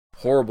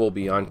Horrible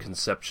beyond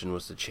conception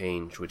was the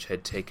change which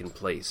had taken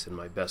place in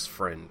my best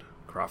friend,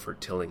 Crawford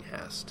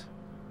Tillinghast.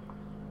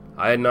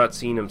 I had not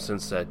seen him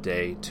since that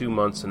day, 2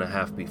 months and a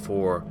half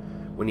before,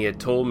 when he had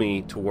told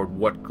me toward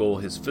what goal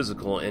his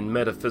physical and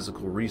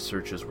metaphysical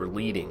researches were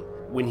leading,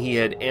 when he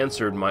had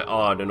answered my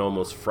odd and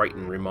almost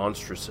frightened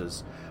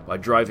remonstrances by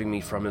driving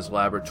me from his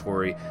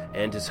laboratory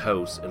and his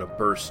house in a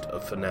burst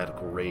of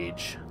fanatical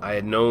rage. I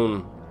had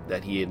known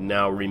that he had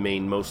now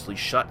remained mostly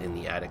shut in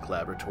the attic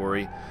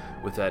laboratory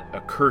with that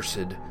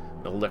accursed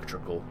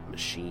electrical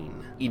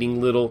machine,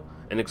 eating little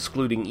and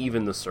excluding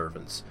even the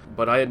servants,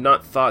 but I had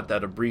not thought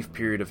that a brief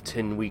period of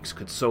 10 weeks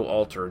could so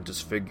alter and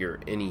disfigure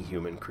any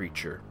human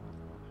creature.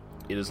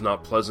 It is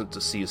not pleasant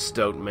to see a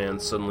stout man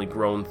suddenly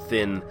grown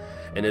thin,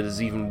 and it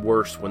is even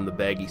worse when the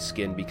baggy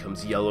skin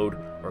becomes yellowed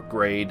or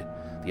grayed,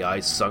 the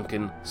eyes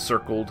sunken,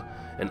 circled,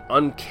 and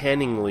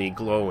uncannily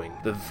glowing,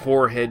 the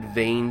forehead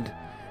veined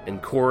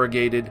and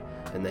corrugated,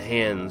 and the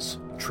hands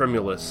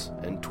tremulous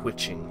and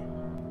twitching.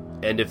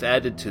 And if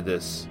added to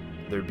this,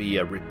 there be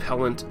a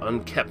repellent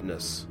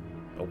unkeptness,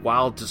 a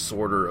wild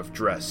disorder of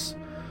dress,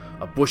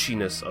 a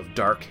bushiness of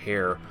dark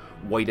hair,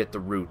 white at the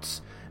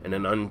roots, and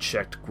an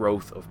unchecked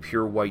growth of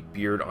pure white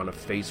beard on a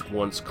face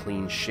once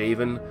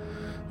clean-shaven,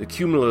 the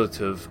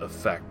cumulative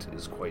effect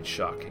is quite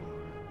shocking.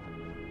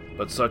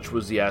 But such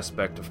was the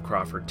aspect of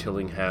Crawford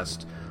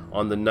Tillinghast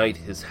on the night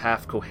his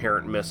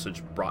half-coherent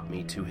message brought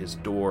me to his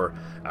door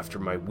after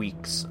my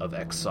weeks of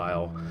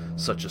exile,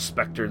 such a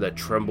spectre that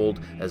trembled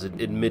as it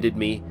admitted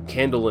me,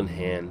 candle in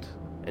hand,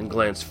 and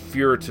glanced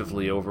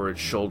furtively over its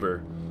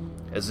shoulder,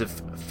 as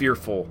if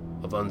fearful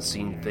of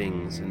unseen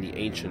things in the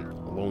ancient,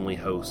 lonely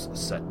house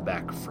set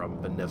back from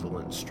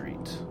Benevolent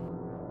Street.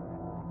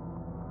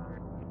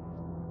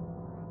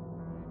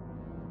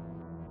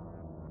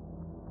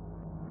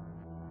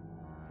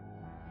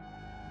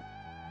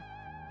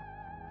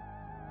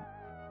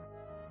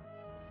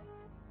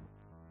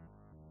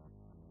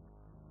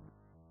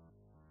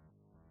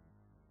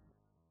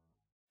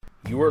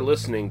 You are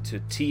listening to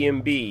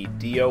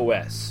TMB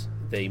DOS.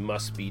 They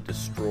must be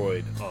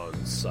destroyed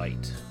on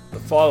sight. The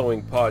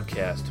following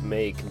podcast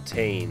may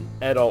contain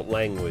adult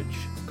language,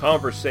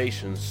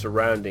 conversations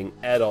surrounding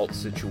adult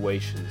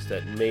situations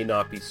that may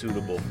not be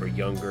suitable for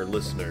younger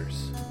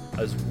listeners,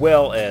 as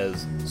well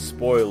as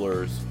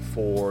spoilers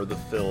for the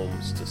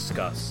films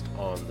discussed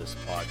on this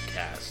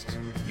podcast.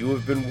 You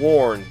have been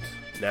warned.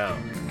 Now,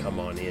 come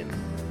on in.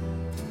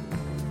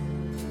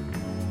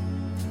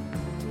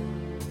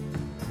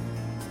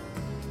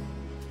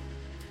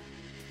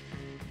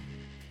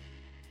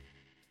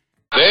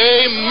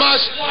 They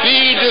must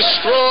be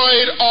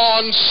destroyed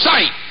on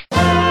sight.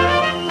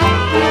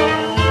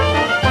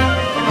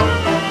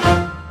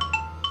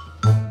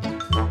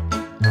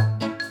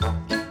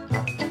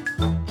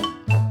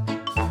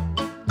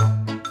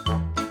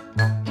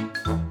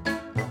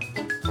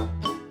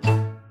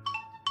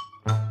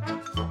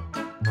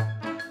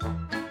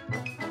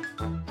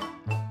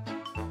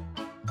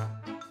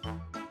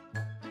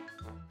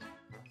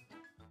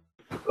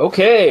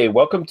 Okay,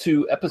 welcome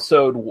to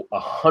episode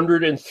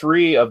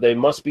 103 of They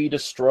Must Be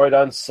Destroyed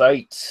on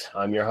Sight.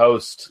 I'm your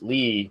host,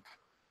 Lee.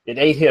 It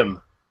ate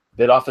him,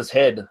 bit off his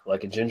head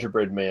like a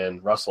gingerbread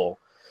man, Russell.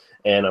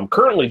 And I'm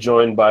currently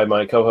joined by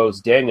my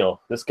co-host,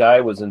 Daniel. This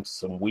guy was into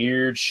some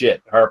weird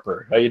shit.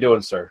 Harper, how you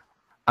doing, sir?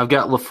 I've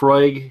got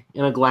Lafroig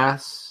in a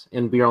glass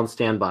and beer on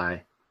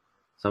standby,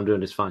 so I'm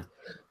doing just fine.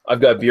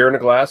 I've got beer in a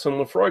glass and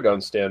Lafroig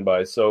on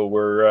standby, so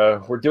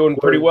we're doing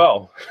pretty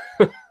well.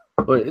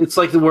 But it's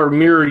like we're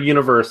mirror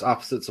universe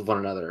opposites of one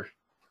another.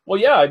 Well,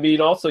 yeah, I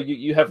mean, also,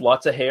 you have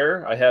lots of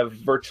hair. I have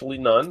virtually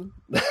none.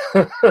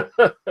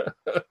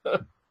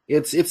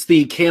 It's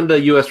the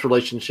Canada-U.S.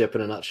 relationship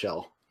in a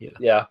nutshell.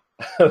 Yeah.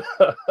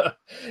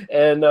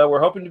 And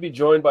we're hoping to be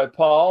joined by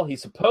Paul. He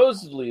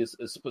supposedly is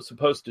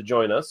supposed to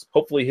join us.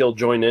 Hopefully he'll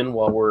join in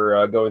while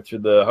we're going through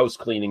the house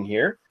cleaning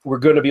here. We're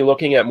going to be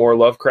looking at more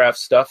Lovecraft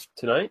stuff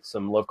tonight,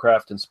 some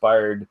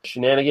Lovecraft-inspired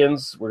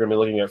shenanigans. We're going to be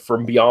looking at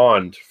From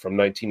Beyond from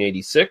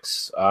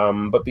 1986.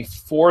 But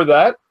before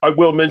that, I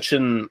will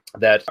mention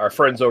that our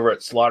friends over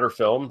at Slaughter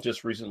Film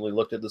just recently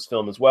looked at this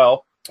film as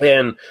well.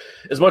 And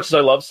as much as I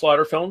love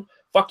Slaughter Film,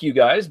 fuck you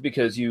guys,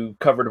 because you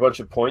covered a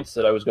bunch of points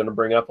that I was going to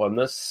bring up on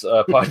this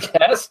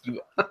podcast, you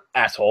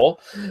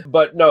asshole.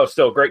 But no,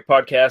 still great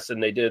podcast,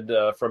 and they did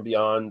From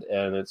Beyond,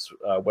 and it's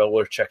well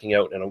worth checking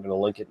out, and I'm going to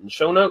link it in the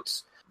show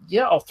notes.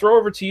 Yeah, I'll throw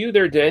over to you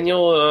there,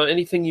 Daniel.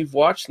 Anything you've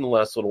watched in the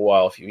last little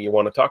while, if you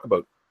want to talk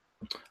about?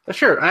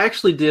 Sure. I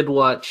actually did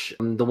watch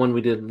the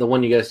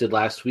one you guys did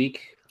last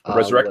week.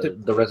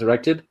 Resurrected? The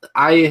Resurrected.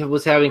 I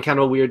was having kind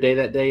of a weird day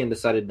that day and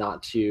decided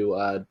not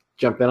to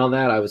jump in on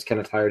that. I was kind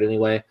of tired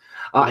anyway.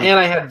 And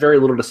I had very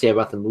little to say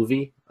about the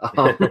movie.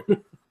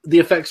 The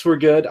effects were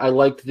good. I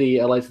liked the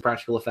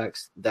practical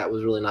effects. That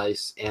was really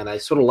nice. And I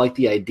sort of liked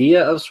the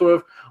idea of sort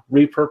of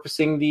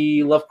repurposing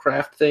the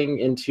Lovecraft thing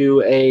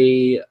into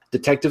a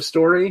detective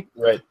story.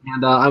 Right.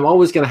 And I'm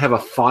always going to have a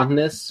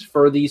fondness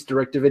for these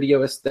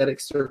direct-to-video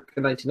aesthetics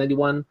circa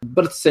 1991.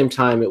 But at the same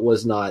time, it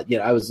was not,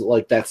 I was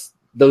like, that's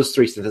those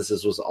 3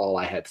 sentences was all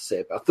I had to say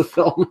about the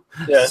film.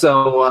 Yeah.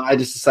 So I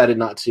just decided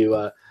not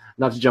to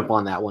jump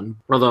on that one.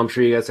 Although I'm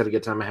sure you guys had a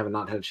good time. I have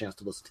not had a chance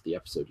to listen to the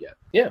episode yet.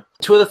 Yeah.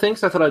 2 other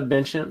things I thought I'd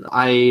mention.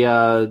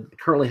 I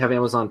currently have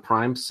Amazon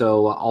Prime,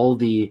 so all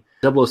the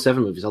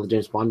 007 movies, all the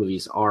James Bond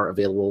movies are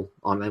available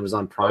on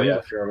Amazon Prime,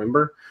 if you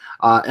remember.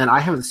 And I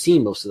haven't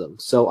seen most of them,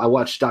 so I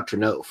watched Dr.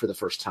 No for the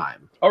first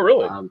time. Oh,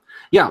 really?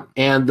 Yeah,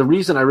 and the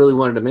reason I really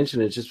wanted to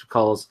mention it is just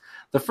because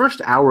the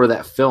first hour of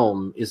that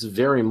film is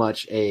very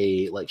much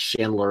a like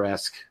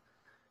Chandler-esque,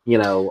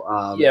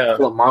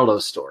 Philip Marlowe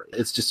story.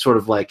 It's just sort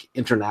of like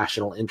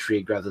international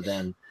intrigue rather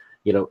than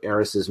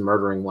heiresses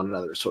murdering one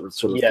another sort of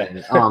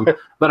thing.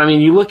 But I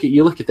mean, you look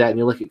at that and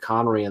you look at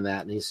Connery in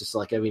that, and he's just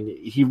like, I mean,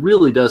 he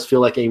really does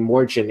feel like a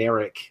more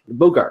generic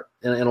Bogart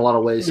in a lot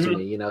of ways to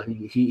me.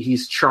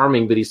 He's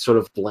charming, but he's sort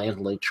of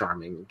blandly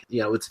charming.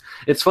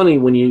 It's funny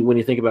when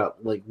you think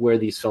about like where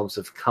these films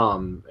have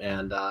come,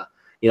 and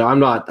I'm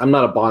not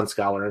a Bond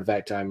scholar. In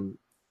fact, I've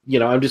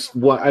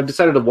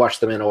decided to watch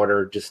them in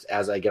order just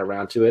as I get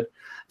around to it,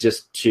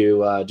 just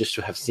to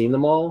have seen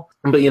them all.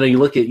 But you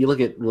look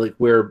at like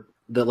where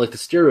the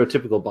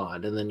stereotypical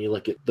Bond, and then you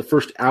look at the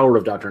first hour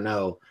of Dr.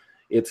 No,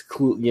 it's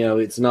cool.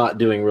 It's not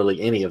doing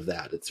really any of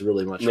that. It's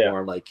really much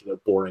more like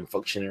boring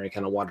functionary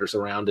kind of wanders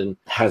around and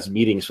has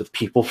meetings with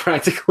people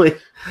practically.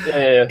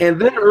 Yeah. And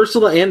then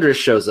Ursula Andress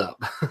shows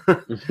up,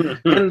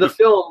 and the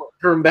film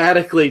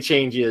dramatically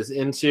changes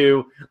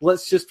into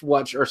let's just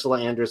watch Ursula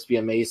Andress be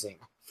amazing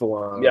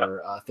for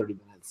 30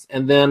 minutes,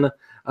 and then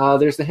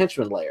there's the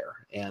henchman layer,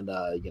 and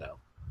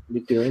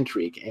nuclear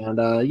intrigue,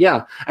 and I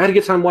had a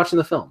good time watching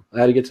the film.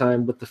 I had a good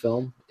time with the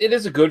film. It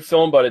is a good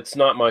film, but it's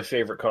not my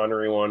favorite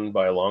Connery one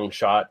by a long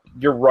shot.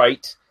 You're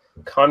right.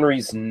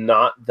 Connery's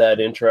not that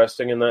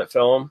interesting in that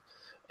film,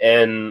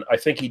 and I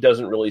think he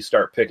doesn't really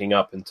start picking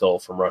up until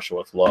From Russia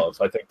with Love.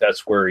 I think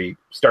that's where he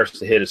starts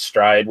to hit his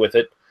stride with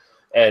it.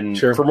 And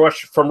From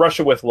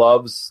Russia with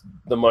Love's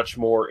the much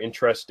more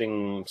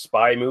interesting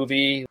spy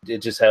movie.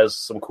 It just has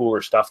some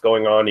cooler stuff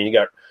going on, and you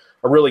got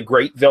a really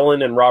great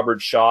villain in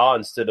Robert Shaw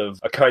instead of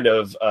a kind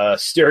of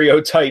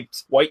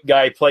stereotyped white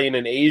guy playing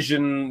an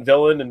Asian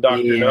villain in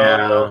Dr.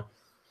 No.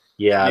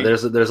 Yeah,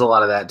 there's a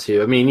lot of that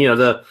too. I mean,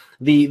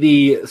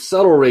 the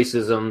subtle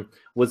racism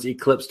was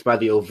eclipsed by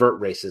the overt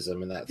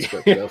racism in that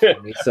script though,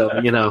 for me.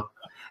 So,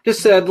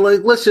 just said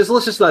let's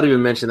just not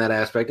even mention that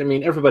aspect. I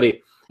mean,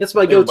 everybody, it's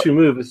my go-to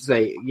move is to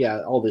say,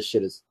 yeah, all this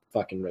shit is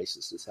fucking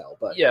racist as hell.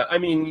 But yeah, I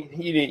mean,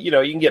 you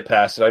can get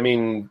past it. I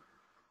mean,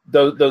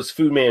 those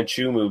Fu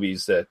Manchu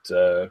movies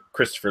that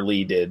Christopher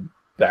Lee did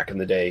back in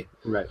the day,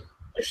 right?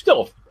 They're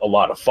still a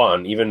lot of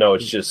fun, even though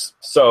it's just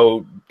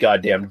so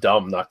goddamn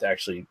dumb not to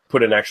actually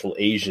put an actual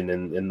Asian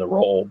in the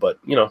role. But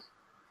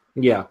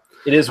yeah,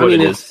 it is what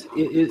it is.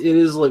 It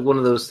is like one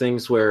of those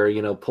things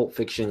where Pulp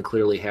Fiction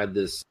clearly had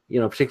this,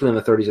 particularly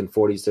in the 30s and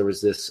 40s, there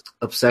was this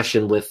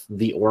obsession with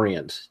the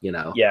Orient.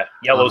 Yeah,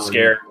 Yellow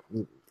Scare.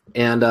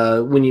 And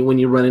when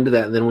you run into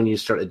that, and then when you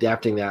start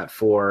adapting that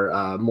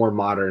for more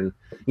modern,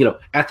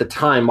 at the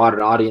time,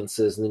 modern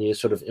audiences, and then you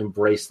sort of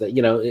embrace that,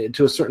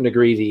 to a certain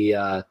degree,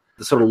 the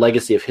sort of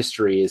legacy of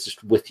history is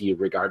just with you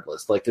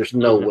regardless. Like there's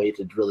no way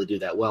to really do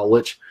that well,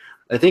 which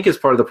I think is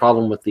part of the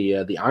problem with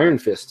the Iron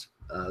Fist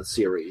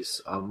series,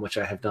 which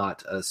I have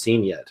not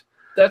seen yet.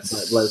 But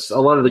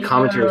a lot of the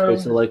commentary is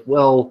basically like,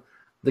 well,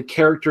 the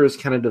characters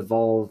kind of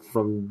devolved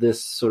from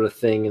this sort of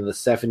thing in the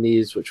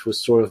 70s, which was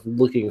sort of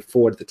looking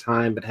forward at the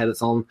time, but had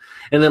its own.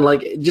 And then,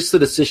 like, just the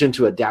decision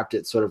to adapt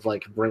it sort of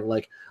like bring,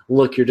 like,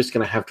 look, you're just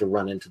going to have to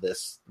run into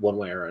this one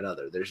way or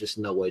another. There's just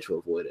no way to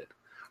avoid it.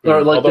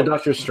 Or like the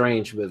Doctor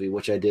Strange movie,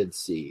 which I did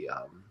see,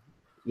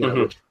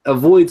 which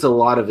avoids a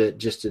lot of it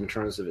just in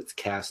terms of its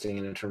casting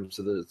and in terms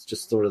of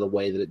just sort of the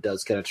way that it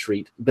does kind of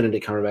treat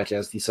Benedict Cumberbatch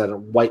as the sort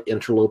of white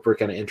interloper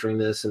kind of entering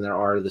this, and there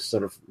are this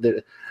sort of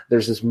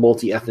there's this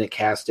multi-ethnic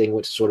casting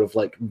which sort of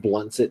like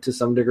blunts it to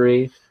some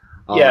degree.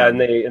 Yeah,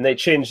 and they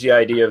changed the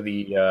idea of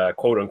the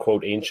quote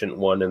unquote ancient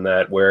one in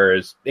that,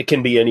 whereas it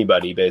can be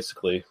anybody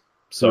basically,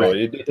 so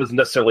it doesn't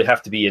necessarily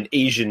have to be an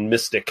Asian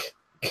mystic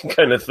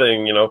kind of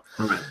thing,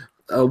 Right.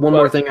 One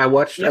more thing I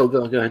watched. Yeah. Oh,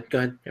 go ahead.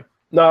 Yeah.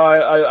 No,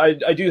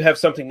 I do have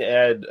something to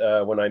add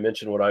when I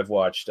mention what I've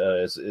watched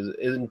is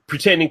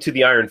pertaining to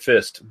the Iron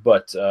Fist,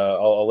 but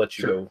I'll let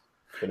you go.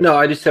 No,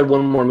 I just had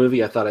one more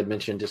movie I thought I'd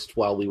mention just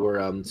while we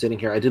were sitting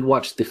here. I did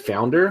watch The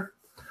Founder.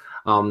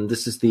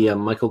 This is the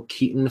Michael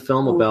Keaton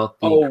film about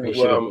the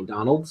creation of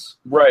McDonald's.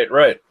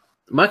 Right.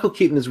 Michael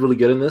Keaton is really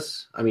good in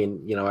this. I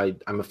mean,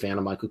 I'm a fan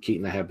of Michael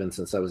Keaton. I have been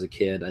since I was a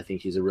kid. I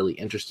think he's a really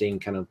interesting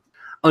kind of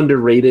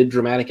underrated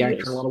dramatic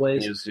actor in a lot of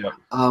ways.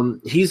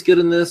 He's good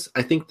in this.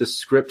 I think the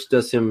script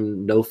does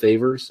him no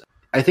favors.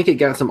 I think it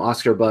got some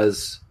Oscar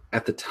buzz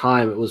at the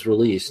time it was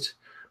released,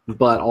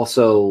 but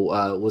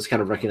also was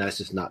kind of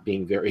recognized as not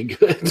being very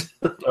good.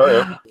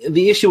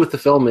 The issue with the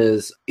film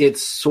is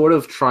it's sort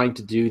of trying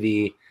to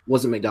do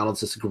wasn't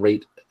McDonald's this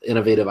great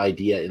innovative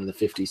idea in the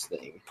 50s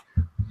thing,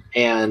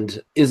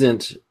 and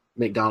isn't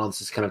McDonald's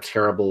this kind of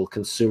terrible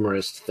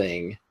consumerist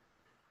thing,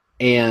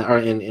 and or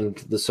in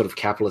the sort of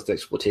capitalist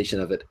exploitation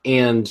of it,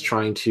 and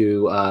trying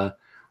to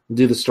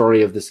do the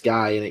story of this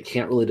guy, and it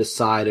can't really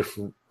decide if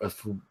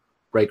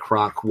Ray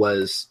Kroc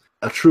was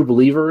a true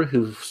believer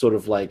who sort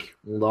of like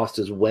lost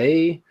his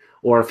way,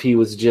 or if he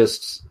was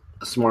just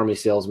a smarmy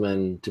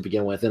salesman to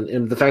begin with.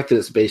 And the fact that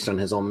it's based on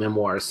his own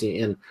memoirs,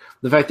 and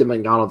the fact that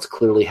McDonald's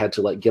clearly had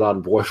to like get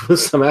on board with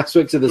some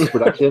aspects of this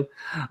production,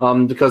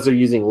 because they're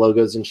using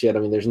logos and shit. I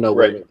mean, there's no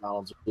way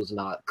McDonald's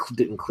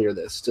didn't clear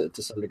this to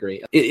some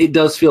degree. It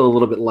does feel a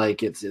little bit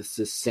like it's this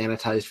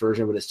sanitized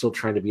version, but it's still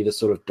trying to be this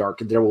sort of dark,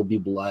 there will be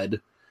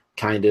blood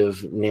kind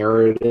of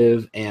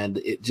narrative, and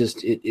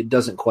it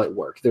doesn't quite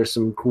work. There's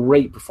some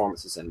great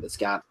performances in it. It's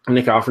got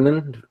Nick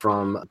Offerman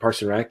from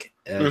Parks and Rec.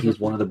 He's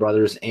one of the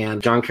brothers,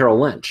 and John Carroll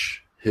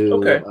Lynch,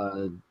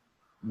 who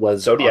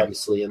was Zodiac.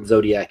 Obviously in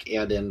Zodiac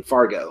and in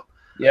Fargo.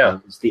 Yeah,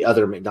 is the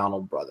other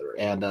McDonald brother,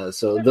 and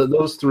so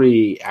those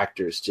three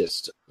actors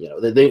just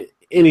they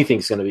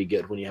anything's going to be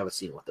good when you have a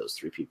scene with those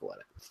three people in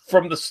it.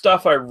 From the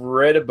stuff I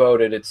read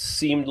about it, it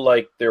seemed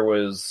like there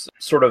was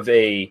sort of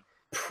a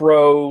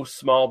pro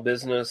small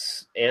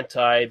business,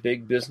 anti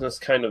big business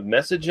kind of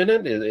message in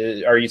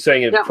it. Are you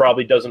saying it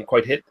probably doesn't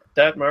quite hit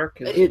that mark?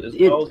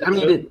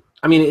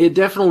 It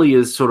definitely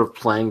is sort of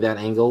playing that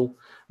angle,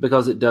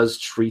 because it does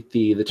treat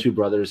the two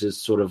brothers as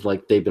sort of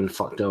like they've been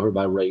fucked over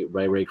by Ray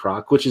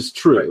Kroc, which is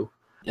true. Right.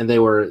 And they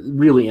were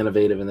really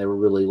innovative, and they were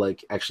really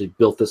like actually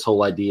built this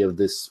whole idea of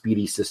this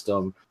speedy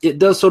system. It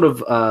does sort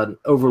of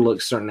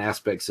overlook certain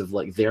aspects of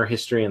like their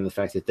history and the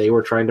fact that they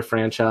were trying to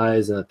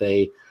franchise and that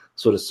they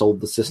sort of sold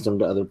the system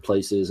to other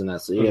places, and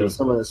that's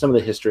some of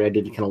the history. I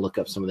did kind of look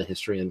up some of the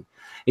history, and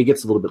it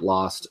gets a little bit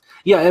lost.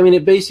 Yeah, I mean,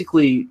 it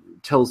basically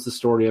tells the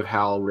story of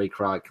how Ray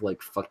Kroc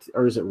like fucked,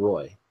 or is it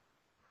Roy?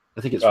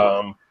 I think it's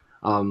Roy.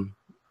 Can't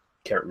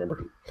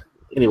remember.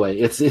 Anyway,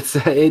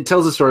 it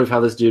tells the story of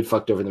how this dude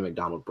fucked over the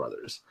McDonald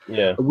brothers.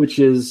 Yeah, which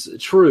is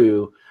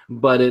true,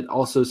 but it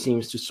also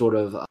seems to sort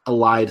of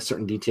ally to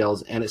certain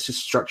details, and it's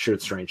just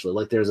structured strangely.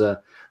 Like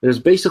there's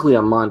basically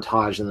a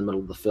montage in the middle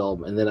of the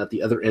film, and then at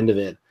the other end of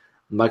it,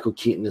 Michael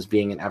Keaton is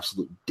being an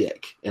absolute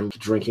dick and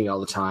drinking all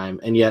the time,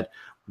 and yet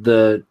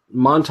the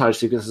montage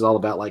sequence is all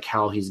about like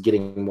how he's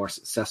getting more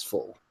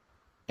successful,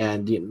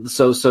 and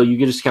so you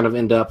can just kind of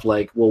end up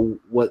like, well,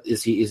 what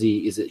is he? Is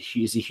he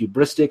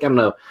hubristic? I don't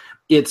know.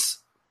 It's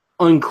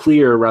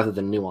unclear rather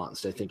than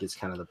nuanced, I think, is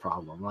kind of the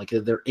problem. Like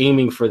they're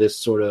aiming for this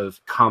sort of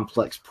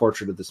complex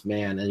portrait of this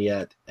man, and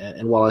yet,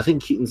 and while I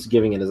think Keaton's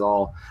giving it his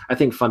all, I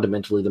think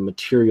fundamentally the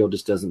material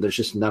just doesn't. There's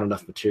just not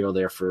enough material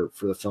there for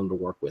the film to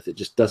work with. It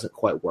just doesn't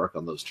quite work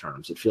on those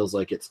terms. It feels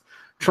like it's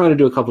trying to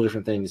do a couple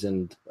different things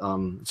and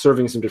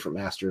serving some different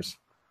masters,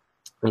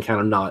 and kind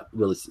of not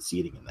really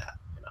succeeding in that.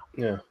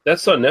 Yeah,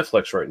 that's on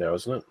Netflix right now,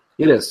 isn't it?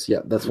 It is.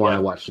 Yeah, that's why I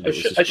watched it.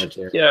 I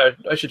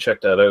should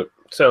check that out.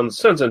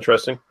 Sounds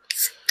interesting.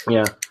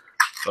 Yeah,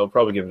 I'll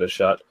probably give it a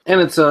shot.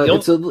 And it's a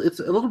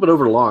little bit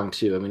over long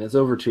too. I mean, it's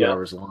over 2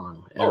 hours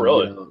long. And, oh,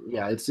 really?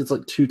 Yeah, it's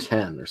like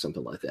 2:10 or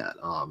something like that.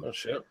 Oh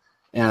shit.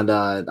 And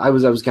I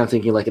was kind of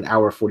thinking like an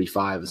hour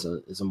 45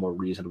 is a more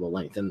reasonable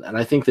length, and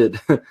I think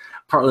that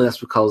partly that's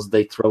because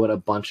they throw in a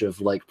bunch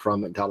of like pro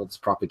McDonald's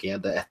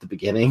propaganda at the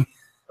beginning.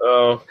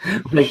 Oh,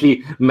 like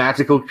the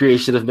magical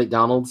creation of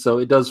McDonald's. So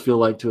it does feel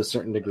like to a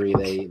certain degree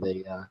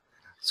they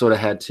sort of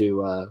had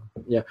to,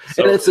 and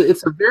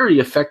it's a very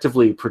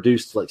effectively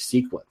produced like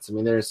sequence. I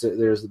mean, there's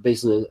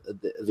basically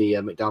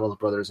the McDonald's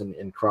brothers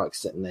and Kroc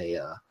sit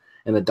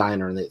in a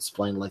diner, and they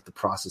explain like the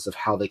process of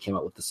how they came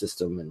up with the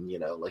system, and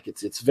like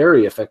it's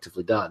very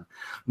effectively done.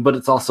 But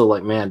it's also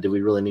like, man, do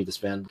we really need to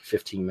spend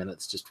 15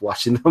 minutes just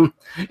watching them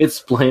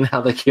explain how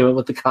they came up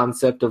with the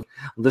concept of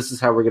this is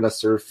how we're going to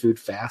serve food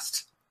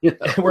fast?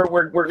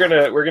 We're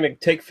gonna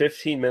take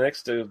 15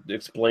 minutes to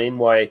explain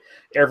why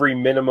every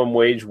minimum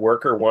wage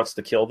worker wants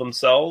to kill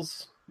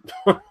themselves.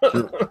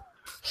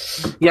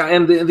 Yeah,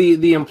 and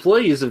the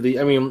employees of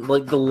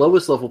the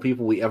lowest level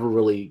people we ever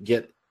really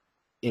get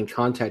in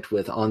contact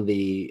with in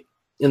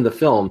the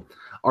film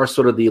are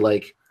sort of the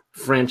like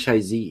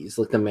franchisees,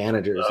 like the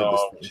managers of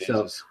this thing.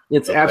 Jesus. So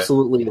it's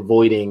absolutely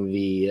avoiding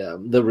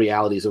the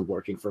realities of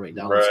working for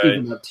McDonald's, right.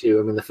 Even up to,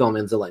 I mean, the film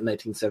ends in like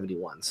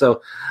 1971.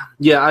 So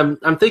yeah,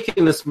 I'm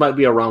thinking this might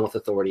be a Wrong with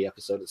Authority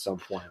episode at some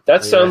point.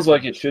 That sounds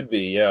like it should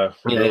be, yeah.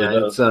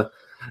 Yeah,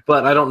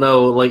 but I don't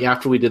know, like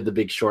after we did The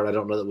Big Short, I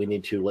don't know that we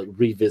need to like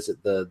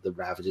revisit the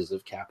ravages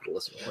of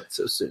capitalism quite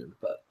so soon.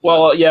 But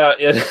well, yeah,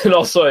 and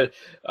also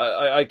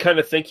I kind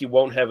of think you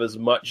won't have as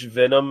much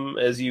venom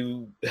as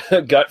you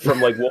got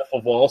from like Wolf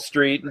of Wall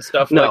Street and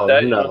stuff like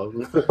that. No,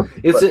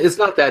 it's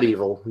not that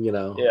evil,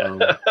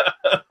 Yeah.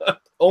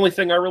 Only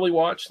thing I really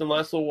watched in the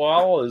last little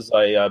while is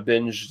I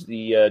binged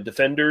the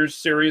Defenders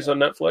series on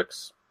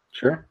Netflix.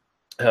 Sure.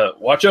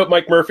 Watch out,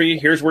 Mike Murphy.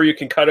 Here's where you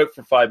can cut out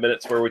for 5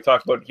 minutes where we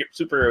talk about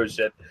superhero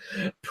shit.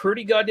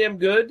 Pretty goddamn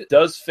good.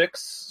 Does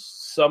fix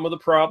some of the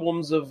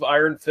problems of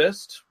Iron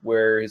Fist,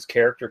 where his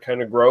character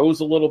kind of grows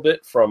a little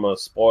bit from a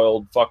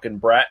spoiled fucking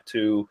brat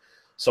to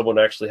someone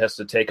who actually has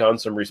to take on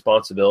some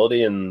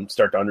responsibility and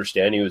start to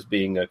understand he was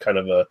being a kind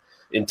of a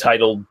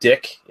entitled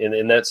dick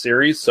in that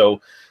series. So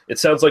it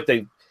sounds like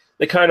they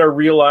they kind of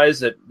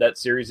realized that that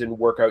series didn't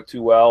work out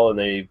too well, and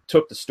they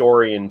took the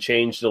story and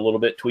changed it a little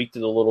bit, tweaked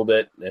it a little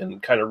bit,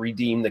 and kind of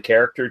redeemed the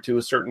character to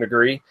a certain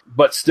degree.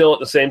 But still,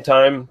 at the same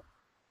time,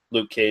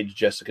 Luke Cage,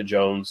 Jessica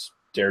Jones,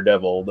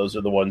 Daredevil, those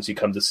are the ones you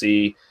come to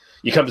see.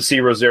 You come to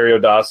see Rosario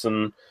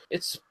Dawson.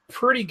 It's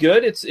pretty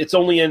good. It's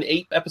only an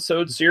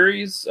 8-episode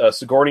series.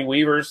 Sigourney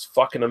Weaver's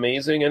fucking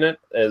amazing in it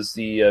as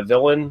the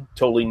villain,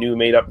 totally new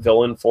made-up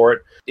villain for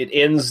it. It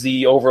ends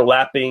the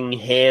overlapping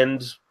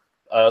hand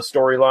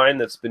storyline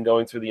that's been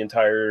going through the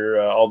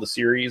entire all the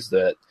series,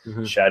 that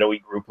shadowy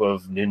group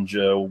of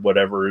ninja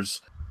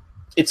whatever's.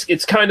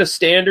 It's kind of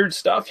standard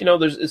stuff,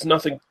 it's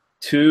nothing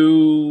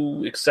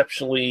too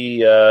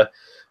exceptionally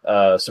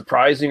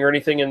surprising or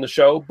anything in the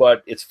show,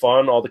 but it's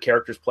fun. All the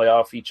characters play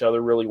off each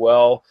other really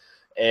well,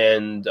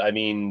 and I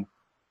mean,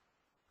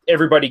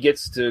 everybody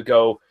gets to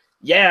go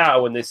yeah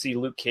when they see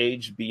Luke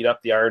Cage beat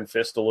up the Iron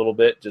Fist a little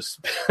bit,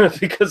 just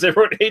because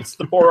everyone hates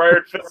the poor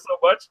Iron Fist so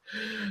much.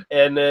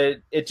 And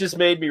it just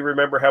made me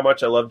remember how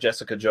much I love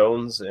Jessica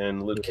Jones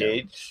and Luke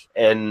Cage.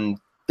 And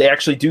they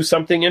actually do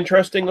something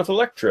interesting with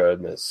Elektra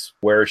in this,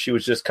 where she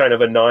was just kind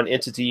of a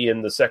non-entity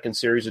in the second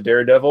series of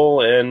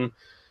Daredevil, and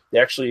they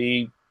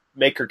actually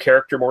make her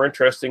character more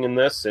interesting in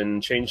this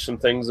and change some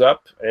things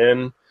up.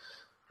 And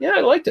yeah,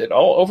 I liked it.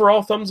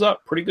 Overall, thumbs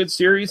up. Pretty good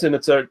series, and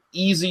it's an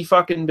easy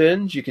fucking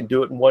binge. You can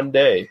do it in one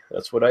day.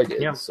 That's what I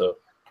did. Yeah. So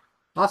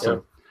awesome.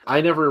 Yeah. I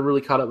never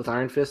really caught up with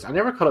Iron Fist. I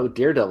never caught up with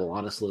Daredevil,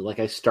 honestly. Like,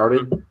 I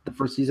started the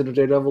first season of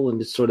Daredevil and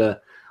just sort of,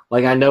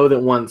 like, I know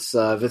that once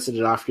Vincent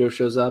D'Onofrio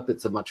shows up,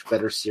 it's a much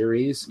better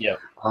series. Yeah.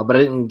 But I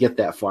didn't get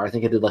that far. I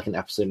think I did like an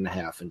episode and a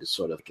half and just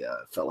sort of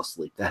fell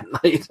asleep that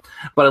night.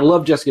 But I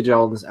love Jessica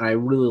Jones, and I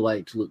really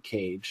liked Luke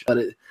Cage. But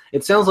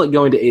it sounds like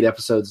going to 8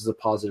 episodes is a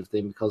positive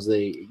thing, because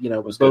they,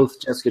 both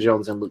Jessica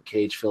Jones and Luke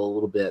Cage feel a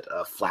little bit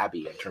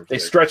flabby in terms of. They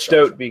stretched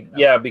out,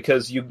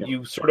 because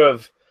you sort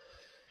of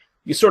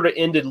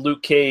ended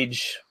Luke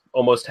Cage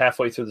almost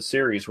halfway through the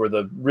series, where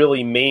the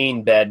really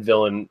main bad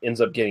villain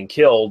ends up getting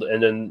killed,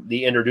 and then they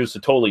introduce a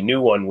totally new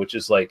one, which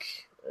is like,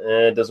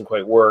 it doesn't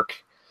quite work.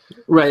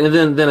 Right, and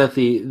then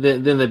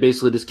they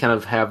basically just kind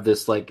of have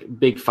this like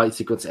big fight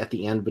sequence at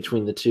the end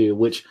between the two,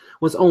 which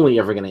was only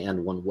ever going to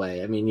end one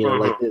way. I mean,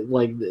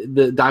 like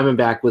the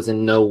Diamondback was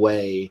in no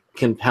way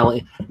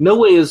compelling. No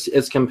way is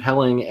as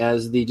compelling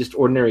as the just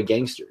ordinary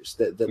gangsters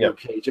that Luke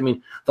Cage. I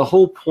mean, the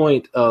whole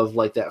point of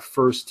like that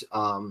first.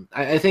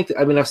 I think.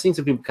 I mean, I've seen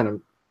some people kind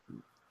of.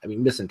 I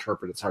mean,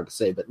 misinterpret. It's hard to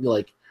say, but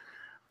like,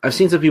 I've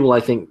seen some people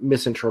I think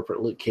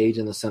misinterpret Luke Cage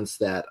in the sense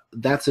that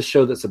that's a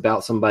show that's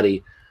about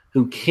somebody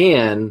who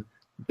can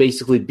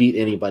basically beat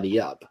anybody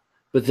up,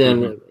 but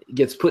then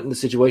gets put into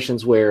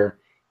situations where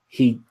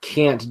he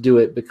can't do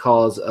it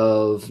because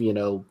of,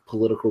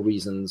 political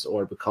reasons,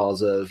 or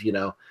because of,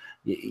 that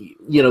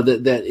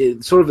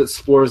it sort of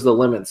explores the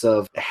limits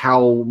of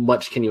how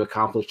much can you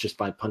accomplish just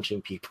by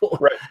punching people.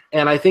 Right.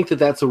 And I think that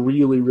that's a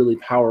really, really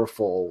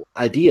powerful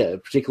idea,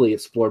 particularly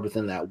explored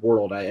within that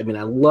world. I mean,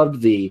 I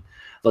loved the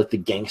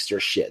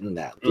gangster shit in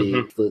that,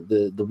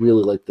 the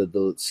really like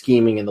the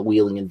scheming and the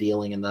wheeling and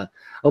dealing and the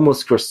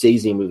almost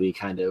Scorsese movie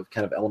kind of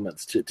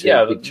elements to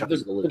big chunks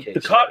of the Luke Cage. The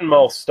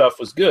Cottonmouth stuff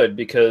was good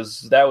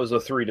because that was a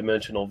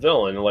 3-dimensional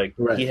villain. Like,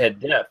 he had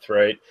depth,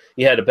 right?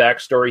 He had a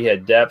backstory, he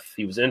had depth,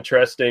 he was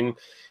interesting.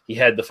 He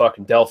had the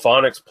fucking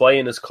Delphonics play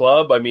in his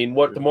club. I mean,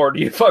 what more do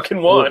you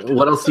fucking want?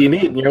 What else do you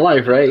need in your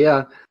life, right?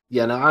 Yeah.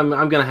 Yeah, no,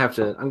 I'm gonna have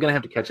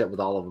to catch up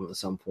with all of them at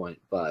some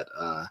point, but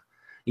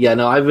yeah,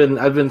 no, I've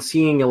been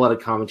seeing a lot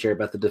of commentary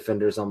about the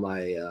Defenders on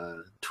my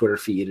Twitter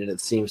feed, and it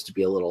seems to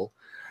be a little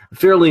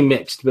fairly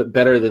mixed, but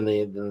better than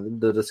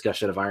the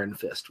discussion of Iron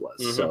Fist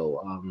was.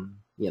 So,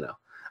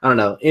 I don't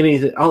know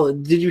anything. Oh,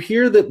 did you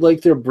hear that?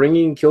 Like, they're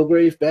bringing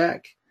Kilgrave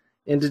back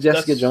into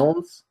Jessica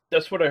Jones?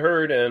 That's what I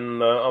heard,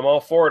 and I'm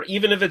all for it.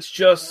 Even if it's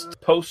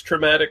just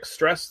post-traumatic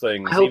stress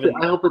things. I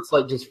hope it's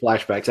like just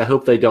flashbacks. I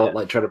hope they don't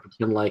like try to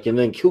pretend like, and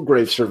then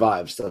Kilgrave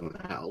survives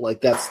somehow. Like,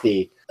 that's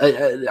the.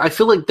 I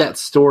feel like that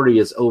story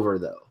is over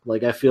though.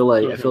 Like, I feel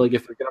like if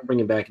they're gonna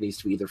bring it back, it needs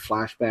to be either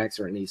flashbacks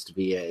or it needs to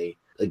be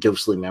a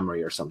ghostly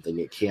memory or something.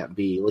 It can't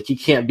be like, he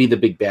can't be the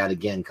big bad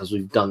again because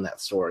we've done that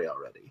story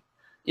already.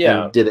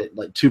 Yeah, did it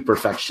like to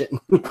perfection.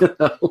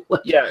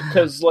 Yeah,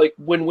 because like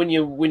when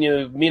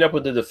you meet up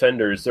with the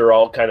Defenders, they're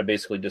all kind of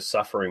basically just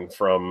suffering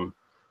from.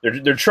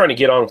 They're trying to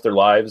get on with their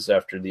lives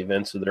after the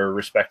events of their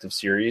respective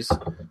series,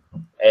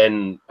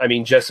 and I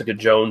mean, Jessica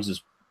Jones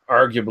is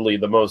arguably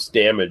the most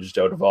damaged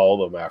out of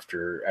all of them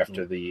after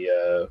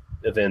the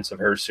events of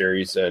her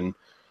series, and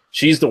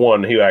she's the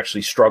one who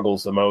actually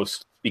struggles the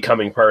most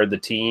becoming part of the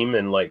team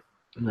and like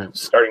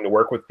starting to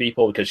work with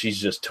people, because she's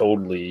just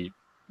totally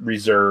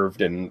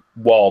reserved and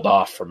walled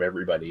off from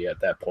everybody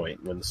at that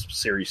point when the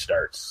series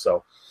starts.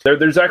 So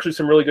there's actually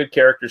some really good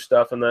character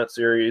stuff in that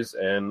series,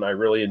 and I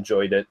really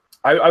enjoyed it.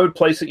 I would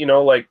place it,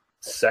 like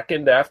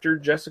second after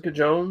Jessica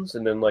Jones,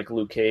 and then like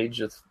Luke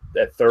Cage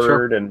at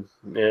third, and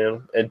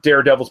and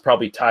Daredevil's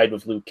probably tied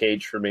with Luke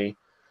Cage for me.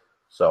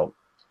 So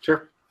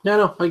sure,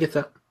 no, I get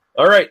that.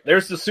 All right,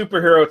 there's the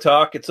superhero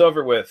talk. It's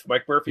over with.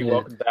 Mike Murphy, Yeah.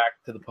 welcome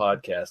back to the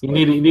podcast. You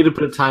need to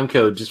put a time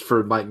code just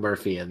for Mike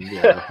Murphy, and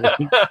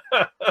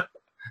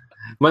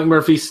Mike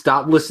Murphy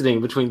stopped listening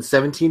between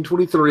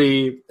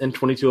 1723 and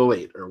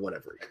 2208 or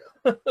whatever.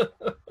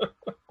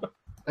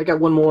 I got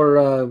one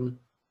more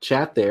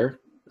chat there.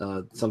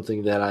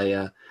 Something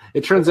that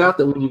it turns out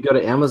that when you go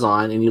to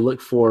Amazon and you look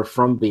for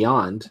From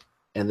Beyond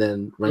and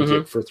then rent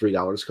it for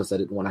 $3 because I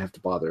didn't want to have to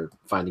bother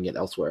finding it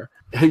elsewhere,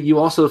 you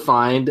also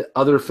find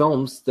other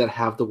films that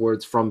have the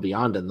words From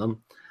Beyond in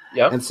them.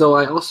 Yep. And so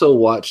I also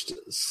watched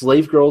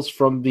Slave Girls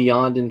from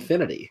Beyond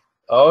Infinity.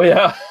 Oh,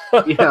 yeah.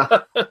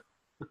 Yeah.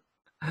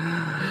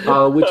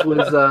 Which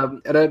was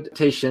an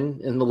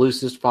adaptation in the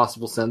loosest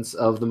possible sense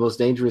of The Most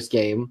Dangerous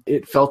Game.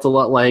 It felt a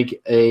lot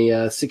like a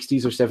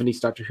 60s or 70s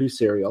Doctor Who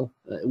serial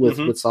with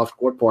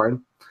softcore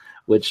porn,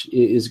 which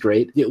is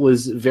great. It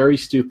was very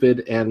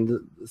stupid and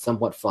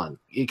somewhat fun.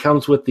 It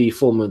comes with the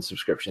Full Moon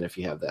subscription if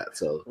you have that.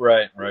 So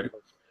Right.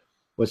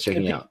 what's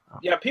checking out?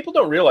 Yeah, people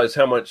don't realize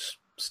how much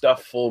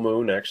stuff Full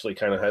Moon actually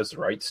kind of has the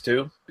rights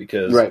to,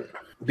 because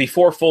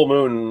before Full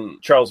Moon,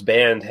 Charles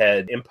Band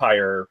had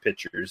Empire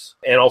Pictures,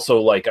 and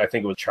also I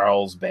think it was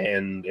Charles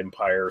Band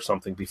Empire or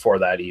something before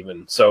that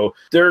even. So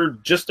their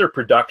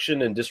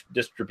production and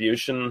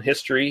distribution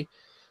history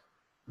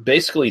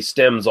basically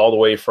stems all the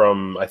way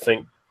from, I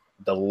think,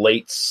 the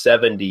late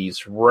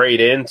 70s right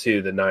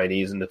into the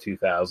 90s and the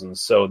 2000s.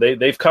 So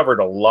they've covered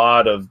a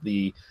lot of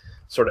the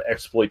sort of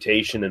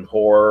exploitation and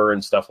horror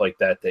and stuff like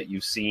that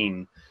you've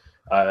seen.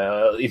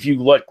 If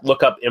you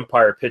look up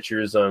Empire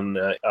Pictures on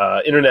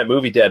Internet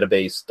Movie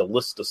Database, the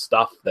list of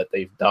stuff that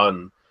they've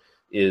done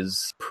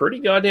is pretty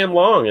goddamn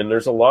long, and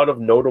there's a lot of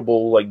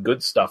notable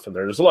good stuff in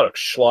there. There's a lot of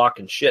schlock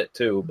and shit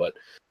too, but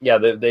yeah,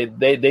 they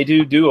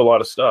do a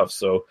lot of stuff.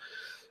 So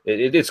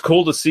it's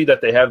cool to see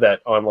that they have that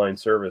online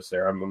service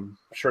there. I'm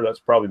sure that's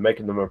probably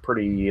making them a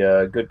pretty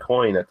good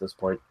coin at this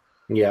point.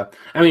 Yeah.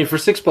 I mean, for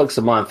 $6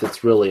 a month,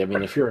 it's really,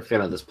 if you're a fan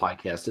of this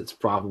podcast, it's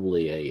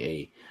probably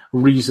a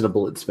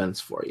reasonable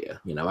expense for you.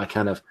 I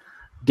kind of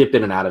dip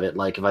in and out of it.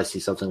 Like if I see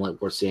something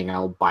like worth seeing,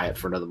 I'll buy it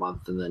for another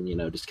month and then,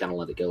 just kind of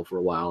let it go for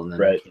a while. And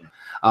then,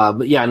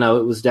 but yeah, no,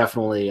 it was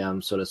definitely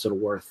sort of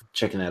worth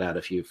checking that out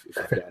if you've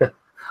got it.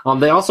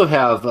 They also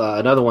have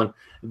another one,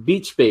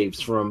 Beach Babes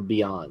from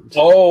Beyond.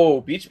 Oh,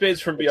 Beach Babes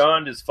from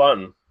Beyond is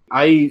fun.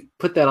 I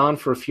put that on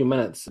for a few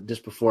minutes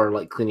just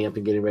before cleaning up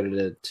and getting ready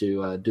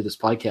to do this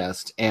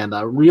podcast, and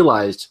I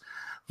realized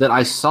that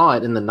I saw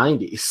it in the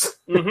 90s.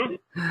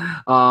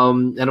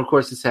 And of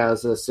course, this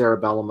has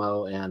Sarah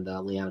Bellomo and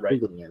Leanna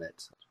Quigley in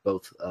it,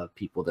 both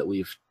people that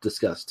we've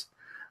discussed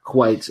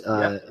quite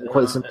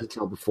some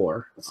detail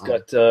before. It's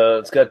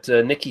got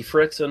Nikki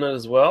Fritz in it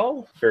as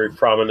well. Very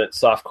prominent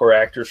softcore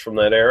actors from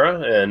that era,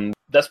 and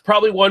that's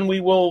probably one we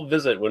will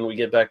visit when we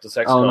get back to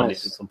Sex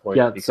Comedies at some point.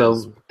 Yeah,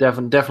 so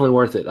definitely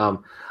worth it.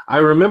 I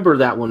remember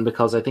that one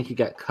because I think it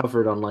got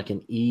covered on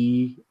an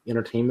E!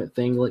 Entertainment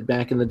thing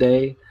back in the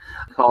day,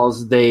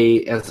 because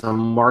they, as a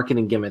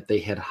marketing gimmick, they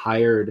had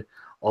hired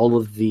all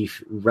of the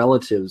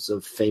relatives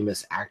of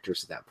famous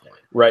actors at that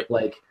point. Right.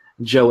 Like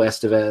Joe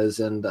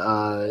Estevez and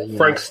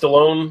Frank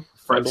Stallone.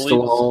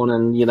 Stallone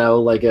and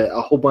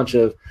a whole bunch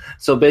of,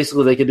 so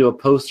basically they could do a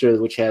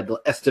poster which had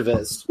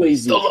Estevez,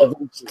 Swayze,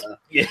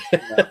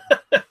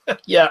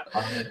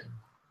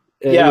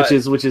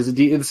 which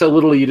is so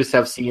literally you just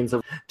have scenes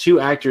of two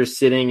actors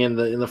sitting in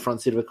the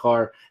front seat of a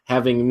car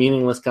having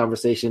meaningless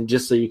conversation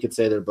just so you could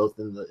say they're both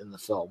in the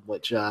film,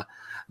 which it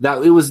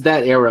was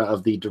that era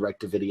of the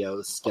direct to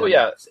videos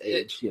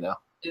age.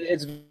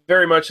 It's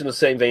very much in the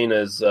same vein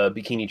as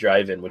Bikini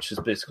Drive-In, which has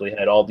basically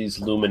had all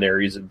these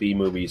luminaries of B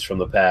movies from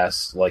the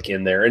past,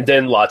 in there, and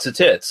then lots of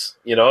tits.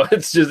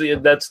 It's just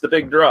that's the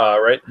big draw,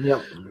 right?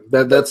 Yeah,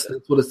 that's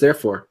what it's there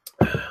for.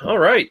 All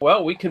right.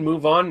 Well, we can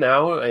move on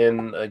now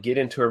and get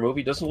into our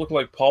movie. Doesn't look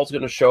like Paul's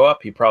going to show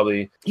up.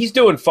 He's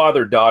doing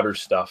father-daughter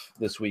stuff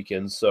this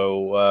weekend.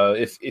 So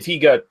if he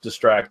got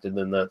distracted,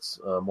 then that's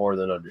more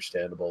than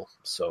understandable.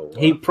 So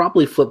he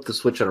probably flipped the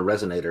switch on a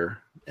resonator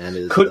and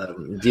is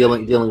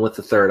dealing with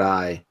the third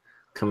eye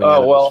coming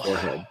out of his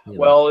forehead.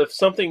 Well, if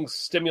something's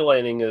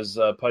stimulating his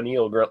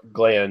pineal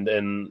gland,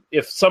 and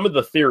if some of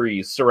the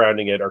theories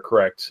surrounding it are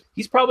correct,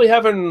 he's probably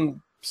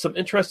having some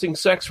interesting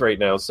sex right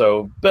now,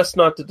 so best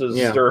not to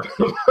disturb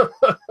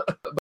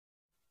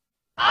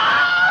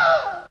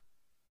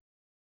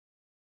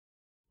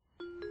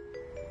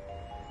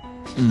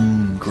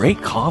him.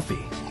 Great coffee.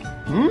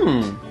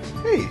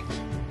 Hey.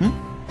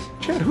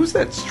 Chad, who's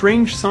that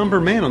strange,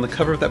 somber man on the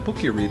cover of that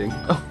book you're reading?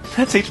 Oh,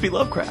 that's H.P.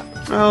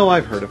 Lovecraft. Oh,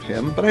 I've heard of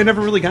him, but I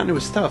never really got into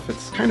his stuff.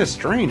 It's kind of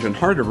strange and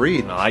hard to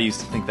read. I used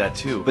to think that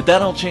too, but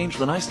that all changed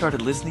when I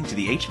started listening to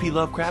the H.P.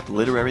 Lovecraft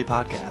Literary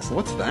Podcast.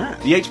 What's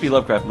that? The H.P.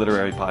 Lovecraft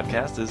Literary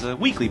Podcast is a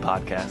weekly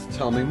podcast.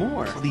 Tell me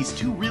more. These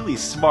two really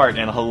smart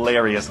and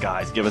hilarious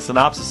guys give a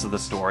synopsis of the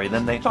story,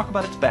 then they talk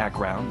about its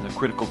background, the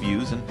critical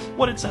views, and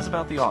what it says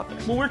about the author.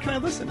 Well, where can I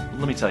listen?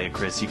 Let me tell you,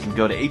 Chris, you can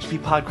go to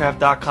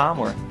hppodcraft.com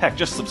or, heck,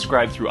 just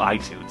subscribe through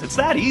iTunes. It's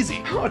that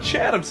easy. Oh,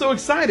 Chad, I'm so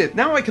excited.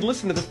 Now I can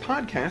listen to this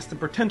podcast and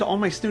pretend to almost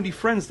my snooty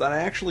friends that I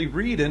actually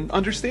read and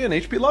understand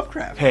H.P.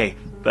 Lovecraft. Hey,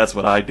 that's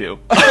what I do.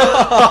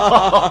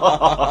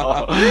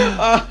 Oh,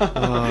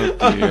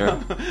 dear.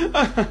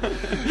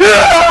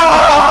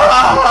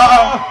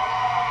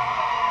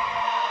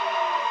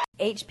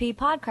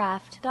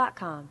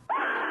 HPPodcraft.com.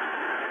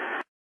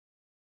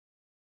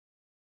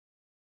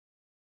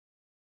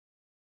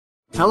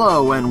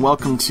 Hello and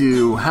welcome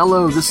to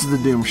Hello, This is the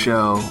Doom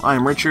Show.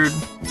 I'm Richard.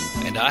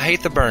 And I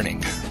hate the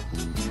burning.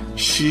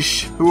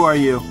 Shh, who are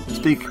you?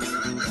 Speak.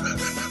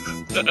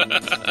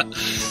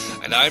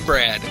 And I'm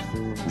Brad.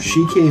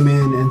 She came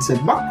in and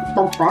said, "Buck,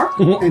 buck, buck,"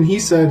 and he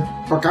said,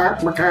 "Buck,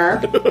 buck,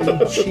 buck,"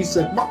 and she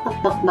said, "Buck,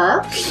 buck, buck,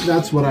 buck."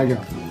 That's what I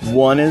got.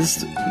 One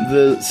is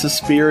the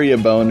Suspiria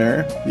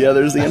boner, the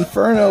other's the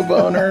Inferno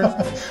boner.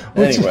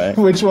 Anyway.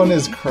 Which one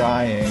is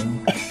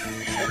crying?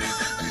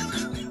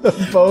 The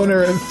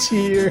boner of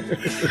tears.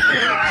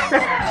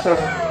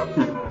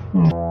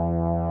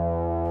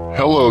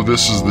 Hello,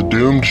 This is the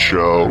Doomed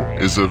Show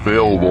is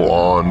available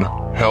on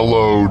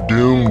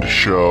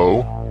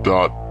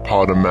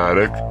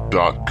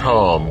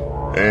hellodoomedshow.podomatic.com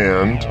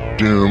and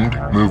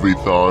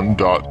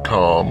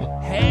doomedmoviethon.com.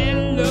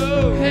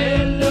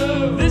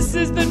 Hello, this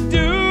is the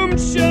Doom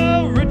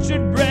Show.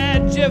 Richard,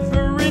 Brad,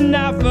 Jeffrey,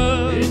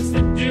 Naffa. It's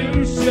the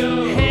Doom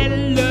Show.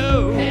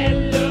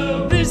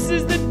 Hello, this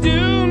is the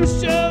Doom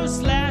Show.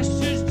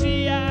 Slashers,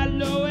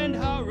 giallo, and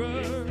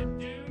horror.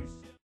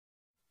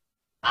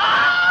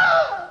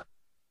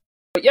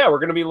 But yeah, we're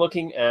going to be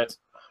looking at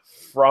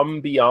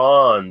From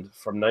Beyond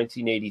from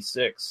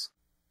 1986.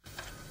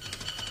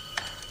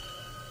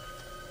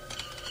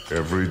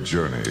 Every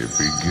journey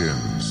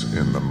begins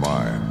in the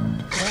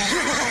mind.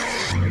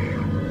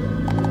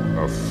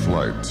 A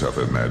flight of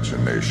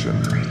imagination.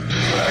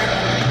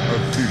 A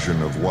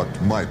vision of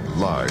what might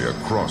lie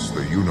across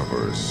the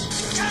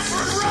universe.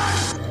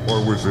 Or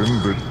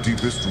within the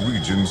deepest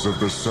regions of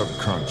the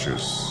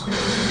subconscious.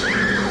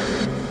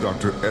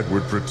 Dr.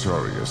 Edward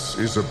Pretorius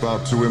is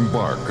about to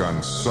embark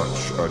on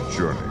such a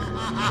journey.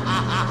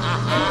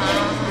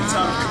 It's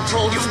out of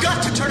control. You've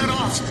got to turn it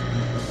off.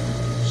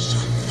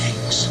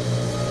 Something's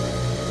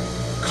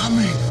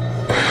coming.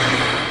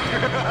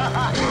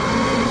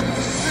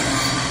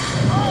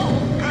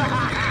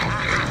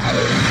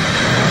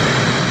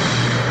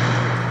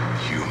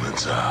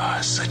 Humans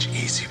are such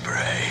easy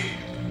prey.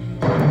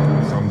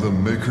 From the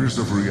makers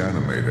of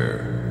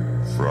Reanimator,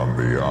 From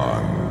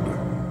Beyond.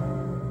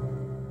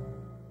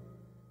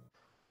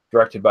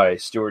 Directed by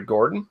Stuart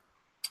Gordon.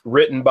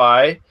 Written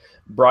by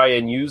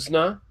Brian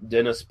Yuzna,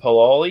 Dennis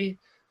Pololi,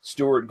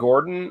 Stuart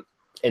Gordon,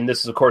 and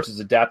this, of course, is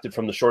adapted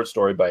from the short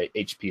story by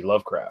H.P.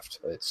 Lovecraft.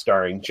 It's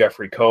starring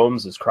Jeffrey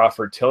Combs as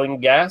Crawford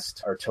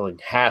Tillinghast, or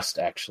Tillinghast,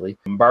 actually.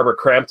 Barbara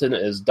Crampton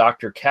as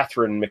Dr.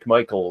 Catherine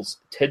McMichaels.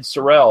 Ted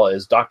Sorrell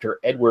as Dr.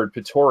 Edward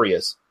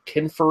Pretorius.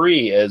 Ken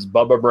Faree as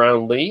Bubba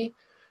Brown-Lee.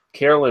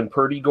 Carolyn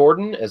Purdy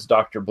Gordon as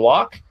Dr.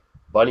 Block.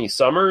 Bunny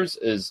Summers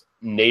is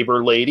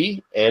Neighbor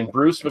Lady, and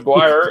Bruce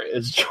McGuire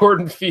is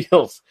Jordan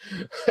Fields.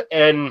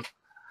 And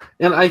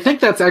I think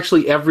that's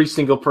actually every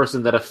single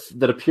person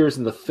that appears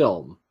in the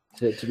film.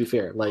 To be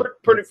fair, like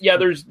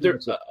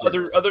there's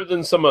other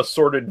than some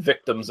assorted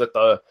victims at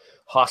the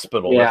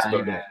hospital. Yeah,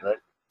 right?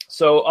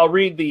 So I'll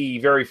read the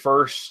very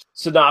first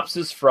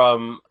synopsis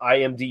from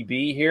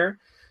IMDb here,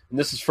 and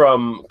this is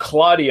from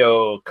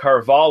Claudio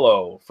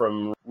Carvalho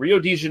from Rio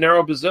de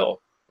Janeiro, Brazil.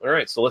 All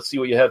right, so let's see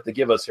what you have to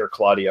give us here,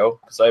 Claudio,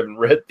 because I haven't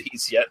read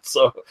these yet,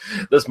 so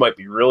this might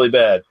be really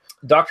bad.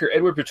 Dr.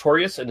 Edward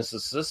Pretorius and his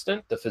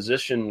assistant, the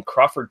physician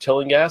Crawford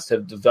Tillinghast,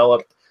 have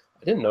developed,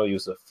 I didn't know he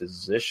was a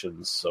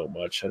physician so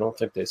much, I don't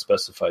think they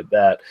specified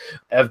that,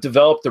 have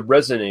developed the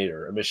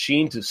Resonator, a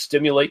machine to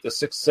stimulate the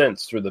sixth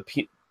sense through the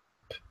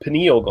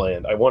pineal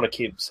gland. I want to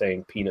keep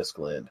saying penis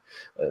gland.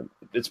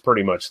 It's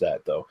pretty much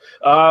that, though.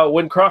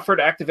 When Crawford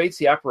activates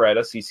the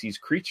apparatus, he sees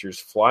creatures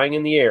flying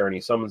in the air, and he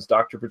summons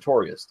Dr.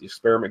 Pretorius. The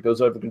experiment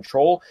goes out of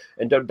control,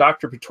 and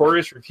Dr.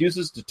 Pretorius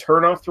refuses to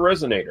turn off the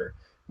resonator.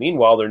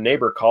 Meanwhile, their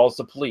neighbor calls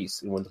the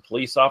police, and when the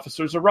police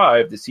officers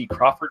arrive, they see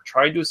Crawford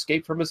trying to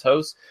escape from his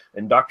house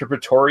and Dr.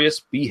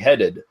 Pretorius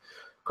beheaded.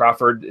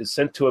 Crawford is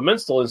sent to a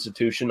mental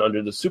institution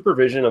under the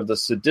supervision of the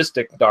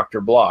sadistic Dr.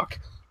 Block.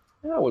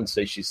 I wouldn't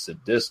say she's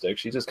sadistic.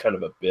 She's just kind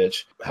of a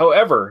bitch.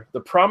 However,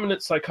 the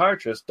prominent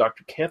psychiatrist,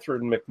 Dr.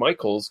 Catherine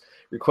McMichaels,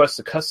 requests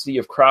the custody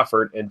of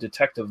Crawford, and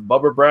Detective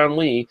Bubba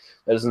Brown-Lee,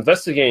 that is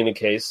investigating the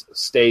case,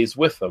 stays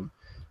with them.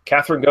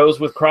 Catherine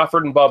goes with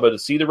Crawford and Bubba to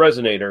see the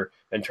resonator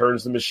and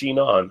turns the machine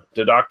on.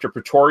 The Dr.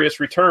 Pretorius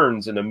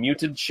returns in a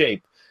muted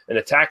shape and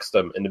attacks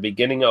them in the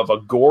beginning of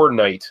a gore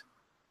night.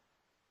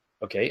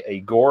 Okay, a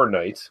gore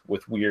night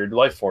with weird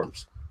life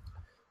forms.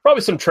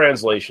 Probably some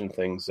translation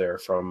things there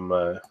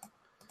from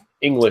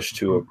English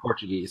to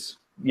Portuguese.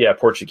 Yeah,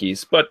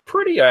 Portuguese, but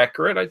pretty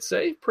accurate, I'd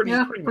say. Pretty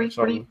much.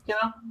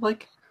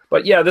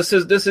 But yeah, this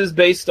is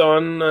based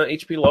on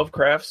H.P.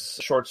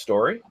 Lovecraft's short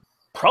story.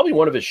 Probably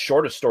one of his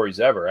shortest stories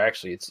ever.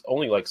 Actually, it's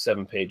only like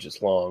 7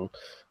 pages long.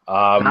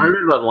 And I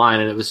read that line,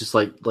 and it was just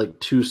like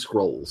 2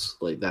 scrolls.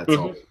 Like that's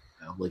all. You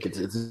know? Like it's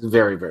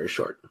very, very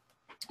short.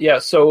 Yeah.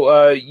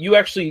 So you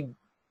actually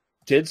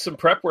did some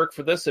prep work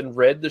for this and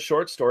read the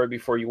short story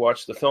before you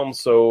watched the film.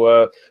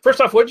 So first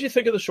off, what did you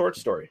think of the short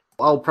story?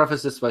 I'll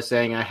preface this by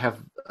saying I have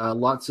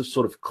lots of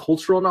sort of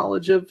cultural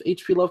knowledge of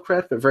H.P.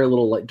 Lovecraft, but very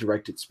little like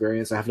direct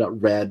experience. I have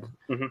not read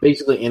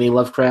basically any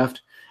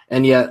Lovecraft,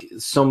 and yet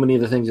so many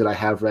of the things that I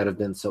have read have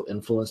been so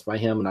influenced by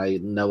him, and I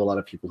know a lot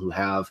of people who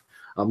have,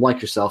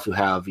 like yourself, who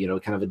have, you know,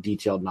 kind of a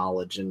detailed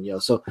knowledge, and, you know,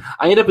 so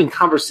I end up in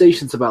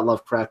conversations about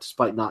Lovecraft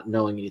despite not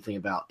knowing anything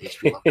about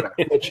H.P.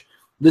 Lovecraft, which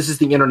this is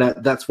the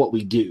internet. That's what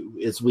we do,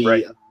 is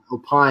we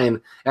opine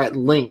at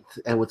length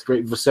and with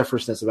great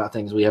vociferousness about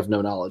things we have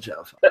no knowledge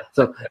of.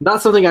 So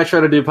not something I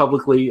try to do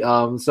publicly.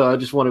 So I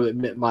just want to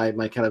admit my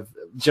kind of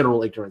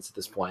general ignorance at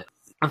this point.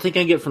 I think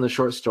I get from the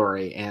short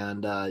story,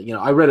 and you know,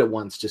 I read it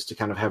once just to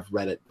kind of have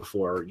read it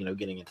before, you know,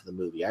 getting into the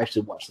movie. I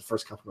actually watched the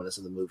first couple minutes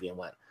of the movie and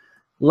went,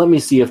 let me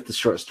see if the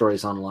short story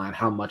is online,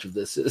 how much of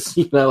this is,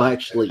 you know,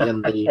 actually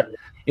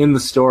in the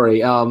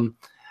story.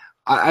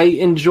 I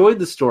enjoyed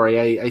the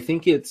story. I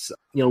think it's,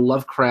 you know,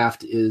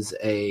 Lovecraft is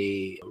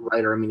a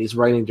writer. I mean, he's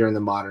writing during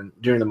the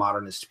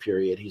modernist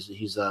period.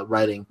 He's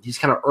writing. He's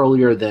kind of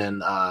earlier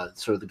than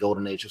sort of the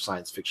golden age of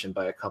science fiction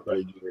by a couple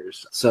of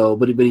years. So,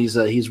 but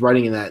he's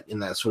writing in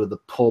that sort of the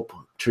pulp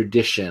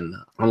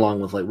tradition,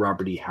 along with like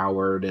Robert E.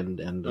 Howard and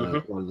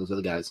one of those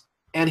other guys.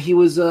 And he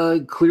was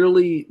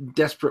clearly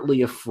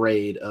desperately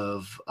afraid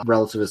of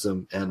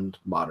relativism and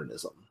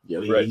modernism.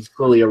 You know, he's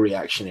clearly a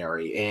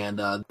reactionary, and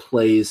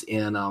plays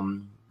in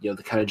you know,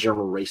 the kind of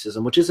general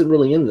racism, which isn't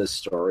really in this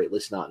story, at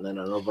least not in an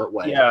overt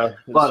way. Yeah,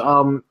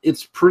 but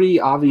it's pretty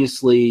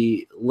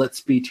obviously,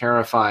 let's be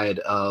terrified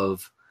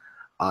of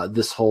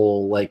this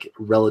whole like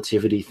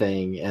relativity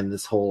thing, and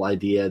this whole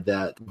idea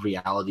that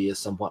reality is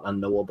somewhat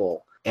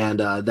unknowable. And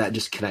that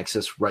just connects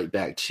us right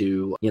back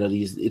to, you know,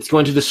 it's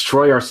going to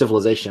destroy our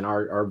civilization,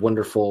 our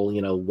wonderful,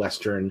 you know,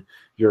 Western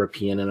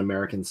European and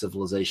American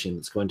civilization.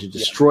 It's going to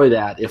destroy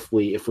that if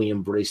we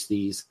embrace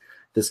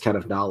this kind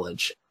of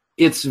knowledge.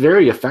 It's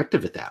very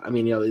effective at that. I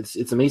mean, you know,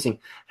 it's amazing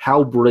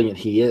how brilliant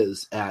he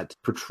is at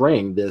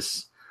portraying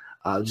this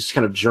just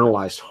kind of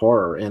generalized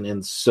horror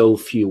in so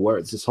few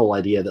words. This whole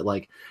idea that,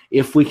 like,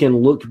 if we can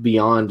look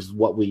beyond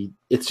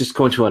it's just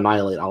going to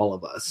annihilate all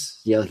of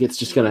us. Yeah, like, it's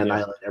just going to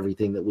annihilate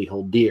everything that we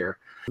hold dear.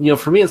 You know,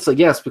 for me, it's like,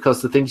 yes,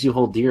 because the things you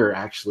hold dear are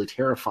actually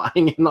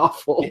terrifying and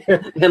awful.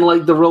 And,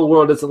 like, the real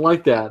world isn't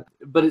like that.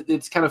 But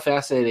it's kind of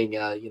fascinating,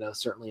 you know,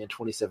 certainly in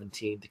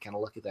 2017 to kind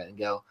of look at that and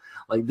go,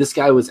 like, this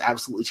guy was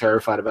absolutely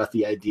terrified about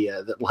the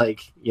idea that,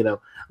 like, you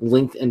know,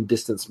 length and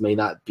distance may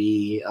not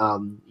be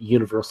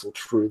universal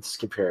truths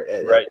compared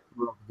at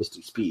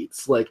relativistic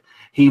speeds. Like,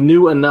 he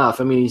knew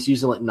enough. I mean, he's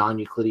using, like,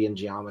 non-Euclidean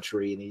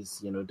geometry, and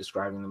he's, you know,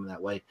 describing them in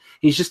that way.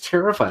 He's just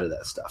terrified of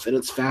that stuff, and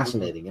it's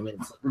fascinating. I mean,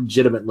 it's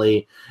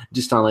legitimately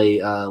just on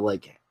a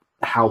like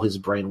how his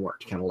brain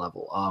worked kind of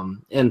level.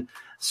 And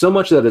so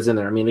much of that is in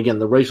there. I mean, again,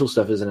 the racial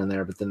stuff isn't in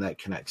there, but then that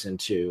connects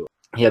into,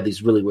 he had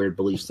these really weird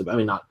beliefs. I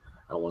mean, I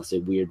don't want to say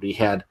weird, but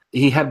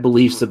he had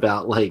beliefs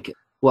about, like,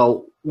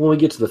 well, when we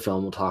get to the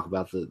film, we'll talk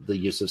about the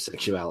use of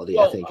sexuality.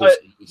 Well, I think.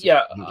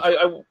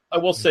 I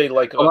will say,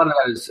 like, a lot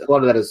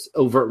of that is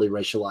overtly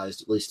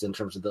racialized, at least in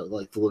terms of the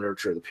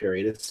literature of the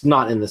period. It's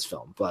not in this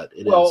film, but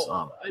it is.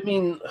 I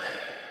mean,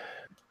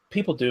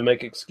 people do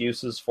make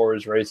excuses for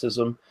his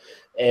racism,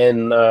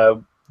 and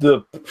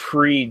the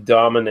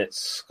predominant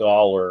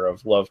scholar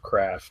of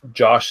Lovecraft,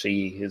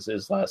 Joshi,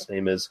 his last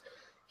name is,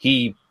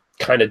 he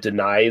kind of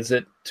denies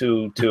it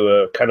to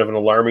a kind of an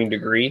alarming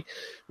degree,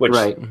 which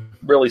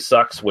really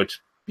sucks,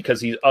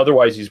 because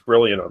he's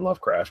brilliant on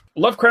Lovecraft.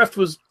 Lovecraft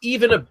was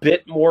even a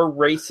bit more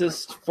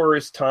racist for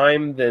his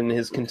time than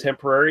his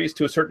contemporaries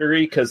to a certain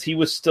degree, because he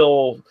was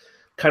still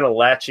kind of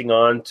latching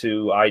on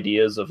to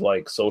ideas of,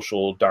 like,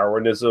 social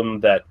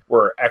Darwinism that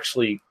were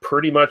actually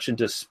pretty much in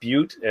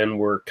dispute and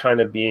were kind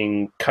of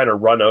being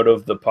run out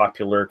of the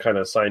popular kind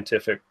of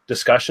scientific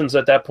discussions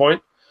at that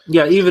point.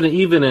 Yeah, even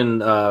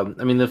in I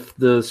mean,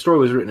 the story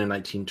was written in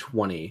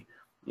 1920.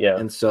 Yeah,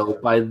 and so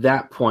by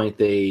that point,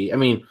 the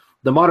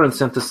modern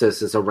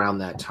synthesis is around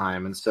that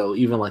time, and so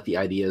even like the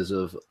ideas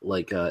of,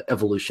 like,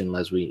 evolution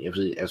as we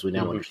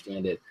now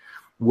understand it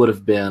would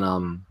have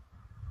been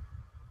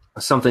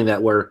something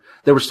that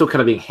they were still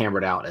kind of being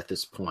hammered out at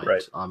this point.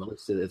 At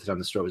least at the time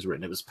the story was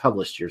written. It was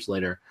published years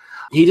later.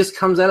 He just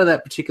comes out of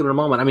that particular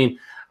moment. I mean,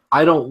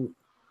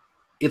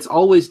 it's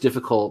always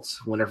difficult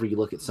whenever you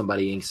look at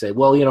somebody and say,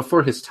 well, you know,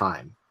 for his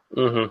time,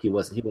 he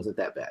wasn't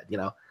that bad, you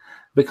know,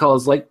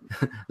 because, like,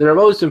 there have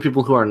always been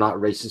people who are not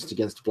racist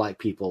against black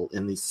people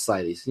in these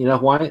societies. You know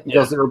why?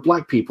 Because there are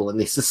black people in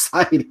these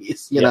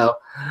societies, you know,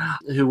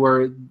 who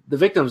were the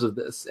victims of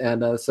this.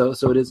 And so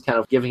it is kind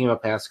of giving him a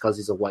pass because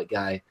he's a white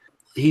guy.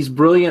 He's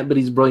brilliant, but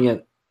he's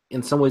brilliant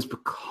in some ways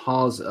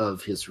because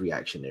of his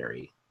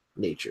reactionary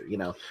nature, you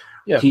know.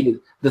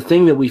 The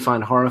thing that we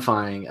find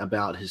horrifying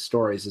about his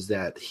stories is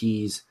that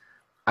he's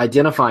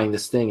identifying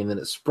this thing and then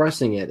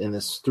expressing it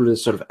through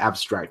this sort of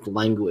abstract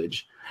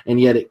language, and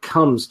yet it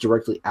comes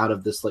directly out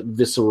of this, like,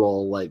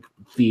 visceral, like,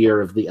 fear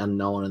of the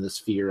unknown, and this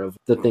fear of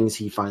the things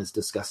he finds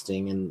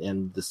disgusting,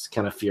 and this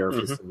kind of fear of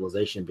his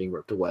civilization being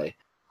ripped away.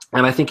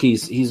 And I think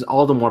he's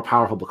all the more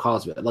powerful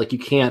because of it. Like, you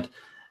can't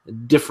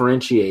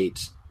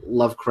differentiate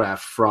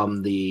Lovecraft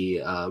from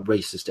the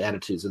racist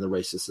attitudes in the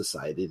racist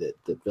society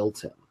that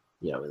built him,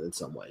 in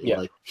some way. Yeah.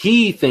 Like,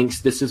 he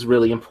thinks this is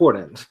really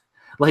important.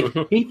 Like,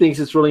 he thinks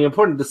it's really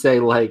important to say,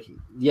 like,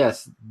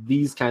 yes,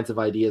 these kinds of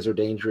ideas are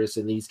dangerous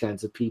and these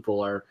kinds of people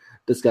are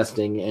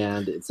disgusting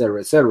and et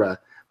cetera, et cetera.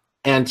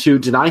 And to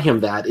deny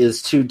him that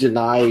is to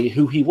deny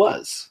who he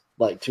was,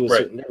 like, to a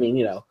certain,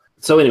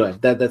 So anyway,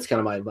 that's kind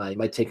of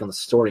my take on the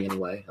story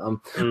anyway.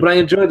 But I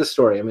enjoyed the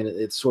story. I mean,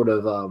 it's sort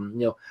of,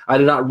 I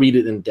did not read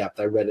it in depth.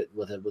 I read it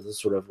with a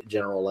sort of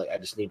general, like, I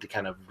just need to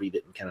kind of read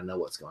it and kind of know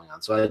what's going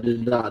on. So I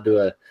did not do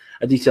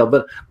a detail,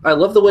 but I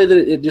love the way that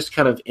it just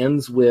kind of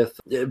ends with,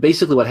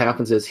 basically what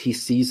happens is he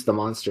sees the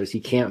monsters. He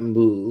can't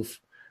move,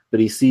 but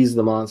he sees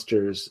the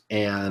monsters,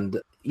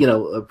 and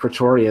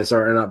Pretorius,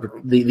 or not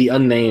the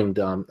unnamed,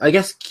 I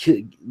guess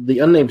the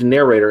unnamed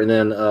narrator, and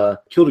then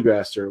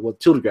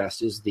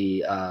Tildegrast is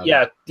the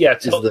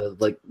is the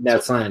like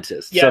mad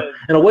scientist. Yeah. So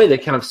in a way, they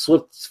kind of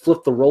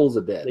flip the roles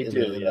a bit in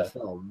the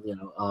film,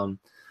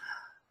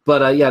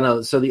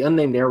 So the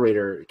unnamed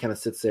narrator kind of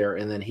sits there,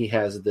 and then he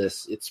has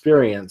this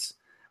experience,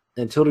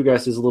 and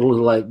Tildegrast is a little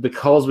like,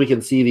 because we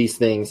can see these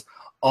things,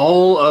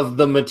 all of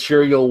the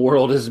material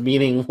world is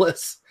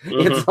meaningless.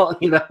 It's all,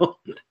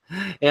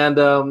 and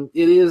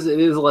it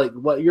is like,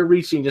 what you're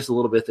reaching just a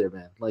little bit there,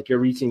 man. Like, you're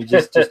reaching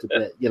just a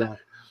bit,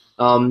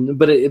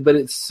 but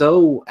it's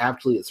so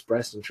aptly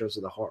expressed in terms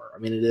of the horror. I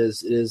mean, it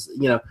is,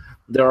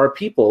 there are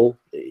people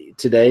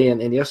today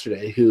and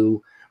yesterday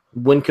who,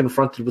 when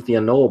confronted with the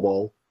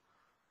unknowable,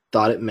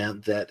 thought it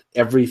meant that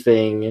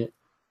everything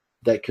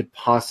that could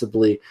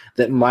possibly,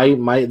 that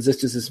my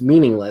existence is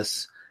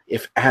meaningless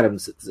if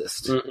atoms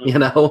exist.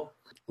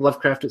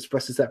 Lovecraft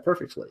expresses that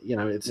perfectly.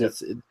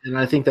 And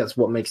I think that's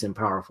what makes him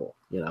powerful.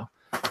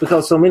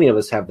 Because so many of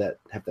us have that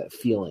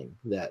feeling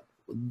that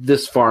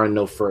this far and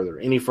no further,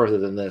 any further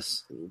than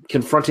this,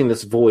 confronting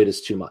this void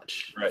is too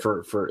much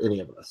for any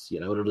of us.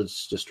 It'll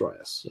just destroy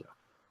us.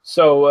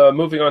 So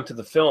moving on to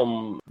the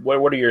film,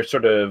 what are your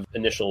sort of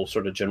initial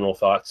sort of general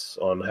thoughts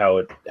on how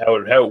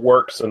it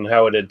works and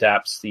how it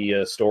adapts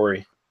the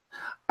story?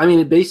 I mean,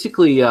 it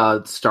basically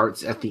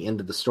starts at the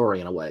end of the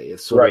story in a way.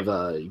 It's sort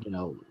of,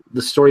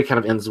 the story kind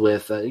of ends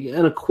with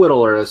an acquittal,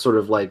 or a sort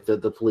of like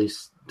the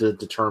police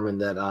determine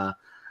that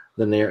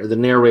the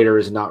narrator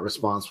is not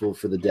responsible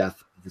for the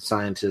death of the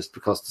scientist,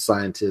 because the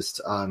scientist,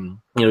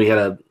 he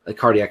had a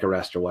cardiac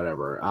arrest or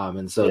whatever.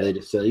 And so they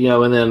just,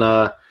 and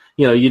then,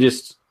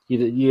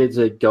 you had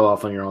to go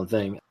off on your own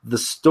thing. The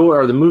story,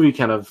 or the movie,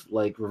 kind of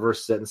like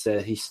reverses it and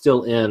said he's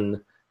still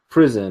in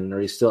prison, or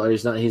he's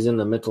in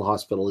the mental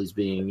hospital. He's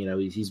being,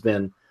 he's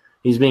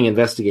being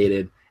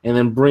investigated, and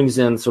then brings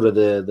in sort of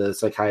the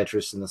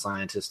psychiatrist and the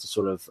scientist to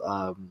sort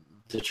of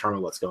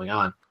determine what's going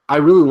on. I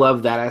really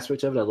love that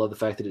aspect of it. I love the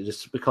fact that it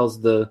just,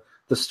 because the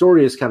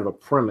story is kind of a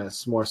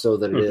premise more so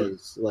than it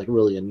is like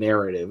really a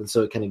narrative, and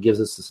so it kind of gives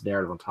us this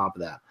narrative on top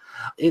of that.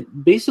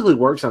 It basically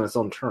works on its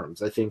own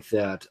terms. I think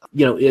that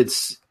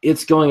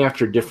it's going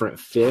after different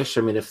fish.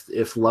 I mean, if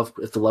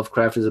the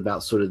Lovecraft is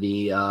about sort of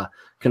the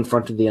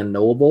confronting the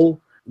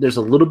unknowable, there's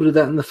a little bit of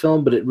that in the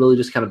film, but it really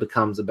just kind of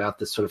becomes about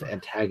this sort of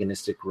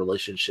antagonistic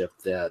relationship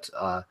that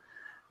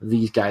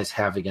these guys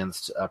have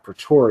against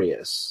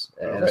Pretorius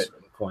at a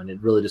certain point.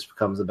 It really just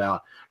becomes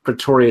about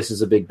Pretorius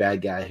is a big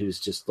bad guy who's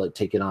just like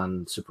taking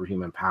on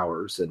superhuman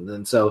powers, and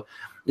then so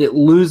it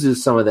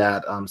loses some of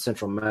that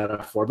central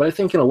metaphor. But I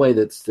think in a way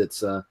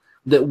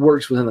that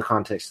works within the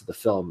context of the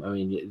film. I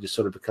mean, it just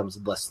sort of becomes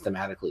less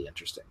thematically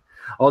interesting.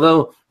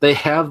 Although they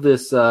have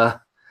this, they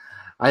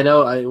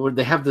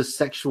have this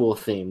sexual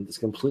theme that's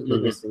completely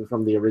missing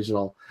from the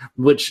original,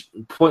 which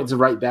points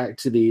right back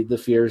to the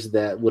fears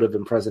that would have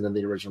been present in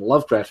the original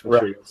Lovecraft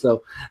material. Right.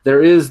 So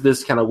there is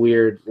this kind of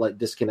weird like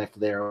disconnect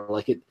there.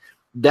 Like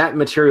that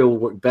material will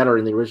work better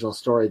in the original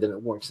story than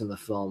it works in the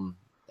film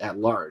at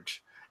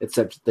large.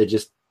 Except they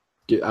just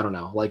do. I don't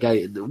know. Like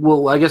I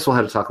guess we'll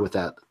have to talk about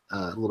that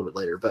a little bit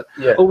later. But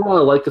overall,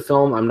 I like the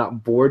film. I'm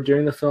not bored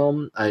during the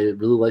film. I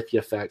really like the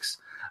effects.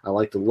 I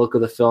like the look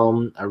of the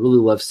film. I really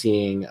love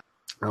seeing.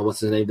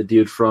 What's his name? The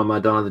dude from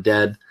Dawn of the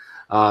Dead,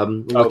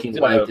 looking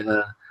like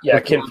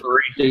Kim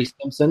Furry, O.J.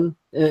 Simpson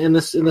in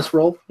this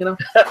role.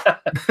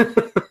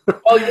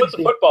 Well, he was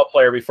a football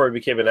player before he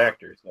became an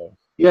actor. So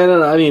yeah,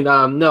 no. I mean,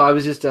 no. I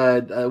was just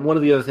one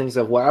of the other things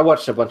I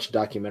watched a bunch of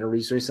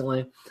documentaries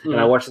recently, and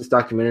I watched this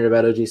documentary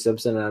about O.J.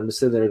 Simpson, and I'm just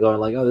sitting there going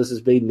like, oh, this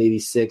is made in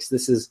 '86.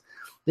 This is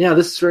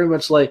very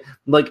much like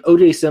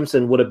O.J.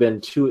 Simpson would have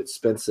been too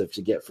expensive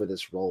to get for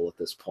this role at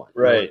this point.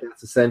 Right.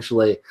 That's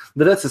essentially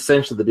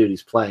the dude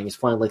he's playing. He's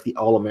playing like the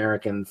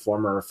All-American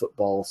former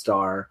football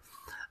star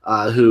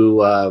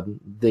who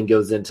then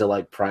goes into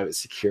like private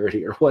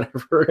security or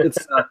whatever.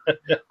 It's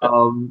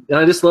and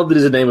I just love that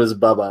his name is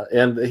Bubba,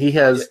 and he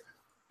has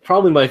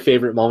probably my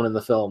favorite moment in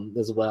the film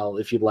as well.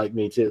 If you'd like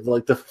me to,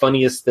 like the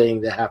funniest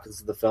thing that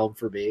happens in the film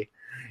for me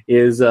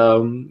is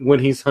when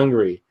he's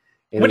hungry.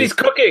 And When he's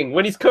cooking,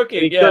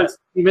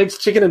 he makes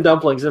chicken and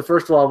dumplings. And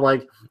first of all, I'm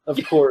like,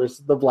 of course,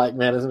 the black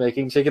man is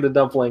making chicken and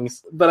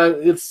dumplings. But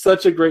it's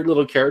such a great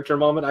little character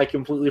moment. I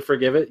completely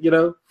forgive it,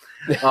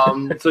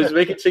 So he's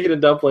making chicken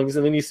and dumplings,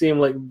 and then you see him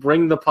like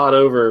bring the pot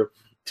over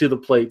to the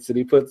plates, and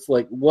he puts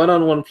like one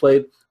on one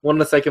plate, one on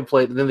the second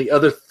plate, and then the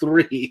other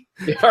three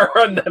are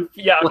on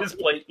his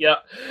plate. Yeah,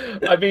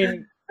 I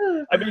mean,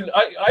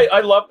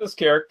 I love this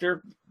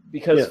character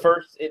because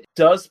first it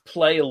does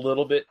play a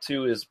little bit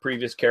to his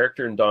previous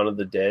character in Dawn of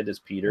the Dead as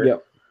Peter,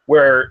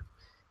 where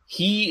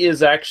he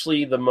is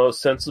actually the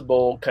most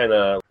sensible, kind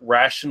of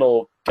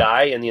rational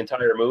guy in the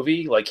entire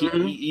movie. Like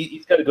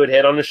he's got a good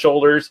head on his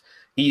shoulders.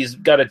 He's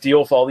got to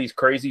deal with all these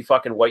crazy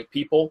fucking white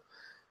people,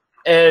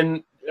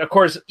 and of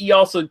course, he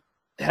also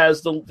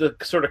has the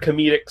sort of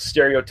comedic,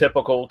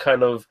 stereotypical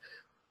kind of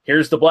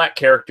here's the black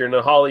character in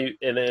a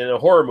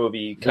horror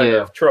movie kind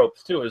of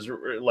tropes too. Is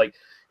like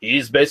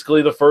he's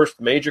basically the first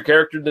major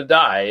character to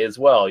die as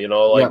well. He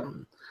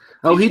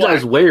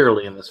dies way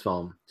early in this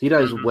film. He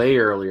dies way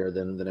earlier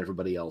than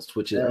everybody else,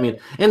 which is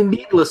and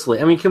needlessly.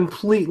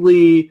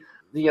 Completely.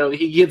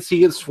 He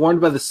gets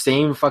swarmed by the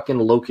same fucking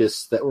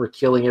locusts that were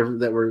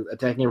that were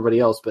attacking everybody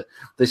else, but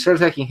they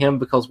started attacking him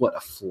because a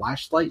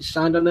flashlight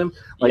shined on him.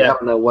 I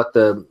don't know what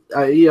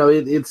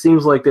it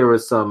seems like there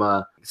was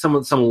some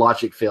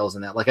logic fails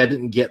in that. Like I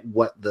didn't get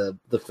what the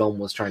film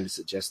was trying to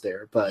suggest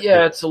there, but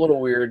it's a little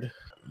weird.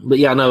 But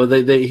he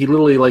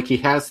literally he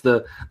has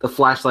the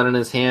flashlight in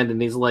his hand,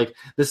 and he's like,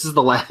 this is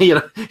the last.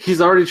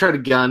 He's already tried a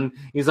gun,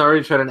 he's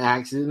already tried an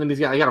axe, and then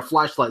I got a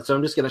flashlight, so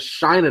I'm just gonna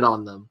shine it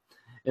on them.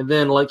 And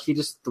then, he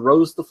just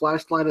throws the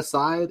flashlight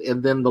aside,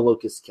 and then the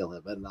locusts kill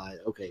him. And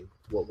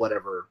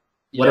whatever.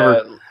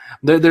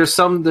 There's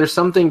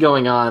something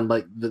going on.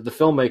 Like the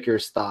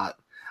filmmakers thought.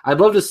 I'd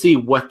love to see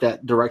what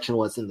that direction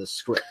was in the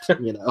script.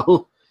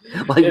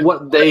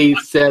 What they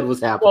said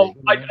was happening.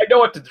 Well, I know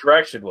what the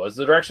direction was.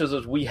 The direction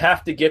was we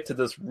have to get to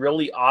this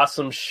really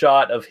awesome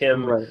shot of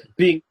him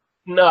being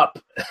up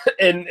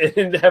and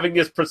having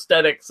his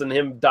prosthetics and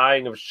him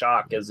dying of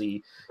shock as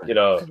he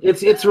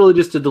it's really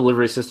just a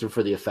delivery system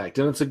for the effect,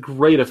 and it's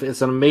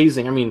an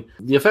amazing.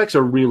 The effects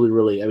are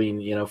really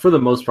for the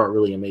most part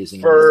really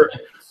amazing.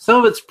 Some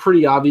of it's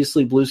pretty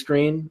obviously blue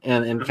screen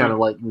and kind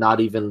of not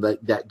even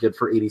that good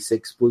for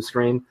 86 blue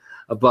screen,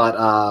 but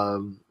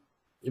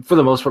for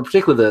the most part,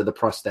 particularly the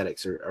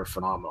prosthetics are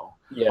phenomenal.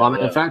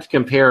 In fact,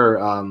 compare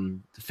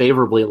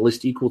favorably, at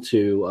least equal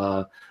to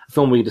a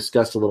film we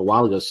discussed a little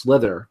while ago,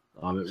 Slither.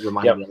 It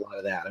reminded me a lot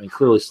of that.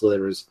 Clearly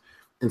Slither is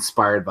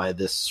inspired by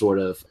this sort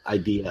of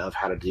idea of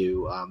how to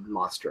do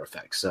monster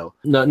effects. So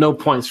no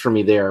points for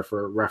me there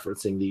for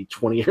referencing the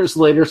 20 years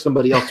later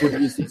somebody else would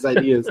use these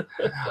ideas.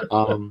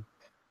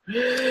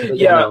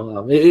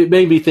 It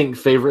made me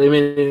think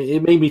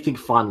it made me think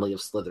fondly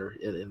of Slither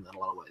in a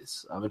lot of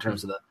ways in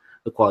terms of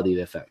the quality of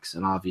the effects.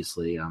 And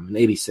obviously in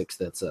 86,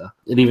 that's an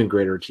even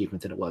greater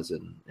achievement than it was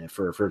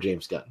for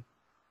James Gunn.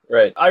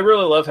 Right. I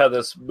really love how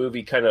this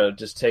movie kind of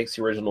just takes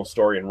the original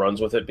story and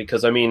runs with it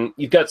because,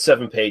 you've got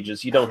 7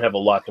 pages. You don't have a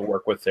lot to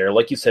work with there.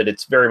 Like you said,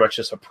 it's very much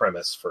just a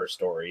premise for a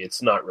story.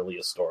 It's not really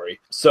a story.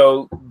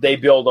 So they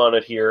build on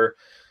it here.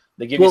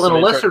 They give you some a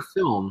lesser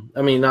film,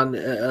 a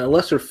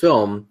lesser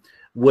film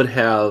would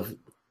have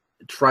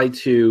tried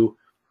to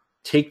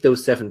take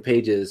those 7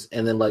 pages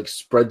and then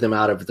spread them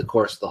out over the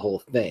course of the whole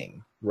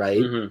thing, right?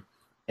 Mm-hmm.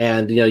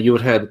 And, you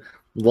would have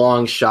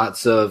long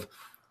shots of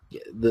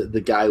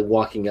the guy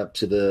walking up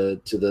to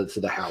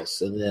the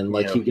house, and then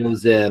he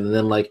goes in, and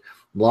then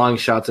long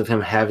shots of him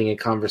having a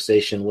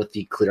conversation with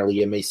the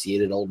clearly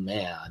emaciated old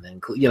man,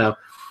 and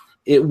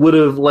it would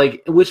have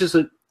which is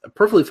a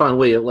perfectly fine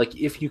way of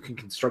if you can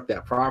construct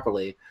that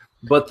properly,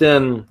 but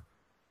then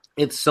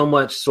it's so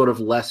much sort of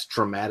less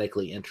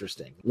dramatically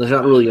interesting. There's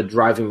not really a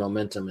driving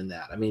momentum in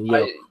that.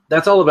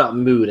 That's all about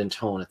mood and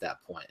tone at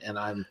that point. And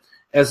I'm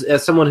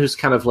as someone who's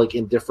kind of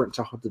indifferent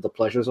to the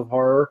pleasures of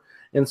horror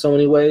in so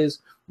many ways.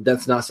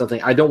 That's not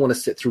something I don't want to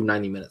sit through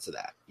 90 minutes of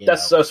that.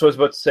 That's what I was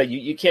about to say.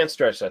 You can't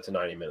stretch that to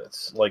 90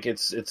 minutes.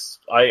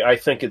 I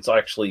think it's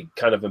actually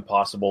kind of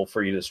impossible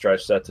for you to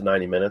stretch that to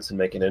 90 minutes and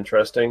make it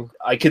interesting.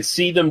 I could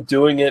see them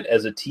doing it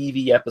as a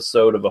TV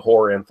episode of a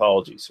horror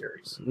anthology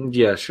series.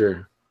 Yeah,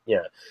 sure.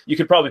 Yeah, you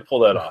could probably pull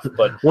that off.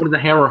 But one of the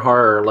Hammer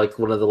Horror,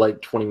 one of the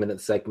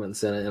 20-minute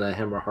segments in a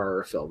Hammer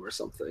Horror film or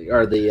something,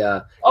 or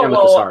the Amicus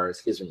Horror.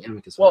 Excuse me,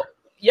 Amicus Horror.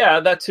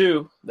 Yeah, that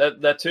too.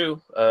 That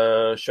too.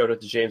 Showed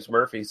it to James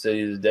Murphy. Said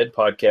he's a Dead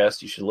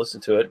podcast. You should listen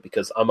to it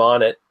because I'm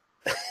on it.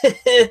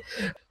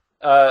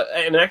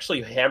 And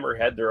actually, Hammer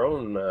had their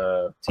own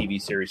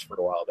TV series for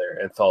a while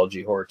there,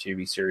 anthology horror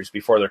TV series,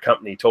 before their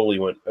company totally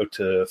went out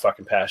to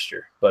fucking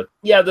pasture. But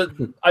yeah,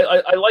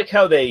 I like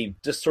how they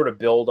just sort of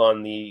build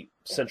on the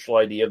central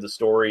idea of the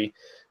story.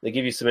 They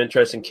give you some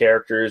interesting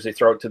characters. They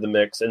throw it to the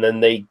mix, and then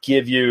they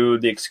give you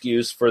the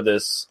excuse for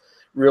this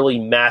really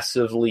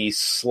massively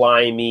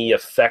slimy,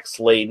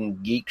 effects-laden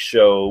geek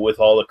show with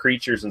all the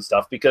creatures and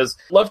stuff, because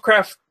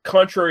Lovecraft,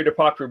 contrary to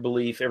popular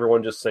belief,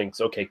 everyone just thinks,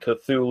 okay,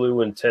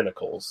 Cthulhu and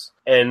tentacles.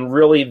 And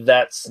really,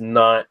 that's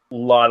not a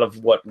lot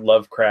of what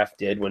Lovecraft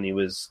did when he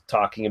was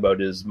talking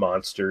about his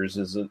monsters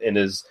and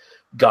his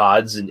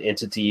gods and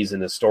entities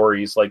and his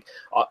stories. Like,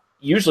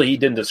 usually he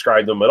didn't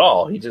describe them at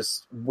all. He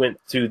just went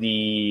to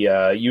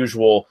the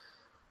usual,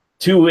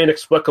 too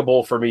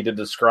inexplicable for me to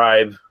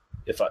describe.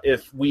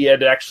 If we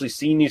had actually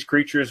seen these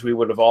creatures, we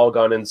would have all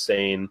gone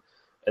insane,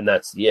 and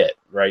that's it,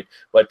 right?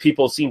 But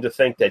people seem to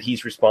think that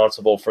he's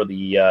responsible for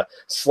the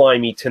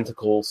slimy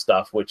tentacle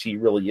stuff, which he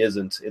really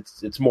isn't.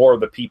 It's more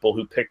of the people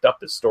who picked up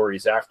his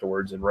stories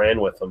afterwards and ran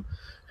with them.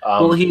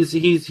 Well,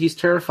 he's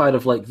terrified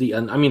of like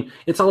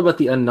it's all about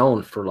the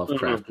unknown for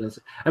Lovecraft.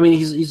 Mm-hmm.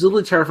 He's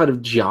literally terrified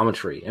of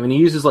geometry. He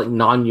uses like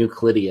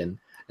non-Euclidean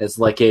as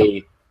like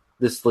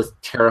this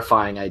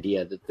terrifying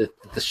idea that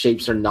the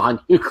shapes are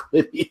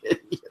non-Euclidean.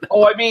 You know?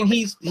 Oh,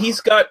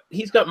 he's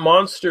got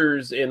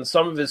monsters in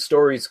some of his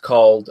stories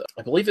called,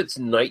 I believe it's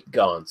night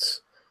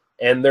gaunts,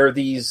 and they're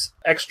these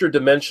extra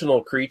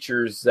dimensional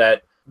creatures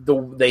that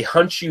they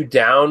hunt you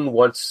down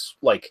once.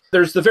 Like,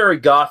 there's the very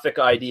gothic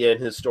idea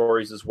in his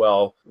stories as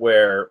well,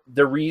 where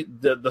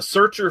the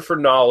searcher for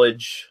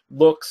knowledge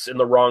looks in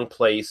the wrong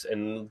place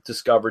and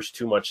discovers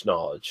too much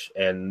knowledge,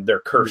 and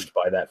they're cursed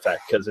by that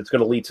fact because it's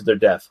going to lead to their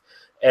death.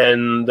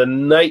 And the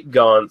night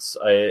gaunts,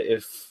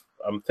 if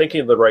I'm thinking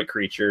of the right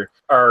creature,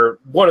 are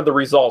one of the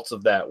results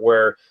of that,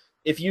 where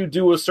if you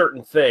do a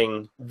certain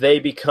thing, they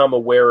become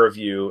aware of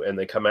you and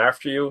they come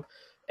after you.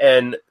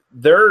 And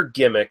their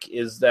gimmick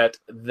is that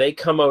they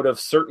come out of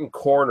certain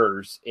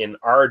corners in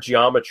our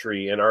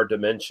geometry, in our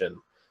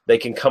dimension. They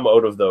can come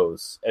out of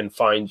those and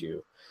find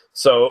you.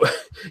 So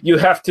you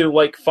have to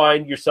like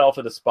find yourself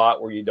at a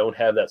spot where you don't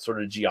have that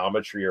sort of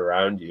geometry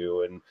around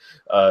you,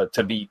 and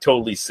to be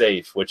totally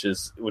safe, which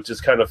is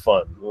kind of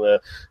fun.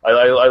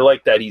 I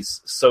like that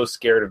he's so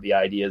scared of the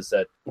ideas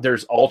that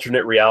there's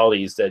alternate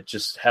realities that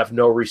just have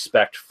no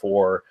respect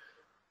for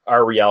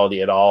our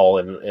reality at all,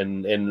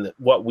 and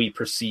what we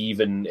perceive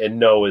and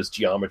know as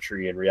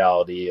geometry and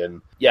reality.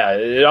 And yeah,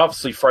 it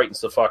obviously frightens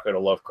the fuck out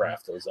of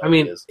Lovecraft, those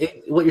ideas.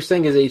 What you're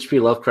saying is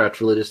H.P.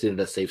 Lovecraft really just needed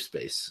a safe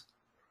space.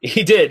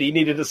 He did. He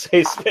needed a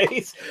safe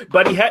space,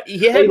 but he had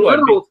a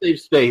literal safe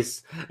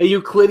space, a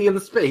Euclidean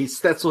space.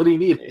 That's what he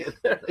needed.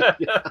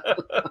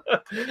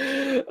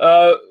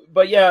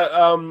 But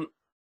yeah,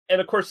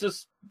 and of course,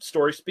 this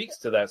story speaks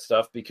to that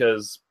stuff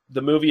because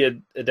the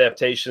movie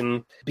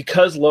adaptation,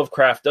 because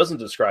Lovecraft doesn't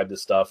describe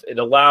this stuff, it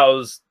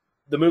allows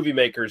the movie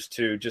makers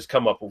to just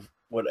come up with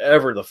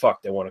whatever the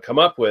fuck they want to come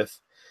up with.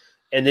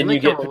 And then you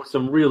get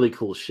some really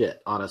cool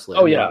shit, honestly.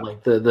 Oh, yeah.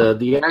 Like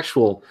the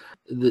actual,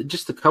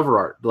 just the cover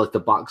art, like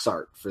the box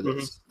art for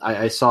this.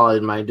 Mm-hmm. I saw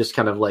in my just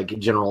kind of like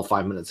general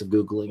 5 minutes of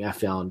Googling, I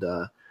found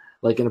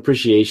like an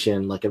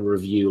appreciation, like a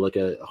review, like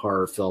a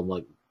horror film,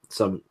 like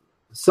some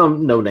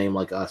no name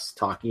like us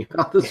talking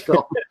about this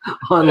film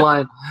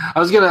online. I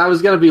was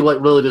gonna be like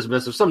really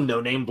dismissive. Some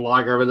no name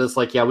blogger, but it's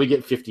like, yeah, we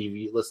get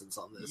 50 listens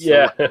on this.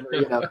 Yeah, so,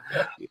 you know,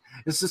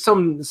 this is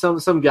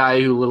some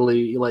guy who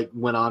literally like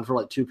went on for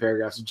like 2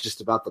 paragraphs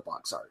just about the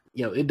box art.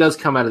 You know, it does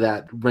come out of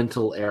that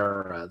rental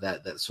era,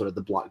 that sort of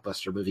the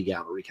Blockbuster movie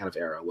gallery kind of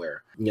era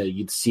where, you know,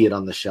 you'd see it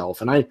on the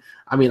shelf. And I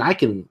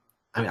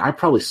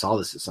probably saw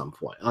this at some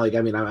point. Like,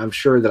 I'm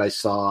sure that I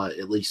saw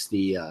at least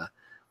the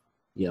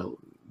you know,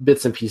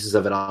 bits and pieces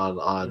of it on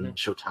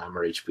Showtime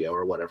or HBO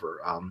or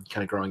whatever,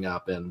 kind of growing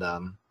up. And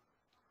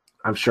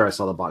I'm sure I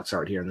saw the box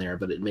art here and there,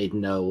 but it made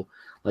no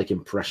like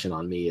impression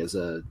on me as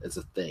a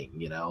thing,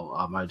 you know.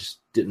 I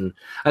didn't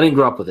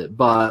grow up with it,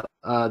 but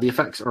the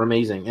effects are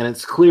amazing. And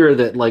it's clear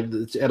that like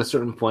at a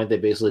certain point, they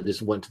basically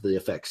just went to the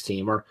effects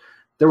team, or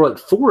there were like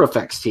 4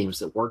 effects teams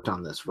that worked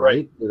on this,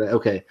 right?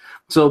 Okay.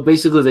 So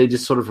basically they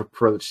just sort of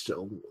approached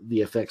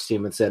the effects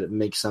team and said, it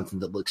makes something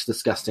that looks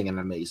disgusting and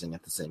amazing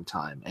at the same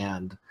time,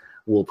 and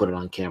we'll put it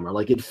on camera.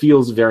 Like, it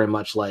feels very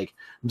much like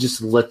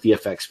just let the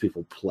effects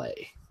people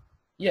play.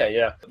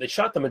 Yeah. They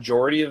shot the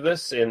majority of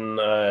this in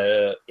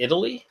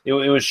Italy. It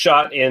was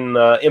shot in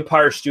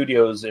Empire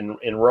Studios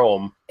in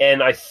Rome.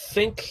 And I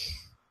think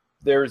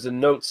there's a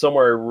note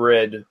somewhere I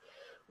read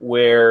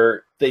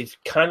where they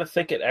kind of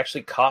think it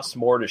actually costs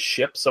more to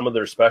ship some of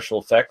their special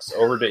effects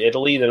over to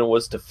Italy than it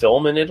was to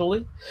film in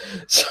Italy.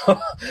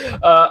 So,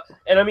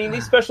 and I mean,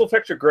 these special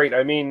effects are great.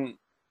 I mean,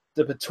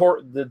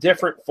 the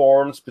different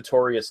forms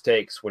Pretorius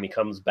takes when he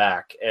comes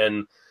back,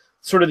 and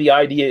sort of the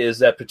idea is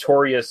that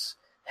Pretorius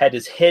had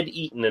his head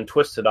eaten and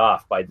twisted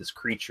off by this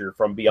creature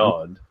from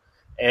beyond,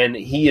 and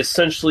he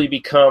essentially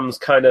becomes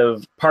kind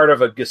of part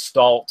of a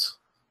gestalt,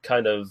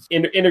 kind of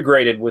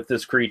integrated with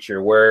this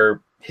creature,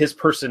 where his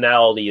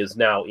personality is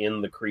now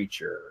in the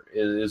creature,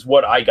 is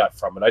what I got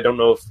from it. I don't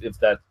know if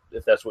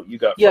that's what you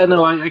got from it. Yeah,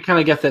 no, I kind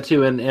of get that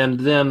too. And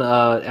then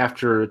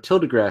after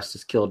Tildegrast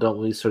is killed, don't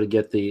we sort of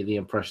get the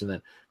impression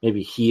that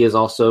maybe he is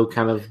also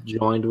kind of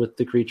joined with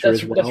the creature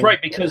as well? That's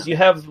right, because you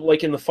have,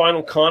 like, in the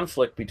final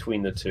conflict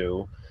between the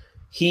two,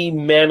 he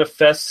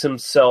manifests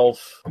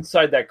himself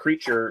inside that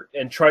creature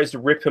and tries to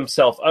rip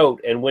himself out.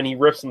 And when he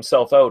rips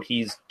himself out,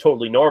 he's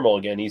totally normal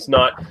again. He's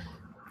not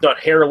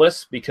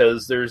hairless,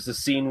 because there's the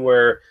scene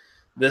where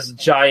this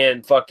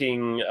giant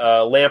fucking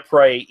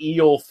lamprey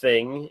eel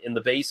thing in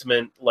the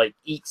basement like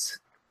eats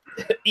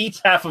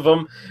half of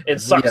him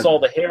and sucks all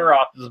the hair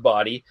off his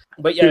body.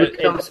 But yeah, it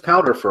becomes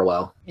powder for a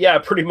while. Yeah,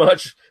 pretty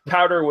much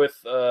powder with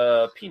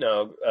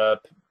penile.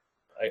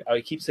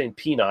 I keep saying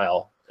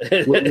penile.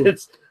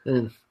 It's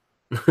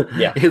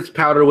yeah, it's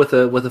powder with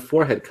a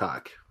forehead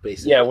cock,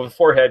 basically. Yeah, with a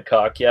forehead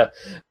cock. Yeah,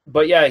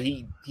 but yeah,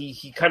 he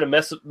kind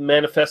of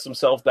manifests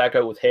himself back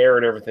out with hair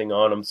and everything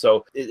on him.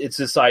 So it's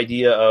this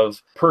idea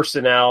of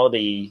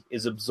personality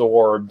is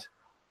absorbed,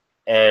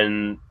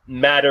 and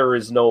matter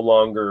is no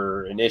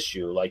longer an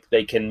issue. Like,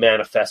 they can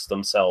manifest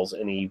themselves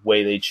any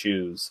way they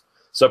choose.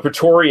 So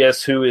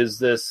Pretorius, who is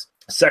this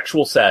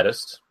sexual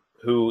sadist,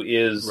 who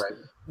is. Right.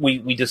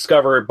 We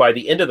discover by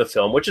the end of the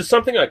film, which is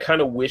something I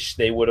kind of wish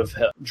they would have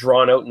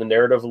drawn out in the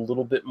narrative a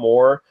little bit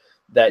more,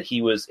 that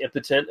he was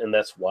impotent, and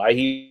that's why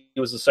he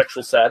was a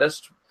sexual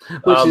sadist.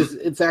 Which is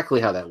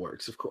exactly how that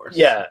works, of course.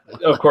 Yeah,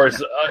 of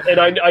course. And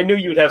I knew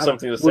you'd have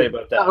something to say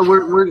about that.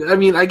 I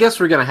mean, I guess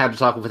we're going to have to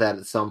talk about that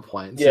at some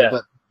point. So,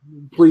 but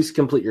please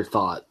complete your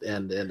thought.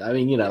 And I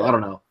mean, I don't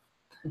know.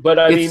 But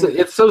I mean,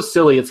 it's so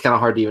silly. It's kind of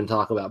hard to even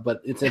talk about,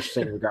 but it's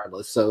interesting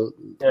regardless. So,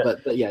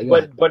 but yeah,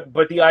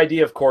 but the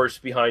idea, of course,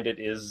 behind it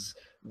is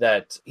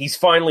that he's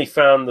finally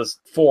found this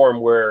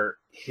form where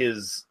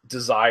his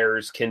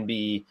desires can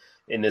be,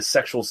 and his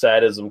sexual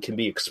sadism can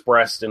be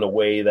expressed in a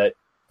way that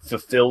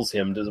fulfills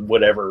him to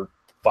whatever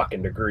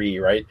fucking degree,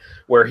 right?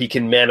 Where he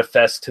can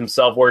manifest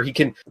himself, where he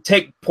can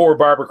take poor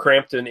Barbara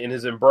Crampton in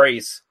his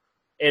embrace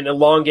and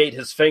elongate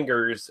his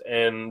fingers,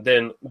 and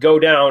then go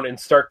down and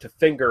start to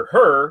finger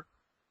her.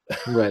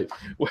 Right.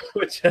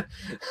 Which,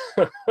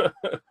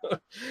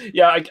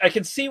 yeah, I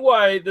can see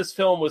why this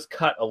film was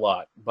cut a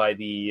lot by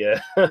the.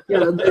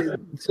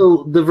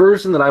 So the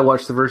version that I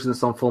watched, the version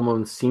that's on Full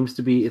Moon, seems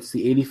to be it's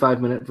the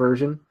 85-minute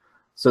version.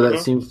 So that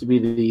seems to be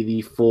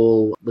the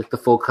full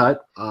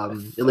cut. At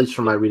least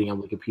from my reading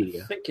on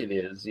Wikipedia. I think it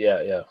is.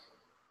 Yeah.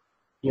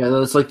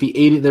 Yeah, it's like the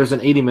 80. There's an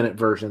 80-minute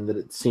version that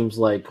it seems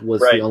like was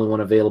the only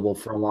one available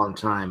for a long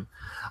time.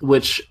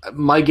 Which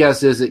my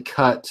guess is it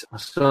cut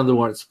some of the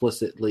more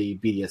explicitly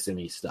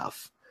BDSM-y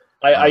stuff.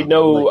 I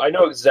know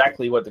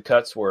exactly what the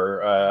cuts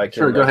were.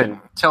 Sure, go ahead.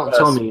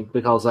 Tell me,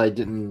 because I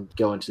didn't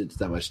go into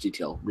that much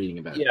detail reading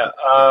about it.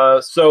 Yeah,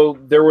 so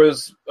there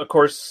was, of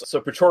course,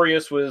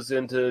 Pretorius was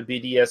into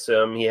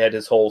BDSM. He had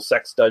his whole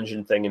sex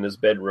dungeon thing in his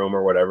bedroom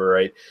or whatever,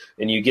 right?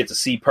 And you get to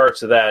see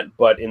parts of that.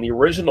 But in the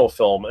original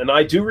film, and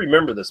I do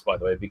remember this, by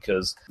the way,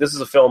 because this is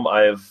a film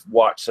I've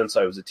watched since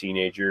I was a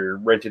teenager,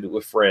 rented it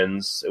with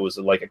friends. It was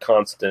like a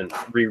constant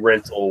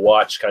re-rental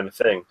watch kind of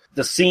thing.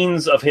 The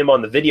scenes of him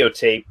on the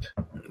videottape...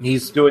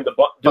 He's doing the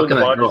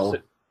bondage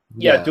thing.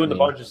 Yeah, doing the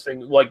bondage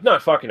thing. Like,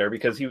 not fucking her,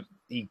 because he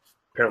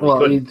apparently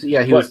couldn't.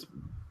 He was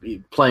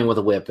playing with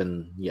a whip,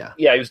 and yeah.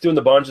 Yeah, he was doing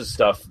the bondage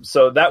stuff.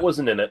 So that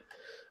wasn't in it.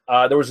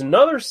 There was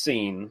another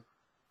scene.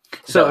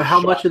 So how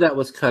much of that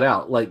was cut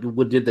out? Like,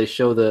 did they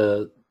show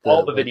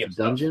all the video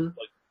dungeon?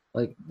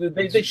 Like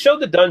they showed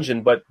the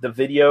dungeon, but the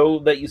video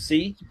that you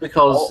see,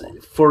 because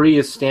Fourie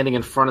is standing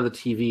in front of the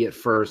TV at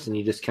first, and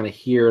you just kind of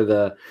hear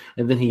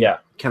and then he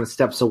kind of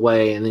steps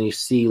away, and then you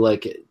see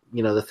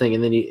the thing,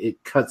 and then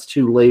it cuts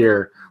to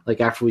later,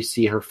 like after we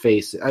see her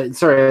face. I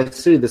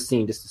studied the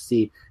scene just to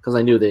see, because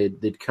I knew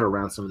they'd cut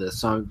around some of this.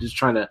 So I'm just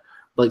trying to,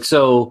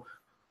 so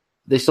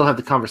they still have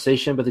the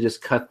conversation, but they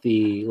just cut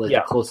the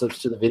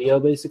close-ups to the video,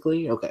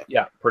 basically? Okay.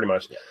 Yeah, pretty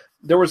much. Yeah.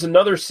 There was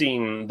another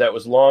scene that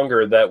was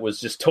longer that was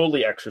just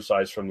totally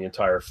exercised from the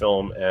entire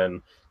film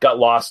and got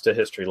lost to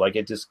history. Like,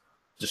 it just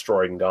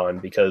destroyed and gone,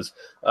 because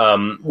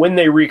when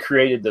they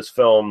recreated this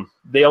film,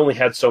 they only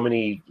had so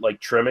many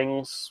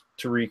trimmings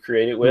to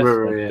recreate it with.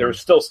 There was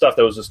still stuff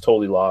that was just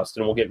totally lost,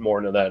 and we'll get more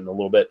into that in a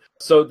little bit.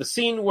 So the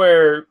scene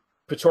where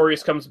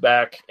Pretorius comes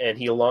back and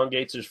he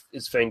elongates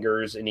his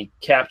fingers and he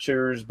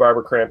captures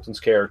Barbara Crampton's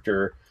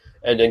character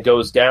and then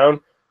goes down,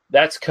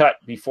 that's cut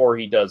before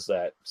he does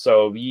that.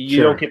 So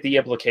you don't get the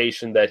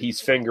implication that he's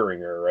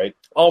fingering her, right?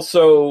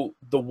 Also,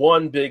 the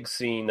one big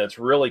scene that's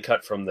really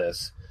cut from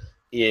this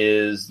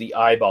is the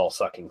eyeball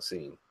sucking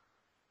scene,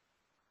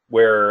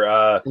 where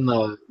in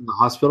the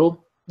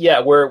hospital. Yeah,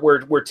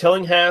 where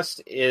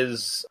Tillinghast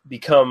is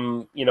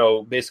become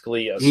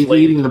basically a he's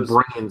slave. Eating the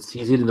brains.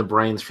 He's eating the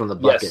brains from the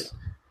bucket, yes.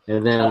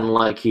 And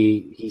then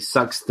he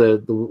sucks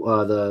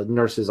the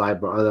nurse's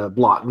eyeball,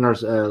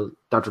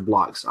 Dr.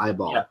 Block's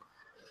eyeball.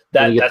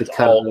 Yeah, that's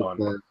all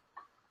gone.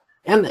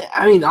 And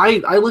I mean,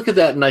 I look at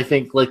that and I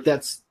think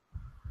that's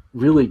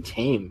really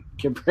tame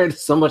compared to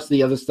so much of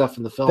the other stuff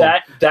in the film.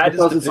 That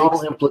because it's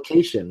all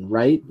implication,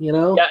 right?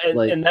 Yeah,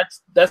 and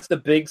that's the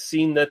big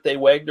scene that they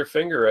wagged their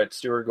finger at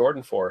Stuart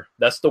Gordon for.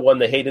 That's the one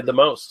they hated the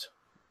most.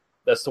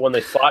 That's the one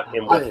they fought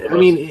him with. I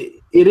mean,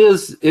 it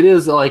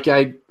is like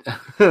okay,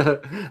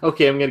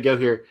 I'm gonna go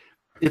here.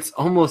 It's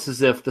almost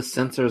as if the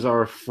censors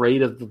are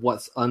afraid of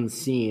what's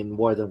unseen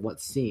more than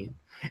what's seen.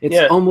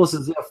 It's almost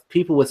as if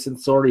people with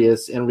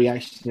censorious and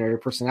reactionary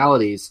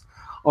personalities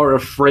are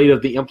afraid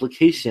of the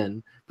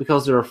implication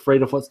because they're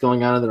afraid of what's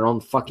going on in their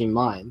own fucking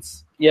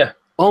minds. Yeah.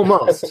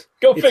 Almost.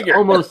 Go figure. It's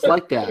almost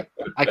like that.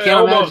 I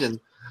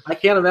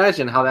can't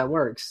imagine how that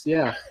works.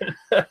 Yeah.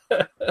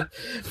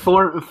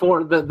 For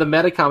the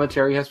meta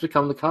commentary has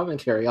become the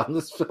commentary on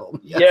this film.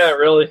 Yes. Yeah,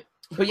 really.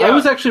 But yeah, I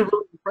was actually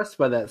really impressed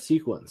by that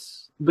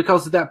sequence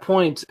because at that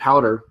point,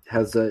 Powder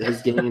has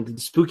getting into the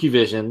spooky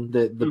vision,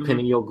 the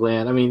pineal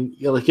gland. I mean,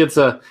 like it's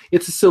a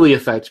silly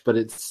effect, but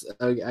it's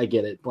I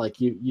get it. Like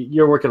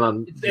you're working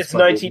on it's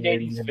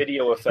 1980s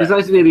video effects. It's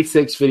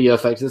 1986 video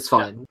effects. It's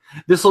fine.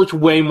 Yeah. This looks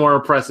way more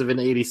impressive in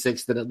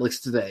 '86 than it looks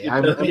today.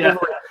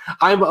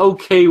 I'm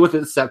okay with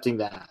accepting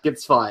that.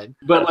 It's fine.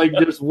 But like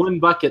there's one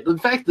bucket. In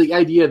fact, the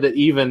idea that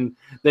even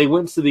they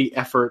went to the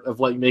effort of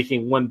like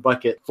making one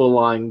bucket full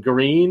on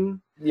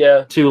green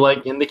to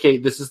like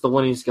indicate this is the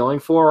one he's going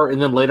for,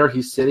 and then later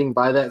he's sitting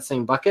by that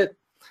same bucket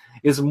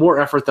is more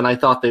effort than I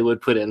thought they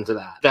would put into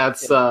that.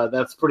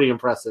 That's pretty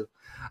impressive.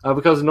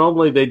 Because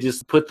normally they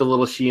just put the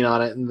little sheen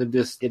on it and then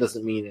it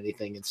doesn't mean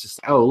anything. It's just,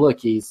 oh, look,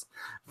 he's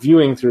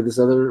viewing through this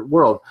other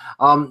world.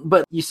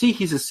 But you see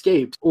he's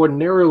escaped.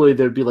 Ordinarily,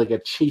 there'd be like a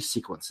chase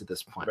sequence at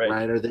this point,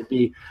 right? Or there'd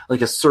be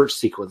like a search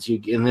sequence.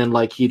 And then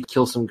like he'd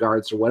kill some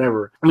guards or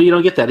whatever. I mean, you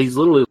don't get that. He's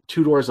literally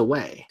 2 doors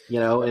away,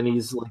 and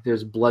he's like,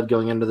 there's blood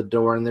going into the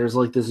door and there's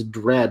like this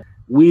dread.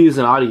 We as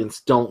an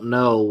audience don't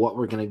know what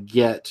we're going to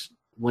get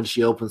when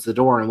she opens the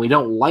door. And we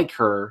don't like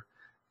her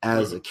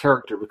as a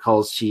character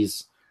because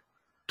she's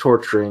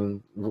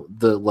torturing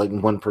the like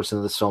 1%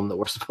 of this film that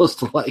we're supposed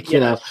to like.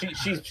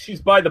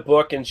 She's by the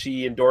book and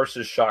she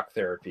endorses shock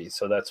therapy,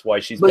 so that's why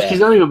she's. But bad. She's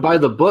not even by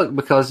the book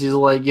because she's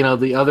like,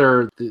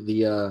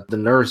 the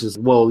nurse is,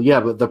 well,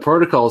 yeah, but the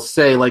protocols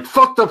say like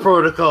fuck the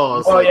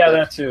protocols. Oh like, yeah,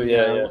 that too.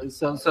 Yeah.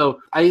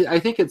 So I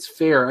think it's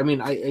fair. I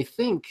mean, I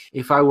think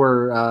if I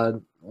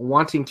were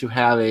wanting to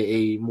have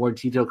a more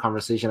detailed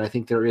conversation, I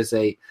think there is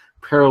a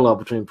parallel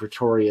between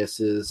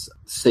Pretorius's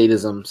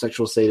sadism,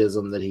 sexual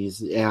sadism that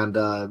he's and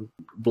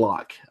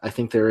Block. I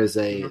think there is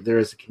a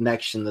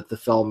connection that the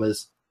film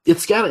is.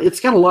 It's got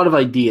a lot of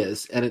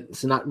ideas and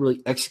it's not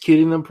really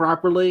executing them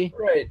properly,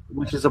 right?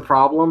 Which is a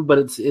problem. But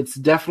it's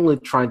definitely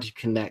trying to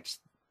connect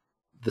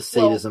the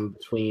sadism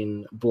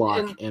between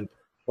Block and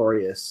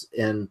Pretorius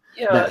and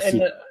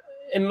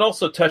and it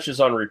also touches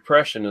on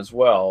repression as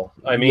well.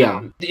 I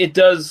mean, it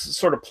does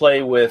sort of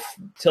play with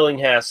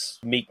Tillinghast's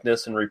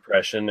meekness and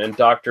repression and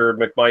Dr.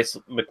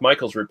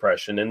 McMichael's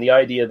repression and the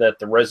idea that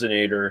the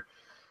resonator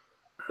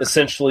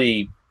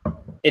essentially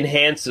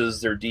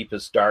enhances their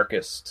deepest,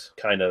 darkest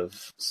kind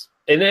of...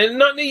 And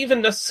not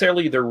even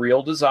necessarily their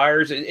real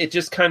desires. It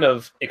just kind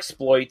of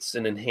exploits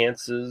and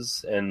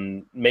enhances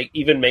and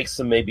makes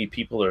them maybe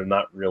people that are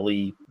not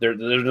really... They're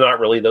not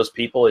really those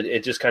people.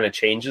 It just kind of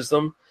changes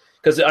them.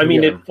 Because, I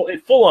mean,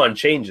 it full-on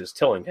changes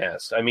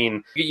Tillinghast. I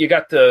mean, you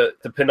got the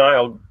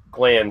pineal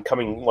gland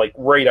coming, like,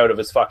 right out of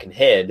his fucking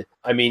head.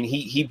 I mean,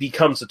 he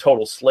becomes a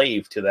total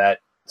slave to that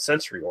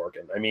sensory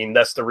organ. I mean,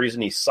 that's the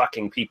reason he's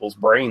sucking people's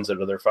brains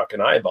out of their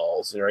fucking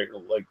eyeballs, right?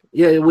 Like,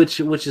 yeah, which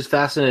is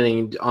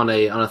fascinating on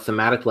a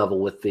thematic level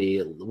with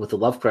the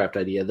Lovecraft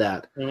idea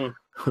that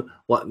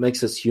what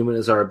makes us human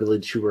is our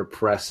ability to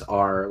repress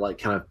our like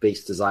kind of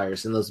base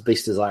desires, and those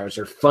base desires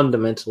are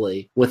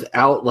fundamentally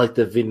without like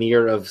the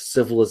veneer of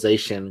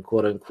civilization,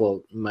 quote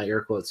unquote, my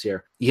air quotes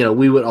here.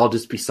 We would all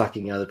just be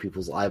sucking other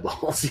people's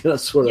eyeballs,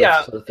 sort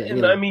of thing.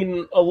 And I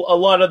mean, a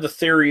lot of the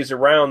theories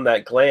around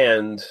that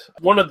gland,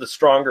 one of the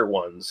stronger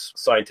ones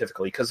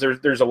scientifically, because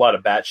there's a lot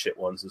of batshit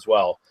ones as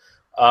well.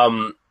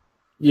 Yeah,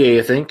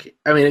 you think?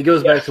 I mean, it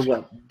goes back to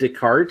what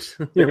Descartes.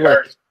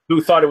 Who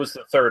thought it was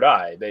the third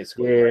eye,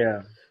 basically. Yeah.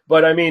 Right?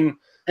 But I mean,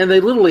 and they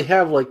literally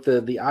have like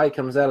the eye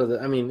comes out of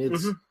the. I mean,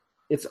 it's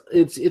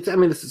I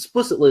mean, it's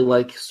explicitly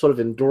like sort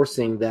of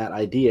endorsing that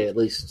idea, at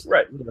least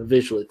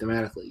visually,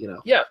 thematically.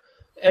 Yeah.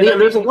 And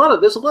there's a lot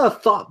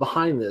of thought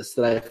behind this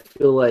that I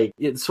feel like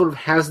it sort of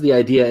has the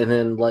idea and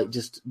then like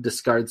just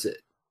discards it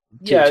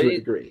to a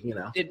degree.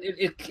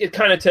 It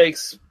kind of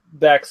takes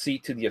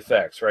backseat to the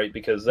effects, right?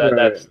 Because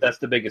that's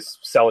the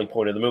biggest selling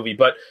point of the movie,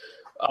 but.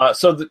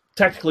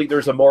 Technically,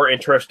 there's a more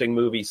interesting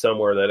movie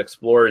somewhere that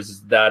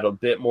explores that a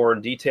bit more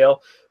in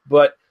detail.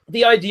 But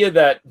the idea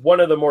that one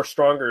of the more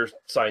stronger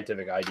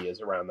scientific ideas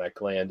around that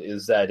gland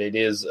is that it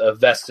is a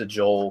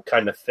vestigial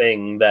kind of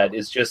thing that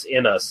is just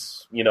in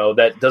us,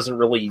 that doesn't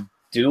really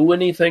do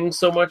anything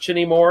so much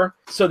anymore.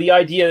 So the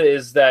idea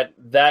is that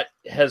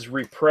has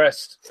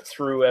repressed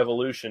through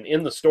evolution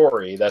in the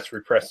story. That's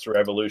repressed through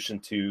evolution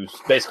to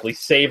basically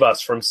save us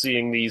from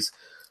seeing these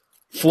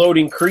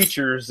floating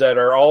creatures that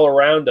are all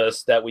around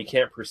us that we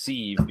can't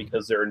perceive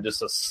because they're in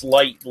just a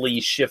slightly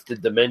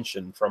shifted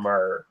dimension from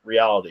our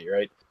reality,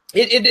 right?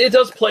 It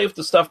does play with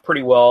the stuff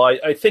pretty well.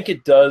 I think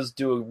it does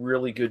do a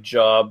really good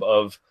job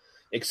of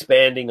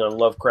expanding on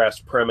Lovecraft's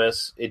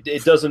premise.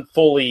 It doesn't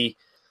fully,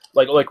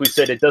 like we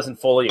said, it doesn't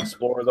fully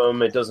explore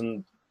them.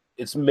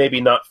 It's maybe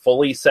not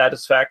fully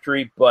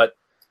satisfactory, but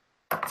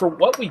for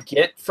what we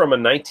get from a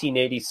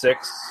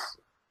 1986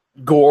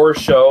 gore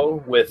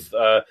show with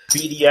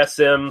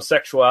BDSM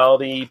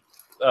sexuality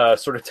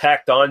sort of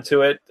tacked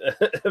onto it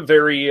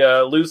very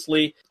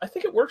loosely. I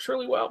think it works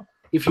really well.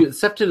 If you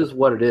accept it as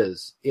what it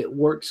is, it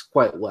works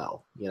quite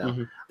well,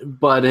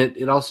 But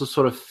it also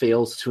sort of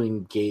fails to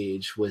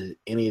engage with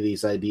any of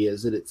these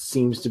ideas. That it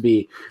seems to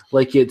be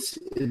like it's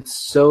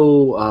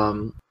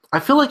so.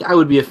 I feel like I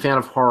would be a fan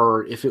of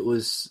horror if it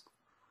was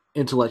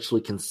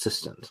intellectually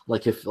consistent.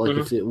 Like if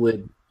it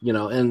would.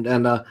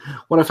 And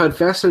what I find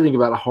fascinating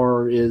about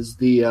horror is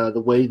the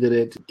way that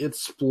it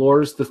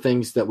explores the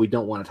things that we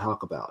don't want to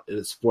talk about. It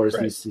explores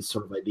these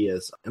sort of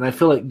ideas, and I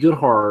feel like good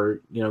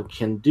horror,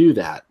 can do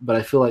that. But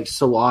I feel like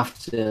so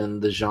often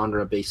the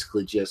genre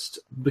basically just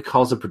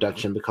because of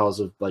production, because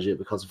of budget,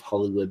 because of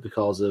Hollywood,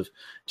 because of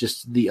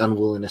just the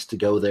unwillingness to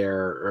go there,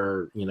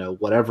 or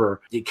whatever,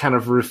 it kind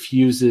of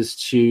refuses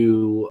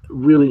to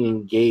really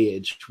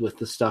engage with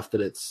the stuff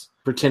that it's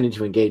pretending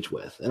to engage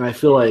with. And I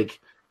feel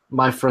like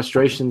my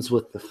frustrations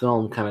with the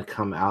film kind of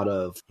come out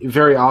of,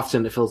 very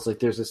often it feels like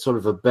there's a sort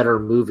of a better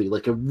movie,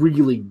 like a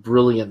really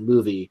brilliant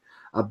movie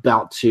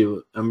about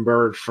to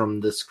emerge from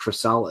this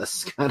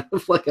chrysalis kind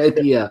of like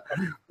idea.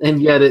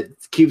 And yet it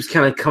keeps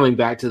kind of coming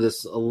back to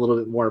this a little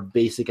bit more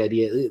basic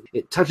idea.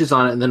 It touches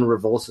on it and then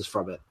revulses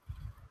from it.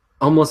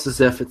 Almost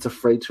as if it's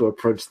afraid to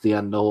approach the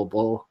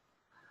unknowable,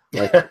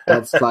 like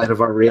outside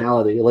of our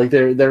reality. Like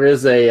there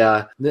is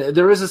a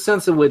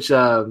sense in which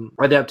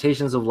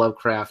adaptations of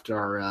Lovecraft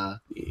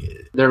are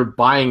they're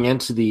buying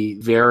into the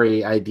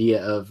very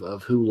idea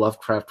of who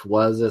Lovecraft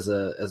was as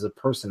a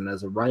person,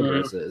 as a writer,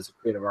 as a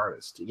creative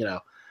artist.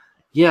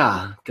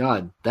 Yeah,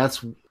 God,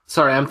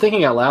 sorry, I'm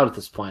thinking out loud at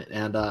this point,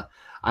 and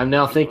I'm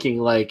now thinking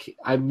like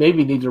I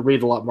maybe need to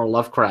read a lot more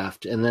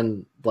Lovecraft and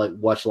then like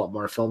watch a lot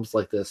more films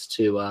like this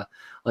to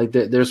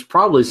there's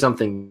probably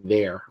something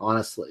there,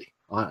 honestly.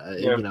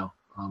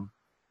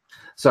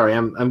 Sorry,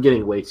 I'm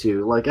getting way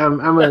too like I've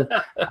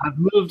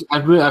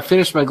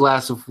finished my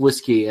glass of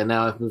whiskey and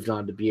now I've moved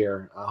on to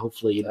beer.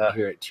 Hopefully you don't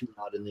hear it too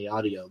loud in the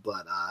audio,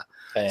 but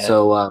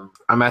so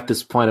I'm at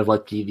this point of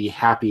like the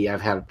happy.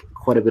 I've had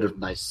quite a bit of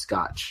nice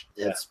scotch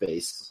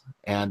headspace,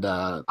 and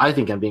I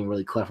think I'm being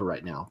really clever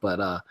right now.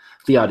 But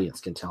the audience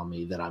can tell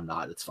me that I'm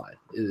not. It's fine.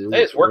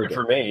 It's working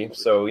for me,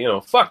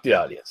 so fuck the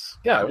audience.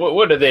 Yeah,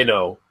 what do they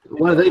know?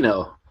 What do they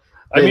know?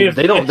 They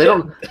don't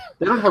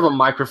have a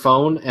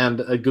microphone and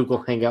a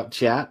Google Hangout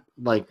chat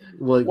like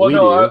we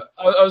do.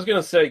 I was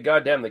gonna say,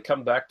 goddamn, they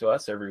come back to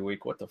us every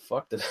week. What the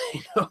fuck do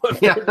they know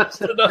if they're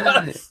listening to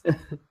us?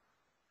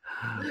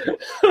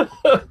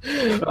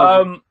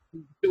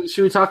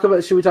 Should we talk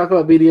about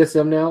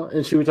BDSM now?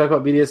 And should we talk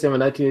about BDSM in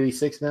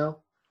 1986 now?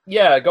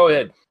 Yeah, go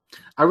ahead.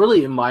 I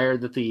really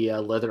admired that the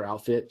leather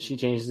outfit she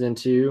changes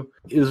into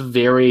is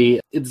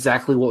very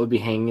exactly what would be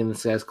hanging in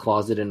this guy's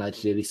closet in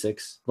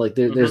 1986. Like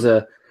there's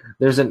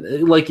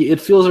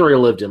it feels very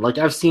lived in. Like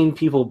I've seen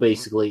people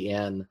basically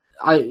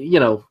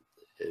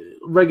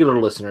regular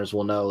listeners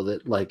will know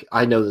that like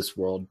I know this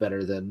world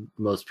better than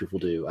most people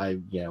do.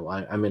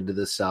 I'm into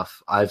this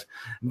stuff. I've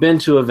been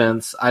to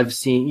events. I've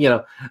seen,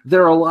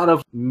 there are a lot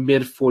of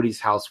mid 40s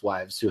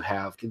housewives who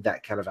have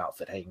that kind of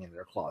outfit hanging in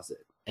their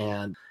closet,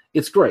 and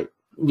it's great.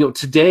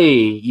 Today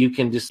you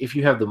can just, if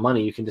you have the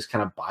money, you can just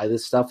kind of buy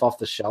this stuff off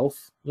the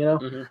shelf,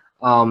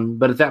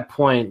 but at that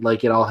point,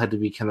 like it all had to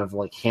be kind of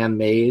like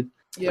handmade.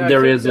 Yeah,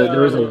 there is a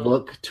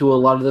look to a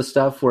lot of this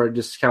stuff where it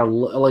just kind of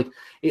like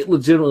it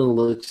legitimately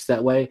looks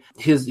that way.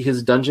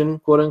 His dungeon,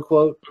 quote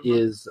unquote,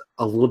 is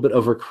a little bit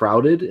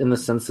overcrowded in the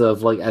sense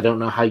of like I don't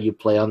know how you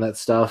play on that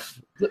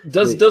stuff.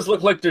 Does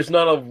look like there's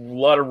not a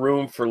lot of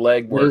room for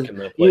leg work in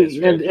that place,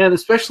 right? and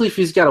especially if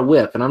he's got a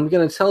whip. And I'm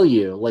going to tell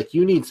you, like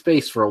you need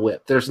space for a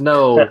whip. There's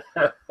no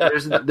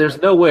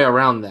no way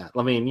around that.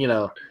 I mean,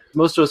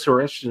 most of us who are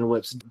interested in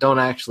whips don't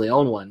actually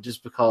own one,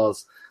 just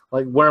because.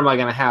 Like, where am I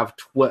going to have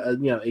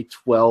a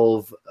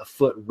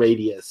 12-foot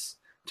radius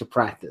to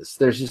practice?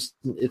 There's just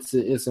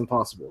it's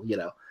impossible.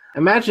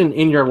 Imagine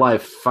in your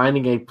life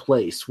finding a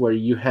place where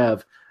you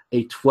have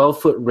a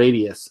 12-foot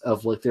radius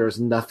of like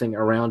there's nothing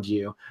around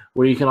you,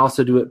 where you can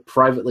also do it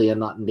privately and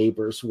not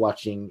neighbors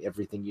watching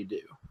everything you do.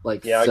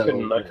 Like, I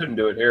couldn't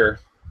do it here.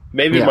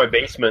 Maybe in my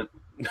basement.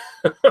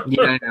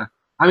 yeah.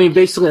 I mean,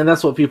 basically, and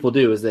that's what people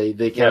do is they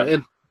kind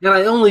of. And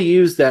I only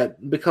use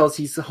that because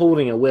he's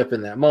holding a whip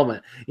in that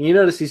moment. And you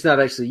notice he's not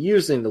actually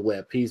using the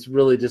whip. He's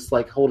really just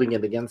like holding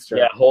it against her.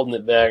 Yeah, holding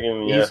it back.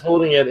 He's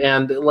holding it,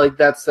 and like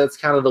that's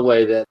kind of the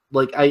way that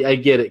like I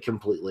get it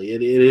completely.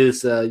 It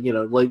is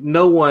like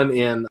no one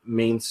in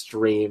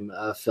mainstream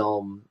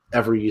film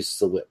ever uses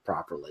the whip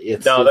properly.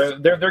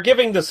 They're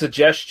giving the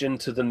suggestion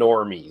to the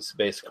normies,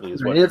 basically.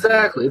 Is what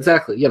exactly.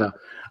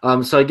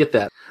 So I get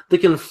that. The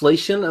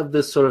conflation of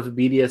this sort of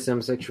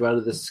BDSM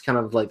sexuality, this kind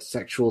of like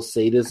sexual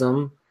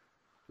sadism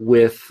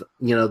with,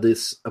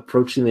 this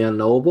approaching the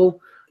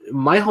unknowable.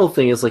 My whole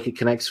thing is like it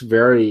connects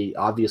very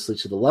obviously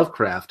to the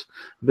Lovecraft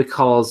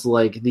because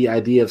like the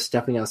idea of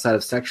stepping outside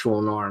of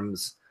sexual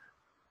norms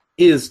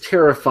is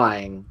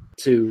terrifying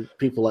to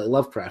people like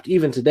Lovecraft,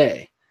 even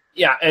today.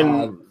 Yeah,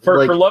 and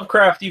for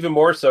Lovecraft even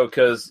more so,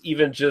 because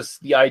even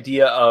just the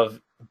idea of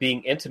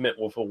being intimate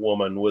with a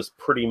woman was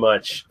pretty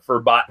much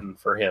verboten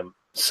for him.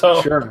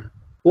 So sure.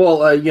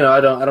 Well, I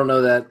don't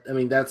know that. I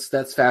mean, that's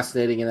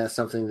fascinating, and that's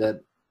something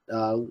that.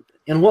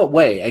 In what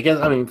way? I guess.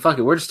 I mean, fuck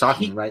it. We're just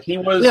talking, right? He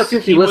was. We have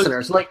 50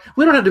 listeners. Like,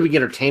 we don't have to be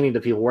entertaining to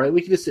people, right?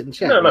 We can just sit and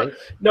chat.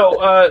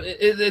 No.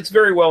 It's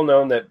very well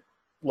known that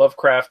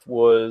Lovecraft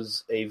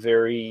was a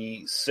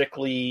very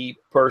sickly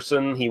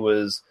person. He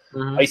was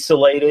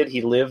isolated.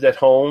 He lived at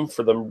home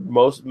for the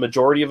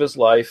majority of his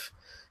life,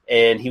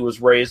 and he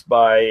was raised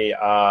by,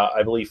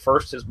 I believe,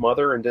 first his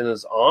mother and then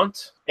his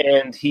aunt.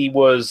 And he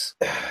was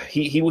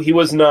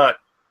not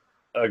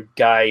a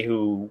guy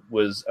who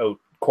was out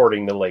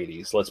courting the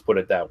ladies. Let's put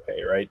it that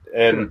way, right?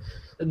 And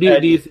do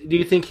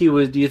you think he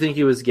was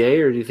gay,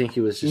 or do you think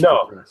he was just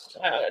repressed?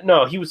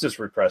 No, he was just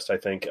repressed. I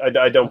think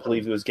I don't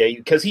believe he was gay,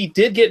 because he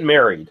did get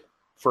married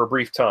for a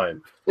brief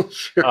time.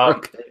 Sure.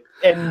 Okay.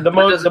 And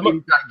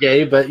not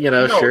gay, but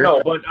sure.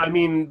 No, but I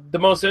mean, the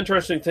most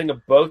interesting thing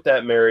about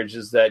that marriage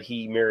is that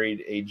he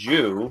married a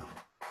Jew,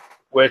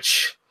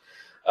 which,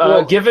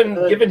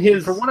 given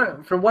his,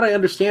 from what I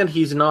understand,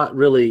 he's not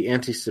really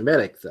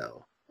anti-Semitic, though.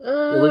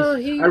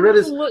 I read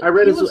his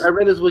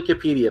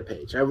Wikipedia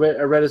page. I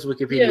read his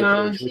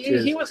Wikipedia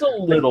page. He was a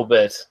little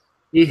bit.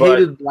 He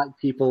hated black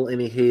people, and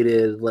he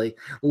hated like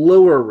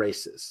lower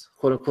races,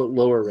 quote unquote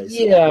lower races.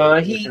 Yeah,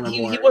 he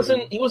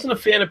wasn't a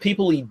fan of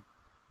people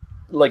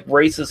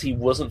races he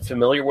wasn't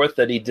familiar with,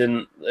 that he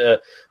didn't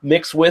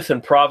mix with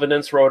in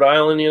Providence, Rhode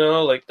Island,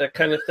 like that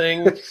kind of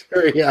thing.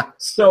 Sure, yeah.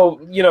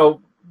 So,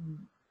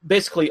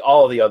 basically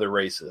all of the other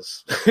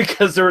races,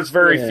 because there was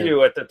very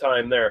few at the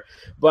time there.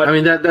 But I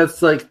mean,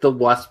 that's like the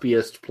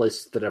waspiest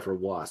place that ever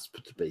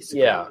wasped,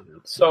 basically. Yeah.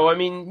 So I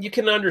mean, you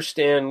can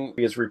understand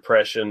his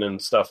repression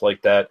and stuff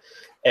like that,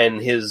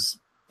 and his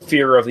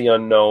fear of the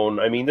unknown.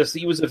 I mean,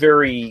 he was a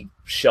very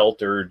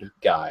sheltered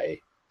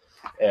guy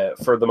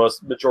for the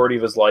majority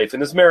of his life,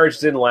 and his marriage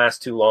didn't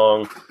last too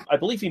long. I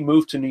believe he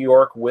moved to New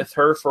York with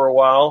her for a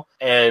while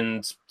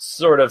and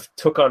sort of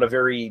took on a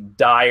very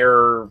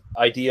dire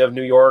idea of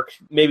New York.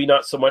 Maybe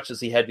not so much as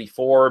he had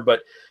before,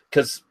 but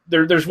because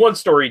there's one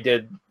story he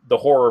did, The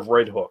Horror of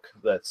Red Hook,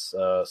 that's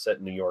set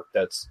in New York.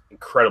 That's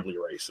incredibly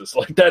racist.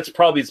 Like, that's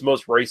probably his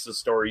most racist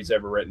story he's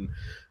ever written.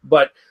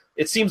 But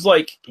it seems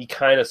like he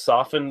kind of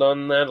softened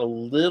on that a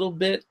little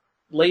bit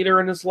later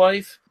in his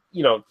life.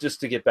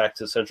 Just to get back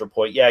to the central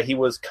point, yeah, he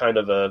was kind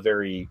of a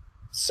very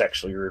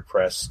sexually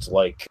repressed,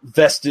 like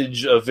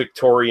vestige of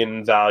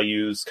Victorian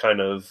values kind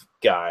of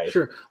guy.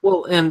 Sure.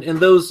 Well, and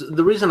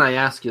the reason I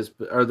ask is,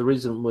 or the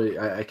reason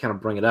I kind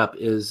of bring it up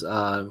is,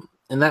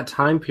 in that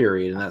time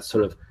period, in that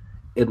sort of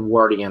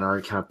Edwardian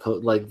or kind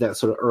of like that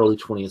sort of early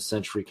 20th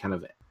century kind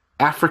of,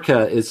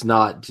 Africa is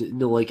not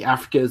like,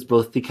 Africa is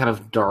both the kind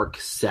of dark,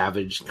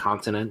 savage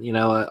continent.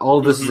 All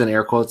of this is in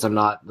air quotes. I'm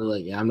not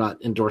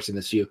endorsing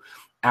this view.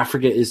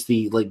 Africa is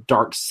the like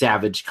dark,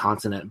 savage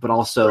continent, but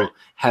also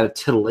had a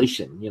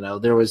titillation.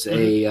 There was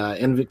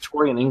in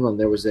Victorian England,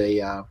 there was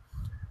a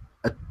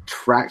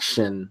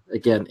attraction,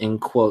 again in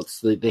quotes.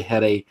 They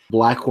had a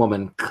black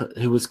woman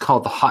who was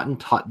called the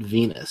Hottentot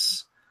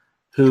Venus,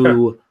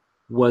 who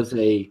was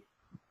a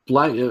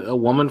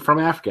woman from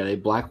Africa, a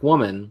black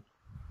woman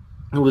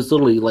who was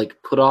literally like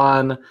put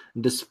on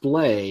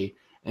display,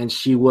 and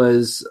she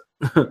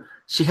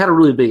had a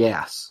really big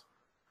ass.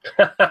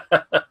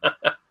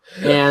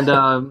 And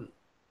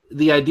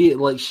the idea,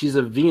 like, she's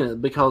a Venus,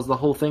 because the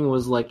whole thing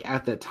was like,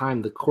 at that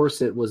time, the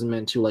corset was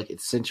meant to like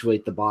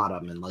accentuate the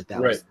bottom, and like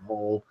that was the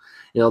whole,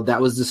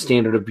 that was the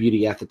standard of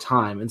beauty at the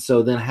time. And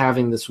so then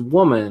having this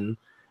woman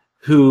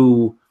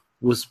who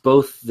was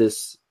both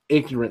this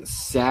ignorant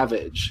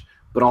savage,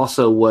 but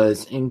also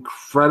was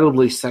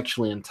incredibly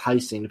sexually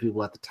enticing to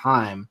people at the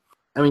time.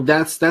 I mean,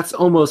 that's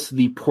almost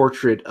the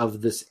portrait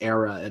of this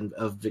era and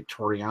of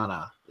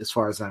Victoriana, as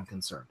far as I'm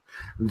concerned.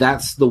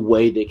 That's the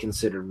way they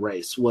considered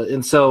race.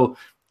 And so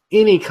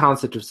any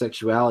concept of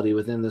sexuality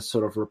within this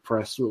sort of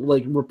repressed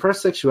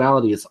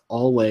sexuality is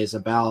always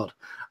about,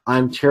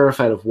 I'm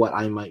terrified of what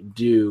I might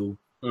do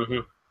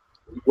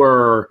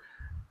were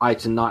I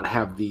to not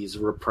have these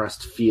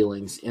repressed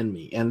feelings in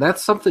me. And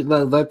that's something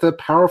that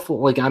powerful,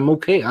 like, I'm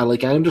okay. I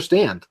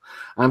understand.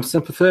 I'm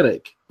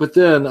sympathetic. But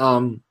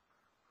then,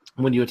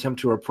 when you attempt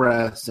to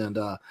repress and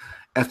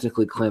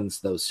ethnically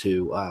cleanse those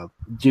who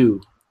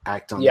do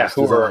act on this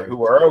desire,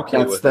 who are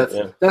okay with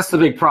it. That's the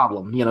big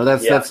problem.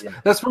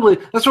 That's really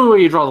where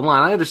you draw the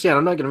line. I understand.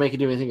 I'm not going to make you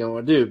do anything I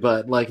want to do,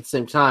 but like at the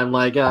same time,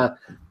 like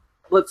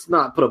let's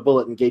not put a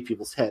bullet in gay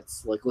people's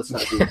heads. Like, let's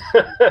not do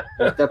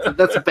that.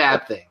 That's a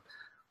bad thing.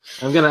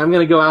 I'm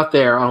gonna go out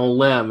there on a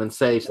limb and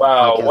say,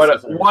 wow,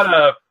 what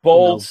a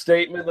bold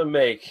statement to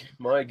make.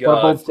 My God, what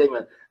a bold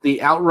statement.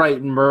 The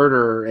outright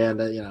murder, and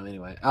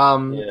anyway.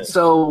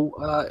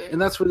 So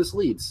and that's where this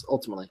leads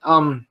ultimately.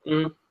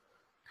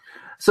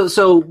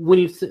 So when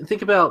you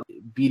think about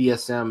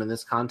BDSM in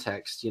this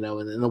context, in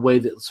the way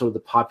that sort of the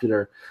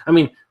popular, I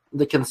mean,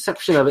 the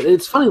conception of it,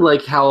 it's funny,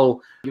 like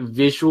how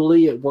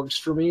visually it works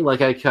for me.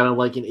 Like, I kind of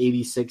like in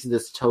 '86,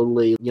 this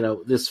totally,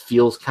 this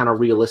feels kind of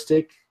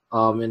realistic.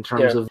 in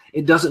terms of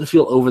it doesn't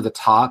feel over the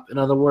top. In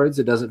other words,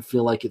 it doesn't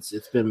feel like it's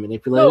been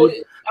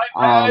manipulated.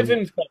 No, I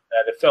didn't feel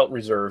that. It felt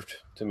reserved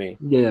to me.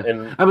 Yeah,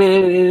 and I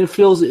mean, it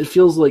feels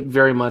like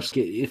very much.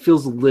 It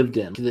feels lived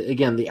in.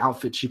 Again, the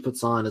outfit she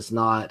puts on is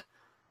not,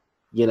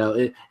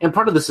 and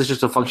part of this is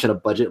just a function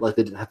of budget. Like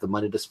they didn't have the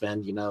money to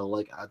spend.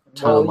 Like a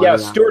ton of money on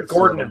Stuart it,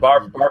 Gordon so. and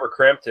Barbara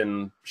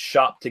Crampton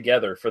shopped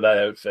together for that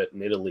outfit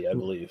in Italy, I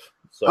believe.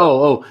 So.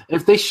 Oh!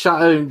 If they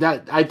shot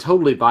that, I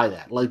totally buy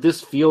that. Like this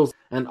feels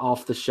an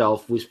off the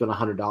shelf. We spent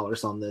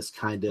 $100 on this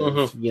kind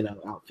of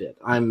outfit.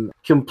 I'm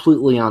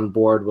completely on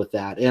board with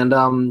that,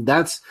 and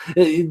that's.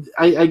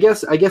 I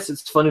guess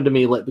it's funny to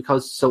me, like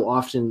because so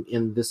often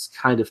in this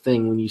kind of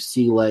thing, when you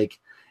see like,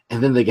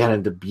 and then they get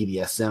into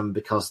BDSM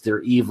because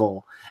they're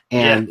evil,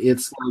 and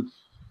it's like.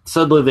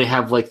 Suddenly they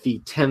have like the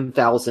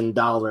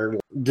 $10,000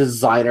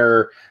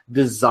 designer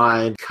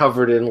design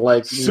covered in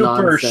like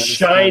super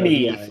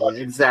shiny.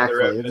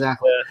 Exactly.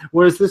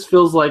 Whereas this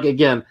feels like,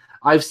 again,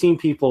 I've seen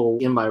people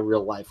in my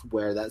real life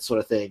wear that sort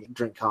of thing,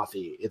 drink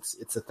coffee. It's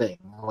a thing.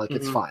 Like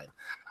it's fine.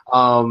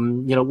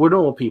 We're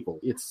normal people.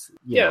 It's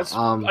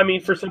I mean,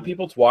 for some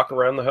people, it's walk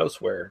around the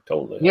house wear.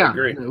 Totally. Yeah. I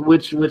agree.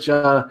 Which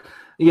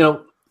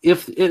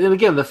if and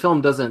again, the film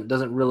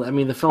doesn't really. I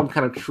mean, the film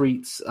kind of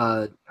treats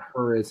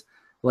her as.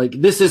 Like,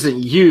 this isn't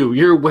you.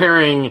 You're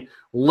wearing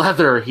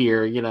leather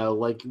here,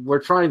 like,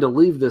 we're trying to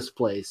leave this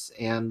place.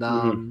 And,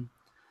 I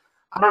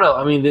don't know.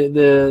 I mean,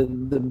 the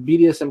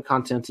BDSM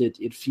content,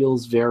 it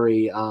feels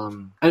very,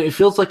 it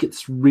feels like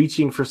it's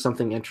reaching for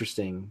something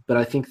interesting, but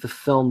I think the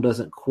film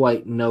doesn't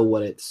quite know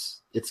what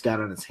it's got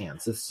on its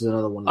hands. This is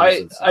another one of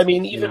those instances, I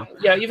mean, even.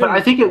 But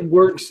I think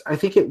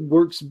it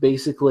works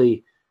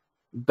basically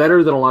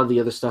better than a lot of the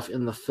other stuff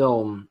in the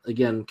film.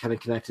 Again, kind of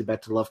connected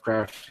back to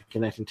Lovecraft,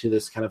 connecting to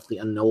this kind of the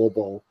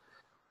unknowable.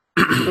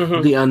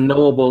 The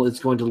unknowable is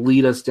going to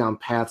lead us down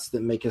paths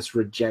that make us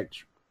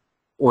reject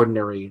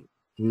ordinary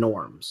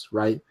norms,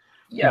 right?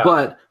 Yeah.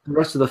 But the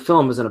rest of the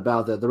film isn't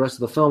about that. The rest of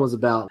the film is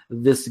about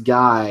this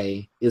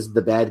guy is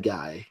the bad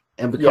guy.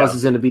 And because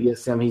he's into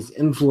BDSM, he's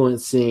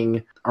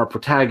influencing our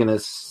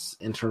protagonists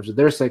in terms of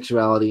their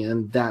sexuality,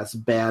 and that's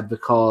bad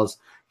because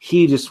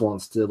he just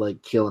wants to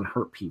like kill and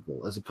hurt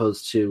people as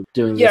opposed to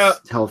doing this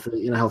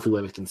in a healthy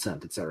way with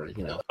consent, etc.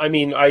 I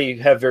mean, I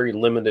have very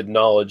limited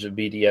knowledge of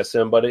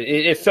BDSM, but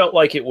it felt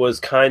like it was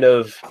kind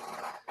of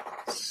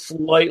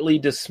slightly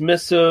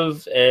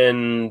dismissive,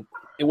 and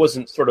it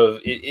wasn't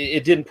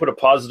it didn't put a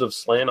positive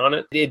slant on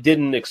it. It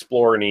didn't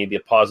explore any of the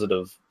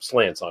positive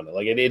slants on it.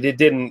 Like it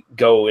didn't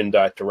go in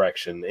that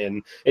direction,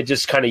 and it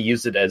just kind of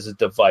used it as a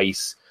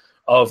device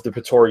of the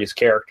Pretorius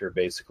character,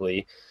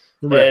 basically.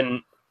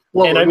 Right.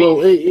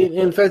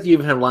 In fact, you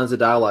even have lines of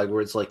dialogue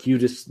where it's like you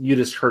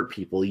just hurt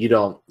people. You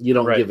don't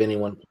give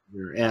anyone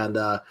pleasure. And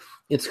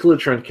it's cool to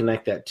try and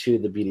connect that to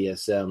the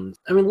BDSM.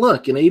 I mean,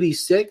 look, in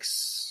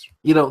 '86,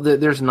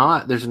 there's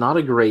not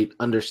a great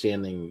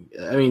understanding.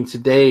 I mean,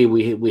 today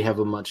we have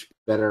a much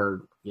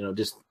better,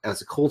 just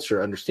as a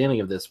culture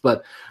understanding of this.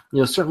 But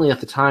certainly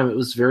at the time it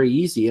was very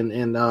easy.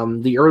 And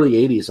the early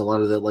 '80s, a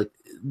lot of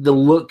the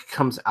look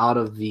comes out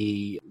of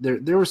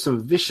there was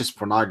some vicious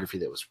pornography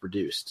that was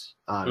produced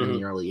in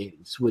the early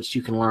 '80s, which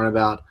you can learn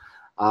about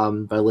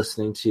by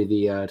listening to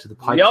the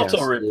podcast,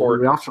 Rialto Report.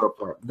 The Rialto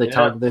Report.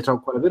 They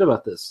talk quite a bit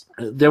about this.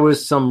 There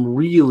was some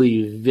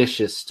really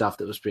vicious stuff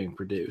that was being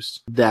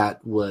produced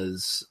that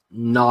was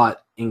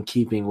not in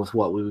keeping with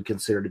what we would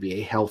consider to be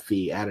a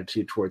healthy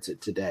attitude towards it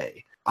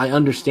today. I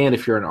understand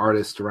if you're an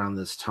artist around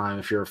this time,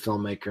 if you're a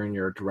filmmaker and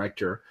you're a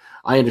director,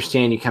 I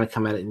understand you kind of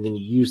come at it and then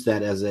you use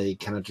that as a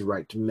kind of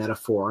direct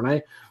metaphor. And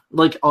I,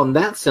 like, on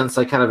that sense,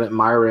 I kind of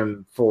admire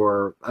him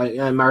I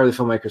admire the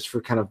filmmakers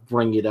for kind of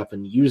bringing it up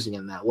and using it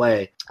in that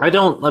way.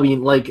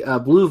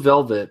 Blue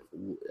Velvet,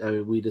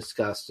 we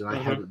discussed, and I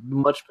had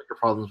much bigger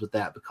problems with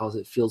that because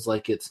it feels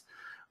like it's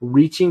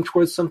reaching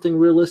towards something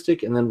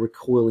realistic and then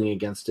recoiling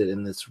against it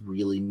in this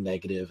really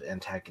negative,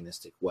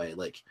 antagonistic way.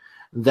 Like,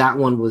 that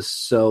one was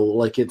so,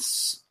 like,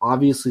 it's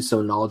obviously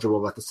so knowledgeable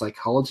about the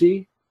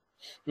psychology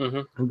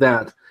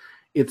that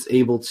it's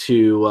able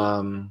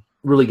to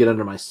really get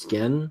under my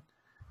skin,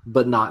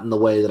 but not in the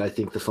way that I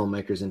think the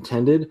filmmakers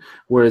intended.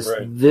 Whereas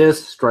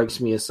this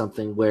strikes me as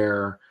something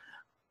where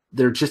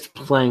they're just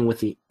playing with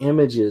the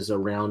images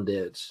around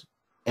it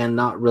and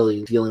not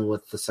really dealing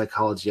with the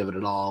psychology of it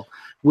at all,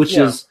 which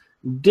is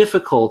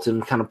difficult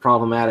and kind of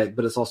problematic,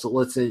 but it's also,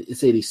 let's say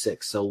it's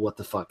 '86, so what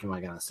the fuck am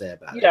I going to say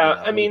about it?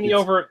 Yeah, I mean,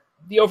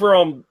 the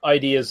overall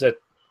idea is that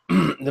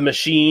the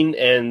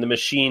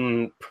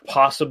machine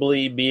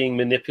possibly being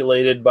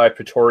manipulated by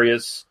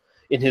Pretorius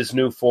in his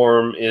new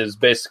form is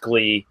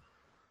basically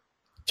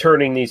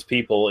turning these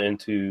people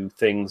into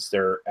things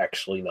they're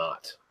actually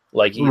not.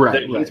 Like,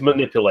 he's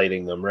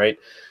manipulating them, right?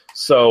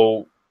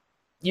 So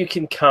you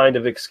can kind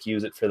of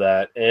excuse it for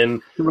that.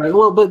 And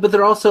well, but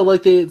they're also,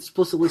 like, they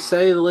explicitly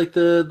say, like,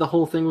 the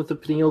whole thing with the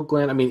pineal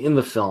gland. I mean, in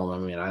the film, I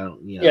mean, I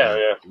don't,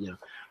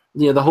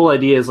 the whole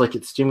idea is, like,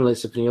 it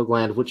stimulates the pineal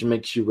gland, which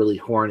makes you really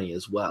horny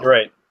as well.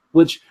 Right.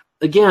 Which,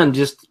 again,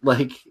 just,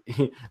 like,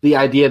 the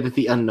idea that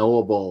the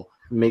unknowable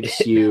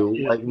makes you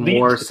like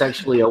more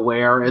sexually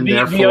aware, and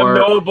therefore the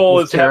unknowable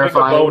is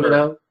terrifying. having a boner. You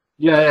know?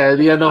 Yeah,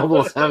 the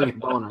unknowable is having a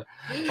boner.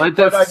 Like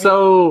that's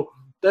so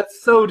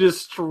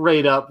just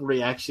straight up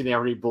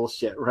reactionary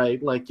bullshit,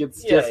 right? Like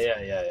it's just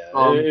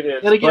It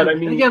is. And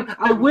again, But,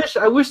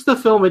 I wish the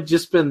film had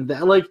just been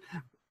that. Like,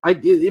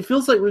 it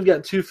feels like we've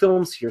got two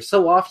films here.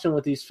 So often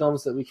with these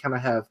films that we kind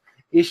of have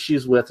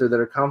issues with or that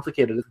are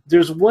complicated.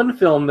 There's one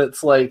film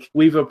that's like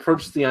we've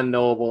approached the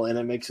unknowable and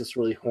it makes us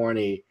really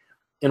horny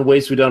in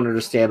ways we don't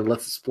understand, and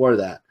let's explore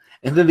that.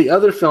 And then the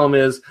other film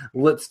is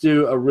let's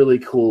do a really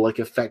cool, like,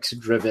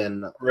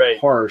 effects-driven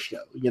horror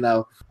show. You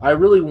know, I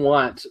really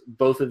want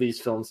both of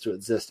these films to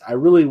exist. I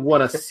really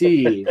want to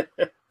see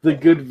the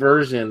good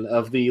version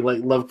of the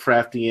like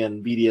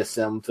Lovecraftian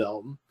BDSM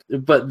film,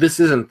 but this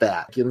isn't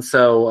that. And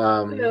so,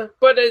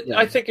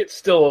 I think it's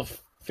still a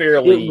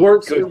fairly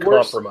good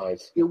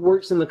compromise. It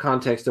works in the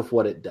context of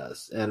what it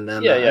does, and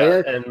then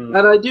and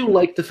I do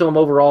like the film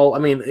overall. I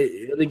mean,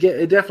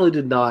 it definitely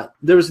did not.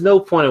 There was no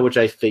point at which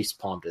I face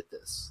palmed at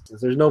this.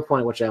 There's no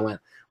point at which I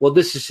went, well,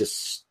 this is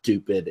just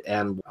stupid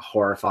and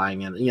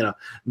horrifying, and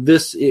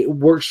it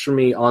works for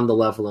me on the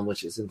level in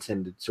which it's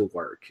intended to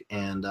work,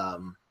 and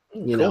cool.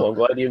 I'm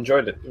glad you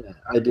enjoyed it. Yeah,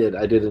 I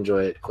did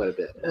enjoy it quite a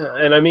bit.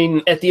 And I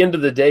mean, at the end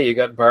of the day, you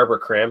got Barbara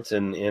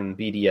Crampton in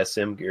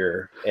BDSM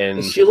gear,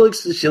 and she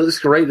looks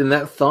great in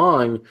that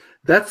thong.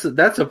 That's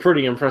a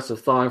pretty impressive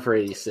thong for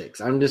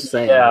 '86. I'm just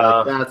saying,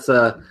 that's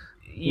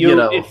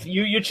if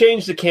you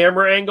change the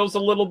camera angles a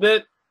little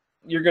bit,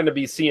 you're going to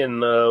be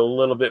seeing a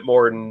little bit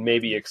more than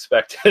maybe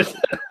expected.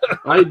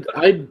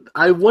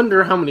 I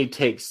wonder how many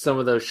takes some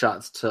of those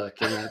shots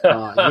took in that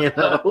thong.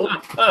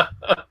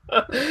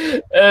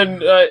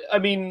 And I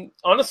mean,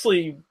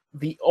 honestly,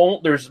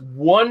 there's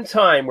one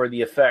time where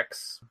the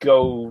effects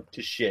go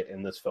to shit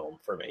in this film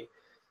for me.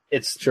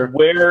 It's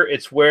where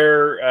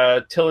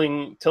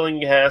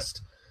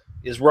Tillinghast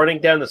is running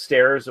down the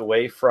stairs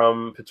away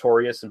from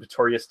Pretorius, and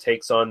Pretorius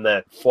takes on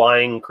that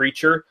flying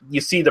creature.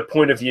 You see the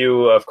point of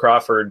view of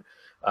Crawford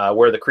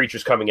where the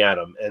creature's coming at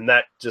him, and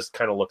that just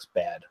kind of looks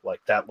bad. Like,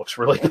 that looks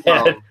really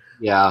bad.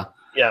 Yeah.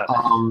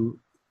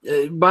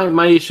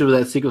 My issue with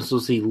that sequence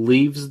was he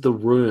leaves the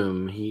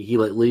room. He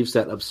like leaves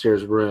that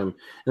upstairs room,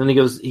 and then he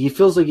goes. It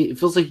feels like he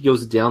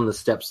goes down the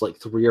steps like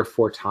 3 or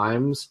 4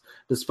 times,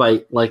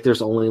 despite like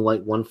there's only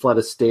like one flight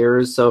of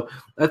stairs. So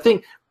I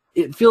think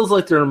it feels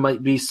like there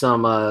might be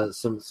some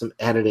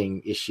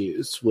editing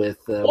issues with.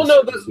 The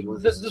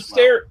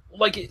stair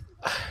like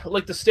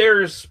the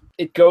stairs.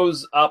 It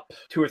goes up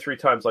 2 or 3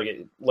 times.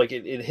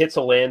 It hits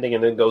a landing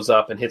and then goes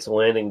up, and hits a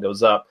landing and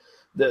goes up.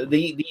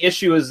 The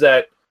issue is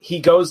that he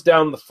goes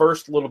down the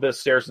first little bit of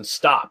stairs and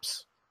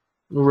stops.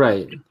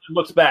 Right. And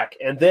looks back.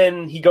 And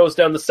then he goes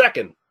down the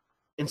second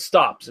and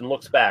stops and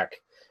looks back.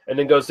 And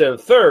then goes down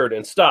the third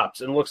and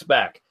stops and looks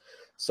back.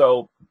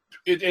 So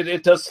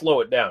it does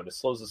slow it down. It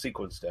slows the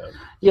sequence down.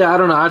 Yeah, I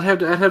don't know. I'd have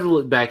to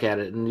look back at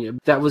it. And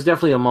that was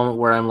definitely a moment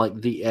where I'm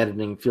like, the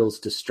editing feels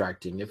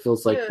distracting. It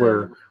feels like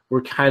we're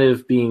kind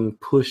of being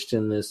pushed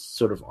in this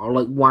sort of,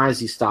 like, why is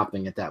he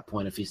stopping at that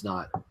point if he's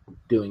not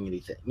doing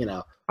anything,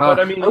 But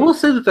I mean, I will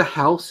say that the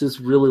house is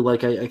really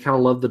like, I kind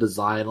of love the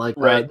design. Like,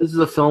 this is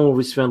a film where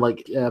we spend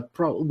like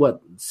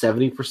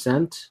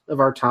 70% of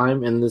our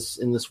time in this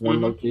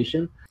one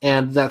location,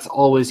 and that's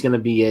always going to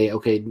be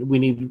we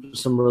need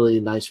some really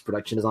nice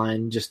production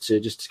design just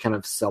to kind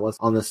of sell us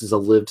on this as a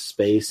lived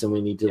space, and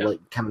we need to like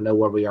kind of know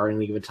where we are at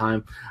any given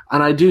time.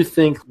 And I do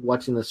think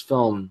watching this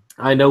film,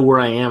 I know where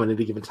I am at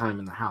any given time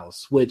in the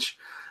house, which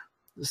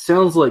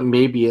sounds like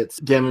maybe it's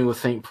damning with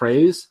faint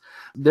praise.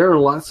 There are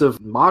lots of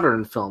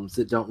modern films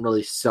that don't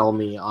really sell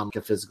me on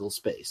a physical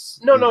space.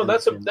 No,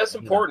 that's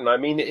important. I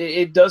mean,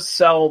 it does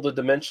sell the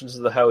dimensions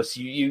of the house.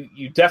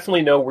 You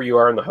definitely know where you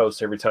are in the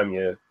house every time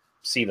you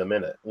see them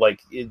in it.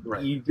 Like,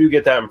 you do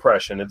get that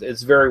impression.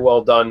 It's very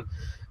well done,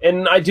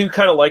 and I do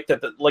kind of like that.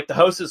 The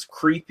house is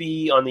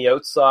creepy on the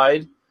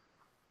outside,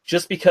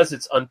 just because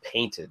it's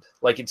unpainted.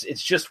 Like, it's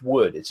just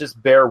wood. It's just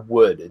bare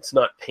wood. It's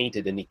not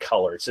painted any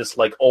color. It's just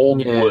like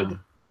old wood.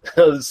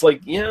 It's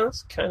like,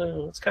 it's kind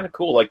of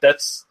cool. Like,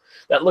 that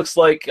looks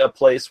like a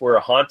place where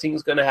a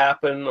haunting's going to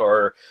happen,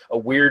 or a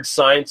weird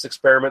science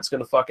experiment's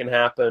going to fucking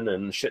happen,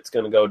 and shit's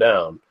going to go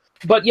down.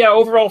 But yeah,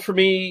 overall for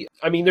me,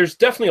 I mean, there's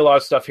definitely a lot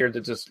of stuff here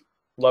that just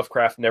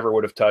Lovecraft never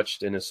would have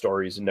touched in his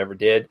stories and never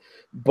did.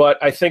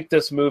 But I think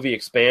this movie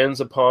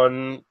expands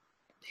upon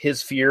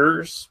his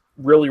fears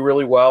really,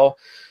 really well.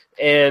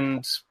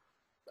 And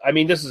I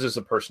mean, this is just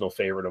a personal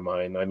favorite of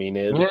mine. I mean,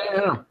 this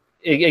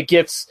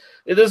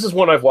is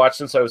one I've watched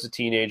since I was a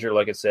teenager,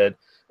 like I said,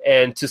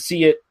 and to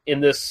see it in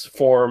this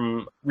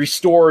form,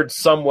 restored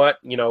somewhat,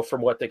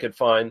 from what they could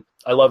find,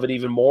 I love it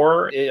even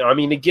more. I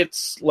mean, it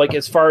gets, like,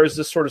 as far as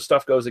this sort of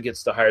stuff goes, it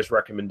gets the highest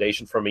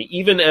recommendation from me,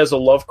 even as a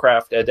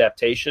Lovecraft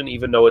adaptation,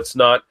 even though it's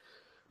not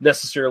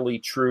necessarily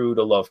true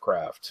to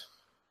Lovecraft.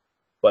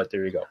 But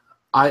there you go.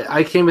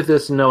 I came at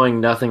this knowing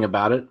nothing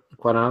about it,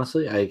 quite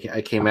honestly.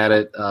 I came at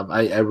it.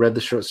 I read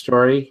the short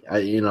story.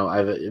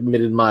 I've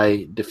admitted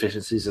my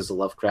deficiencies as a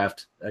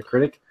Lovecraft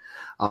critic.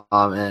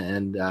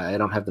 and I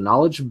don't have the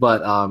knowledge,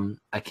 but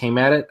I came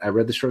at it. I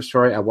read the short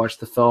story. I watched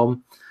the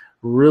film.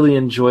 Really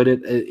enjoyed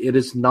it. It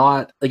is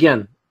not,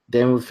 again,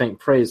 damn with faint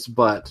praise,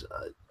 but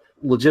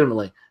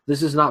legitimately,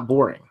 this is not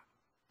boring.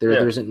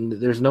 There's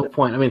no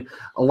point. I mean,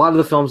 a lot of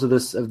the films of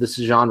this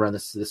genre,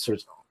 this sort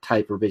of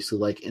type, are basically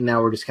like, and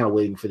now we're just kind of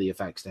waiting for the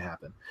effects to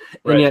happen.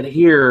 Right. And yet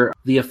here,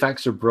 the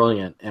effects are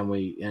brilliant, and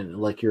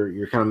like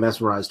you're kind of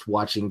mesmerized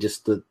watching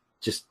just the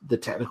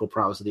technical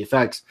prowess of the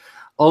effects.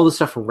 All the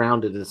stuff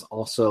around it is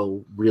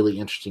also really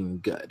interesting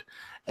and good.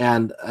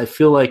 And I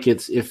feel like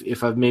it's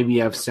if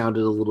I've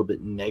sounded a little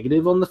bit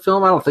negative on the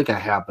film, I don't think I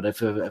have, but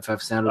if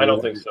I've sounded, I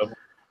don't think so.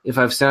 If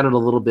I've sounded a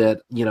little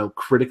bit,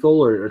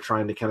 critical or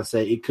trying to kind of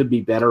say it could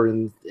be better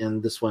in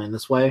this way and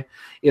this way,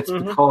 it's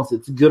because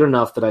it's good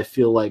enough that I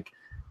feel like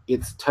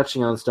it's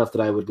touching on stuff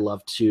that I would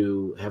love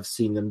to have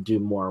seen them do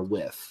more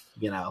with,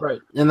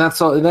 Right. And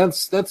that's all.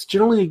 That's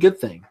generally a good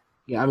thing.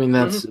 Yeah, I mean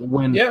that's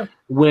when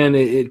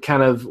it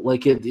kind of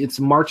like it's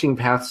marching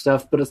past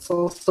stuff, but it's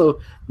also,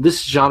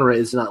 this genre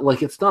is not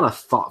like, it's not a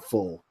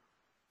thoughtful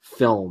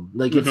film.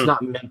 Like it's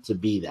not meant to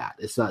be that.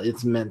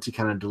 It's meant to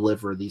kind of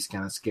deliver these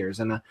kind of scares.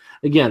 And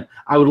again,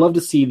 I would love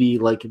to see the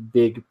like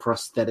big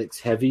prosthetics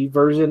heavy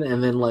version,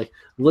 and then like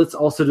let's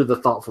also do the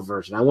thoughtful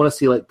version. I want to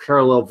see like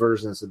parallel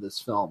versions of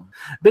this film.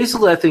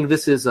 Basically, I think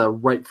this is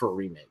ripe for a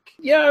remake.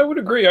 Yeah, I would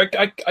agree.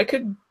 I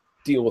could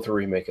deal with a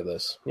remake of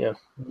this. Yeah.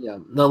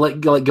 No, like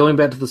going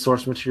back to the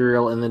source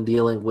material and then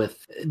dealing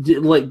with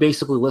like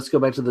basically let's go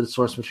back to the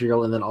source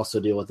material and then also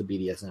deal with the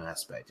BDSM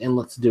aspect, and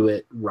let's do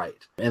it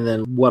right, and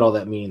then what all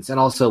that means, and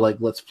also like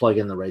let's plug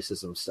in the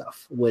racism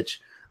stuff, which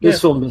this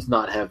film does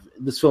not have.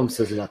 This film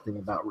says nothing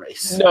about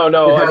race. No,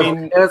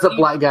 it has a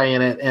black guy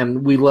in it,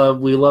 and we love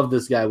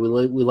this guy. We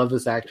love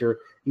this actor.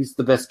 He's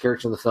the best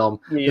character in the film.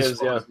 This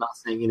film is not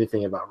saying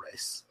anything about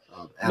race.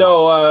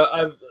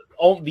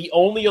 The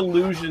only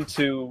allusion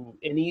to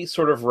any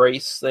sort of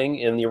race thing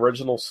in the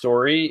original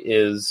story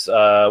is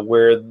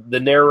where the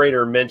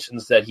narrator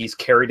mentions that he's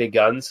carried a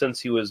gun since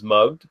he was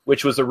mugged,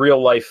 which was a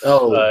real life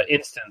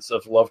instance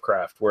of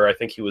Lovecraft, where I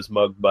think he was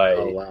mugged by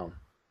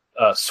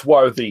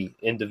swarthy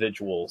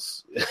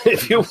individuals,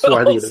 if you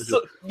will.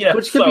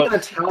 Which could be an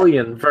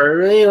Italian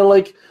for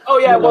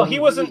he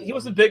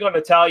wasn't big on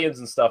Italians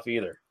and stuff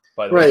either.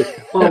 By the way,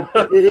 well,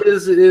 it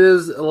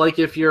is like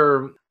if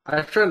you're.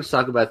 I'm trying to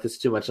talk about this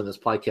too much on this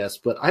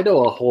podcast, but I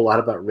know a whole lot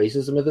about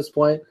racism at this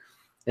point.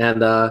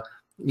 And,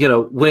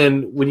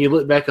 when you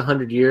look back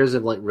 100 years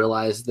and like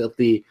realize that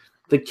the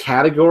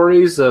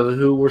categories of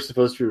who we're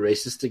supposed to be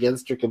racist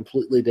against are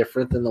completely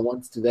different than the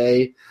ones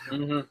today.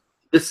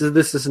 This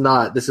is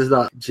not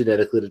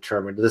genetically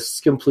determined. This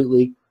is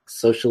completely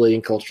socially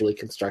and culturally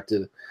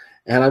constructed.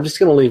 And I'm just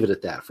going to leave it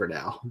at that for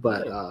now.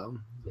 But,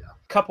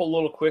 couple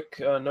little quick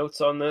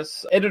notes on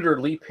this.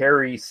 Editor Lee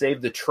Perry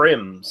saved the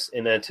trims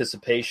in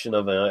anticipation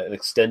of an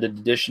extended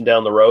edition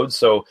down the road.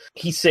 So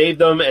he saved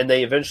them, and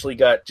they eventually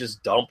got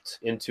just dumped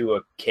into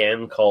a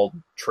can called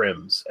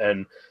trims.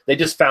 And they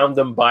just found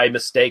them by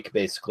mistake,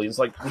 basically. It's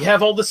like, we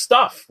have all this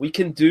stuff. We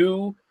can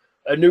do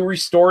a new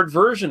restored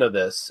version of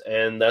this,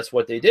 and that's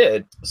what they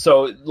did.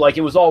 So like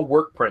it was all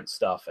work print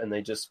stuff, and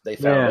they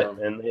found it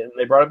and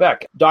they brought it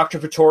back. Dr.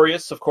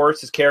 Pretorius, of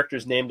course, his character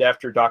is named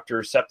after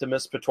Dr.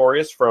 Septimus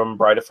Pretorius from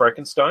Bride of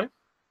Frankenstein.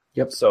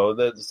 Yep. So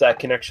there's that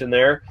connection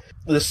there.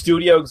 The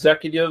studio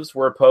executives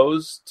were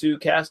opposed to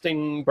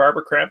casting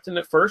Barbara Crampton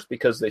at first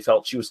because they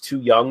felt she was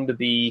too young to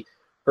be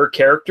her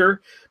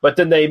character, but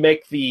then they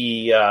make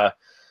the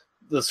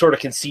sort of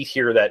conceit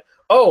here that,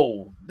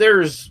 oh,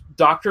 there's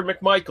Dr.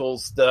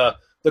 McMichaels, the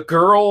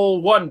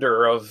girl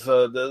wonder of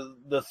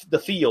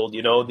the field,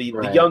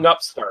 the young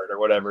upstart or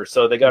whatever.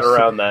 So they got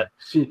around that.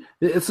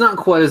 It's not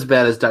quite as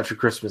bad as Dr.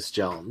 Christmas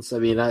Jones. I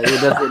mean, it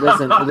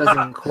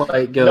doesn't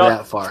quite go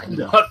that far.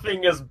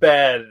 Nothing as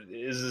bad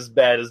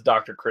as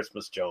Dr.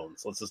 Christmas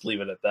Jones. Let's just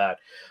leave it at that.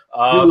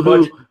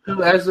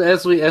 Who,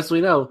 as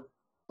we know,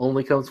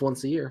 only comes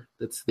once a year.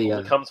 That's the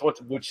only comes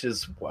once, which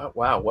is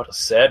wow, what a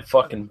sad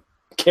fucking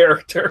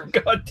character.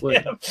 God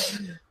damn.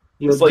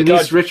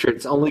 Denise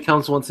Richards only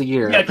comes once a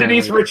year. Yeah,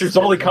 Denise Richards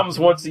only comes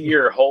once a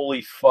year.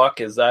 Holy fuck,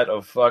 is that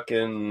a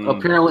fucking...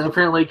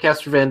 Apparently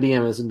Castor Van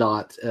Diem is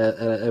not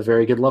a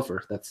very good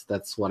lover.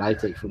 That's what I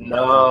take from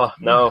that.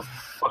 No,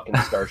 fucking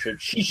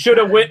Starship. She should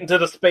have went into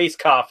the space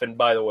coffin,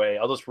 by the way.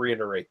 I'll just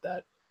reiterate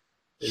that.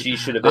 She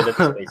should have been in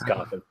the space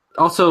coffin.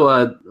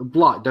 Also,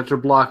 Block. Dr.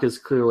 Block is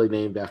clearly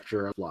named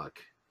after Block,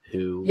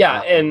 who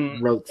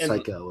wrote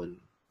Psycho and...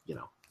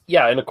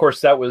 Yeah, and of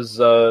course that was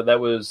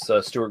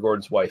Stuart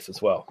Gordon's wife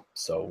as well.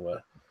 So.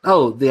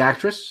 The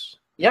actress.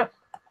 Yeah.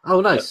 Oh,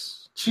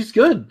 nice. Yeah. She's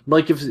good.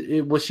 Like,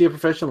 was she a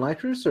professional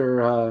actress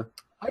or?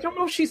 I don't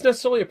know if she's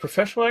necessarily a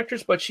professional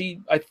actress, but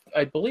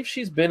I believe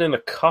she's been in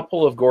a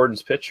couple of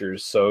Gordon's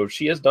pictures, so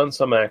she has done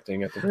some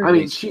acting at the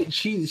very least.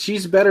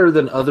 She's better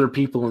than other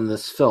people in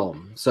this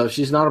film. So if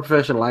she's not a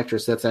professional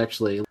actress, that's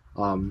actually.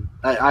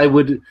 I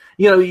would,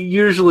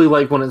 usually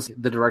like when it's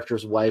the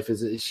director's wife,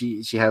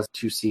 she has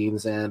two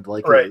scenes and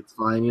like it's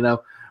fine,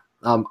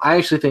 I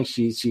actually think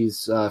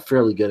she's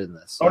fairly good in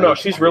this. Oh no,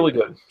 she's really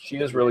good. She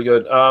is really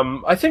good.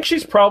 I think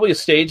she's probably a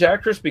stage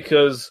actress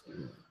because,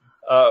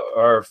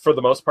 or for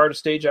the most part, a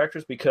stage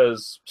actress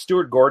because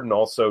Stuart Gordon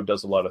also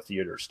does a lot of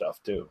theater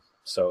stuff too.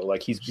 So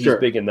like he's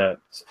big in that.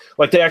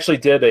 Like they actually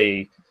did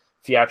a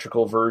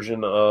theatrical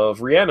version of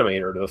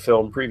Reanimator, the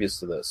film previous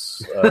to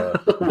this,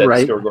 that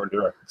Right. Stuart Gordon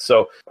directed.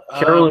 So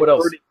Carolyn what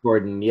else?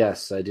 Gordon.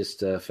 Yes, I just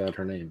found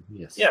her name.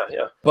 Yes. Yeah.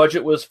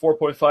 Budget was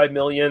 $4.5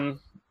 million.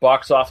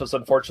 Box office,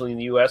 unfortunately, in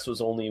the U.S. was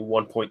only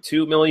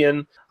 $1.2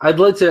 million. I'd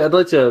like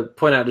to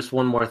point out just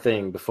one more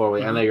thing before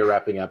we. I know you're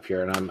wrapping up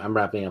here, and I'm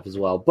wrapping up as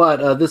well.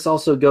 But this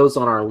also goes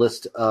on our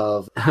list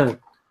of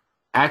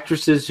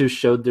actresses who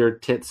showed their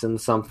tits in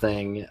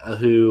something,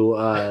 who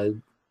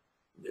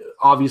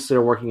obviously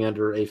are working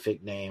under a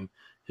fake name,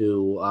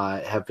 who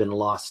have been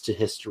lost to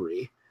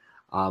history,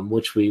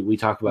 which we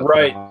talk about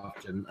quite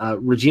often.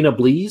 Regina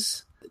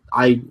Blees.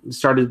 I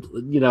started,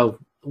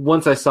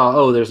 once I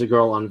saw, there's a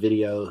girl on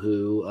video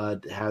who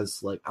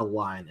has like a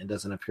line and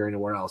doesn't appear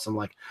anywhere else. I'm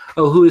like,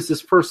 who is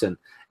this person?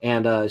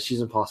 And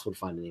she's impossible to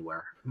find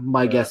anywhere.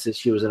 My guess is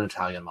she was an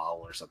Italian model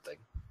or something.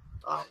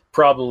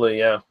 Probably,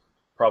 yeah.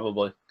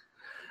 Probably.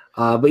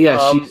 But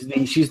yeah,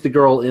 she's the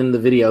girl in the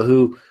video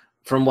who,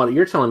 from what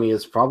you're telling me,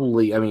 is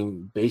probably,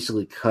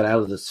 basically cut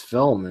out of this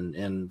film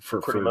and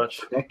for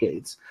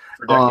decades.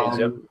 For decades,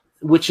 yeah.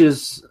 Which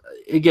is,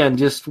 again,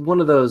 just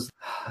one of those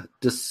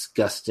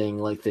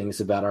disgusting things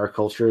about our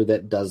culture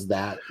that does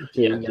that.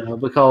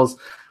 Because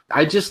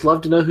I just love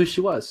to know who she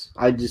was.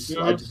 I just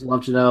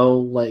love to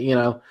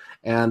know,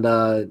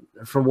 and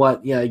from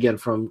what, again,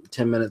 from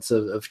 10 minutes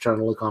of trying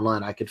to look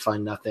online, I could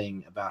find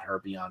nothing about her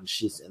beyond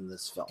she's in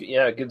this film.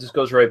 Yeah, it just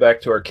goes right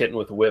back to our Kitten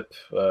with a Whip.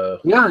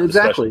 Yeah,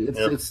 exactly.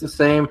 It's the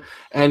same,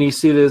 and you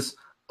see this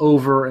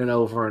over and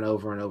over and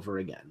over and over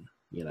again.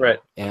 Right.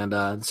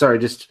 And sorry,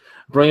 just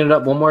bringing it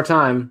up one more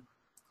time.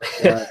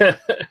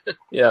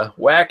 Yeah,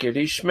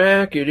 whackity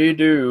schmackity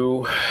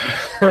do.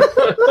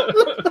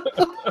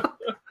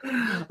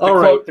 All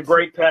right, the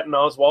great Patton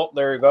Oswalt.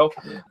 There you go.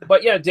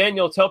 But yeah,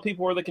 Daniel, tell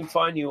people where they can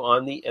find you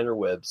on the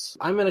interwebs.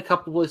 I'm in a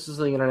couple places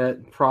on the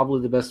internet.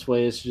 Probably the best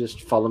way is to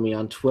just follow me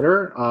on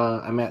Twitter.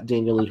 I'm at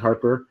Daniel Lee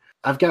Harper.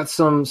 I've got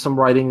some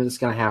writing that's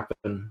going to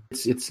happen.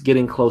 It's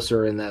getting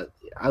closer, in that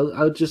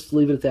I'll just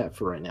leave it at that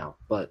for right now.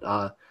 But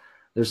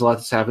there's a lot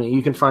that's happening.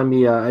 You can find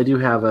me. I do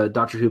have a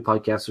Doctor Who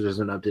podcast, which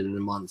hasn't been updated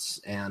in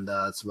months, and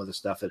some other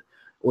stuff at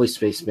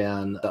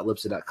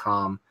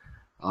oispaceman.libsyn.com.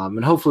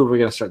 And hopefully we're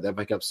going to start that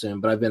back up soon.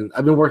 But I've been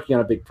working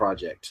on a big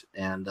project,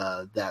 and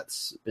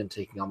that's been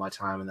taking all my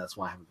time, and that's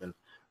why I haven't been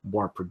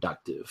more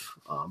productive.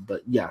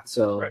 But yeah,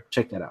 so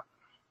check that out.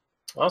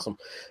 Awesome.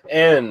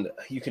 And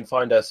you can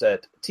find us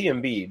at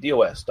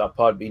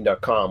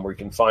tmbdos.podbean.com, where you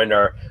can find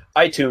our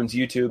iTunes,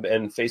 YouTube,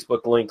 and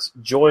Facebook links.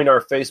 Join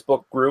our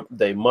Facebook group,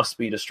 They Must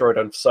Be Destroyed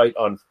on Sight,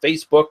 on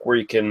Facebook, where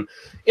you can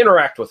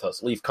interact with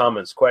us, leave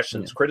comments,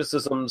 questions,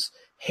 criticisms,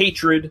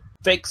 hatred,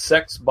 fake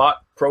sex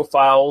bot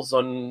profiles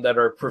that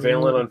are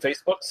prevalent on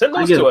Facebook. Send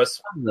those to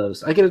us.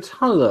 I get a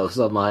ton of those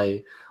on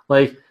my,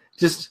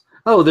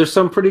 there's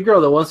some pretty girl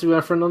that wants to be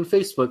my friend on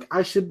Facebook.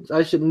 I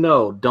should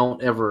know.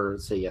 Don't ever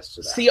say yes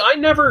to that. See, I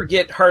never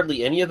get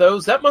hardly any of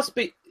those. That must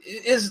be...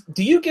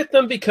 Do you get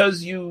them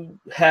because you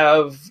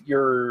have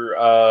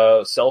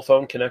your cell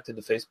phone connected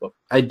to Facebook?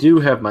 I do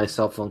have my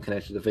cell phone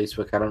connected to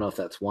Facebook. I don't know if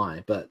that's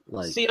why, but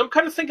See, I'm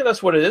kind of thinking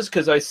that's what it is,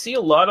 because I see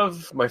a lot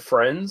of my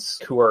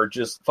friends who are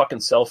just fucking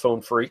cell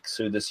phone freaks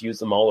who just use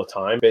them all the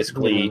time.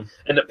 Basically,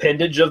 an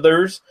appendage of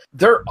theirs.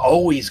 They're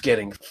always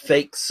getting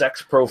fake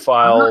sex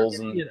profiles.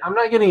 I'm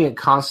not getting it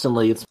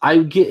constantly. It's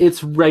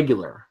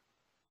regular.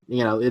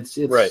 It's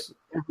right.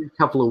 Every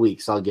couple of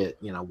weeks I'll get,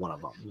 one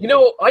of them.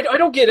 I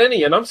don't get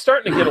any, and I'm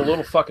starting to get a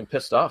little fucking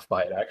pissed off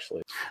by it,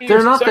 actually.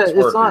 They're not that,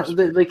 it's not,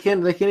 they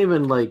can't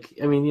even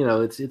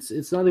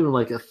it's not even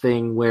like a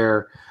thing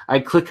where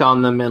I click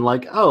on them and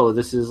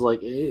this is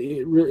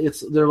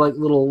they're like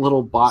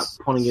little bot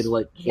pointing at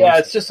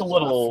it's just a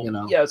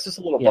little, it's just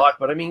a little bot,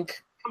 but I mean,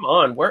 come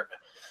on, where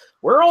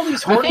are all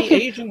these horny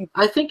Asian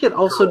I think it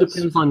also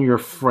depends on your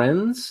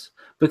friends,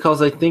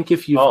 because I think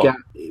if you've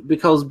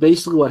because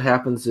basically what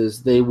happens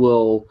is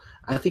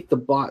I think the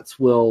bots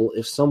will,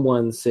 if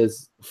someone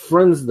says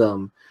friends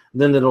them,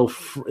 then it'll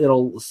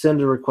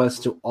send a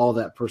request to all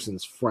that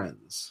person's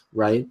friends,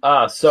 right?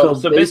 So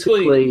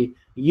basically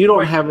you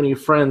don't have any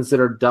friends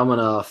that are dumb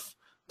enough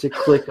to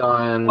click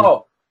on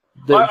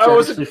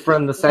actually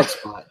friend the sex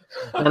bot.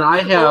 And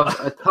I have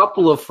a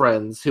couple of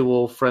friends who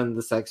will friend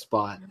the sex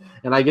bot,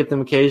 and I get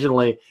them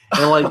occasionally.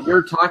 And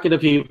you're talking to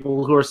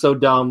people who are so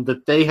dumb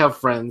that they have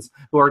friends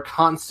who are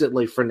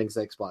constantly friending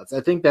sex bots.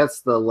 I think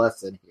that's the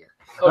lesson here.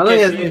 I don't think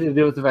it has anything to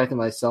do with the fact that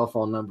my cell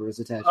phone number is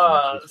attached to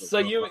my Facebook so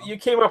you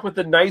came up with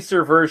a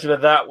nicer version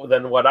of that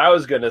than what I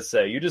was going to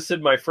say. You just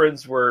said my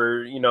friends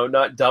were,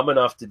 not dumb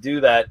enough to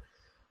do that.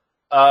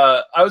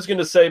 I was going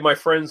to say my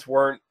friends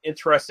weren't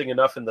interesting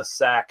enough in the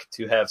sack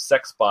to have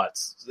sex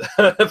bots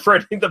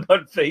friending them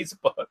on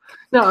Facebook.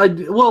 No,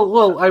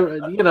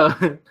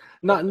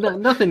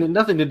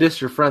 nothing to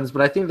diss your friends,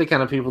 but I think the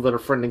kind of people that are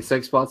friending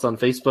sex bots on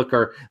Facebook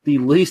are the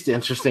least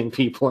interesting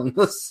people in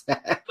the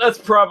sack. That's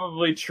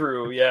probably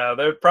true. Yeah,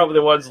 they're probably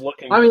the ones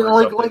looking. I mean, for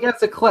like something.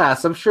 that's a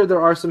class. I'm sure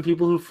there are some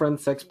people who friend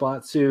sex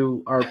bots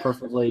who are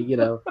perfectly,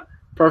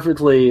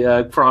 perfectly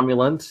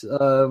cromulent,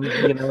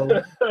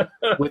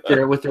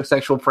 with their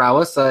sexual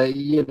prowess.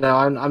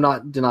 I'm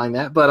not denying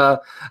that,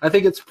 but I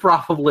think it's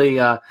probably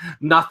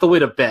not the way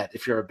to bet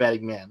if you're a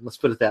betting man. Let's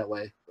put it that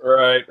way.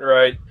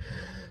 Right.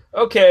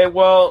 Okay,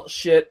 well,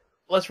 shit.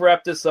 Let's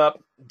wrap this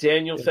up.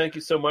 Daniel, thank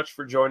you so much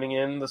for joining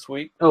in this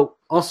week. Oh,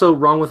 also,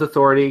 Wrong with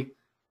Authority.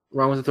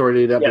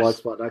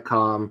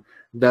 wrongwithauthority.blogspot.com.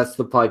 That's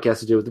the podcast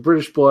to do with the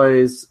British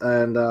boys,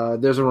 and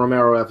there's a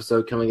Romero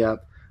episode coming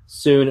up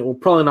soon. It will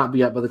probably not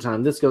be up by the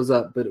time this goes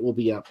up, but it will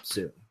be up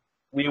soon.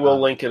 We will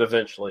link it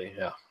eventually.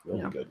 Yeah,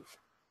 it'll be good.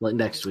 Like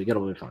next week,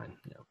 it'll be fine.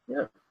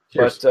 Yeah.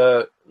 Cheers.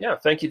 But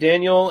thank you,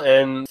 Daniel,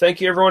 and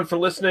thank you everyone for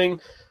listening.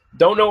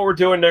 Don't know what we're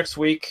doing next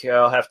week.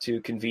 I'll have to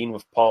convene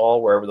with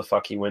Paul wherever the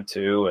fuck he went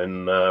to,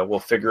 and we'll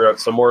figure out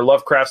some more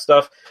Lovecraft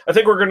stuff. I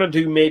think we're going to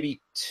do maybe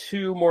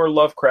 2 more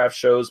Lovecraft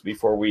shows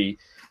before we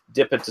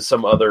dip into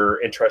some other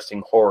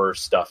interesting horror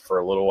stuff for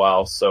a little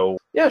while. So,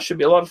 yeah, it should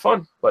be a lot of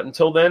fun. But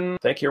until then,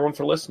 thank you everyone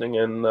for listening,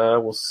 and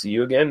we'll see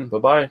you again.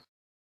 Bye-bye.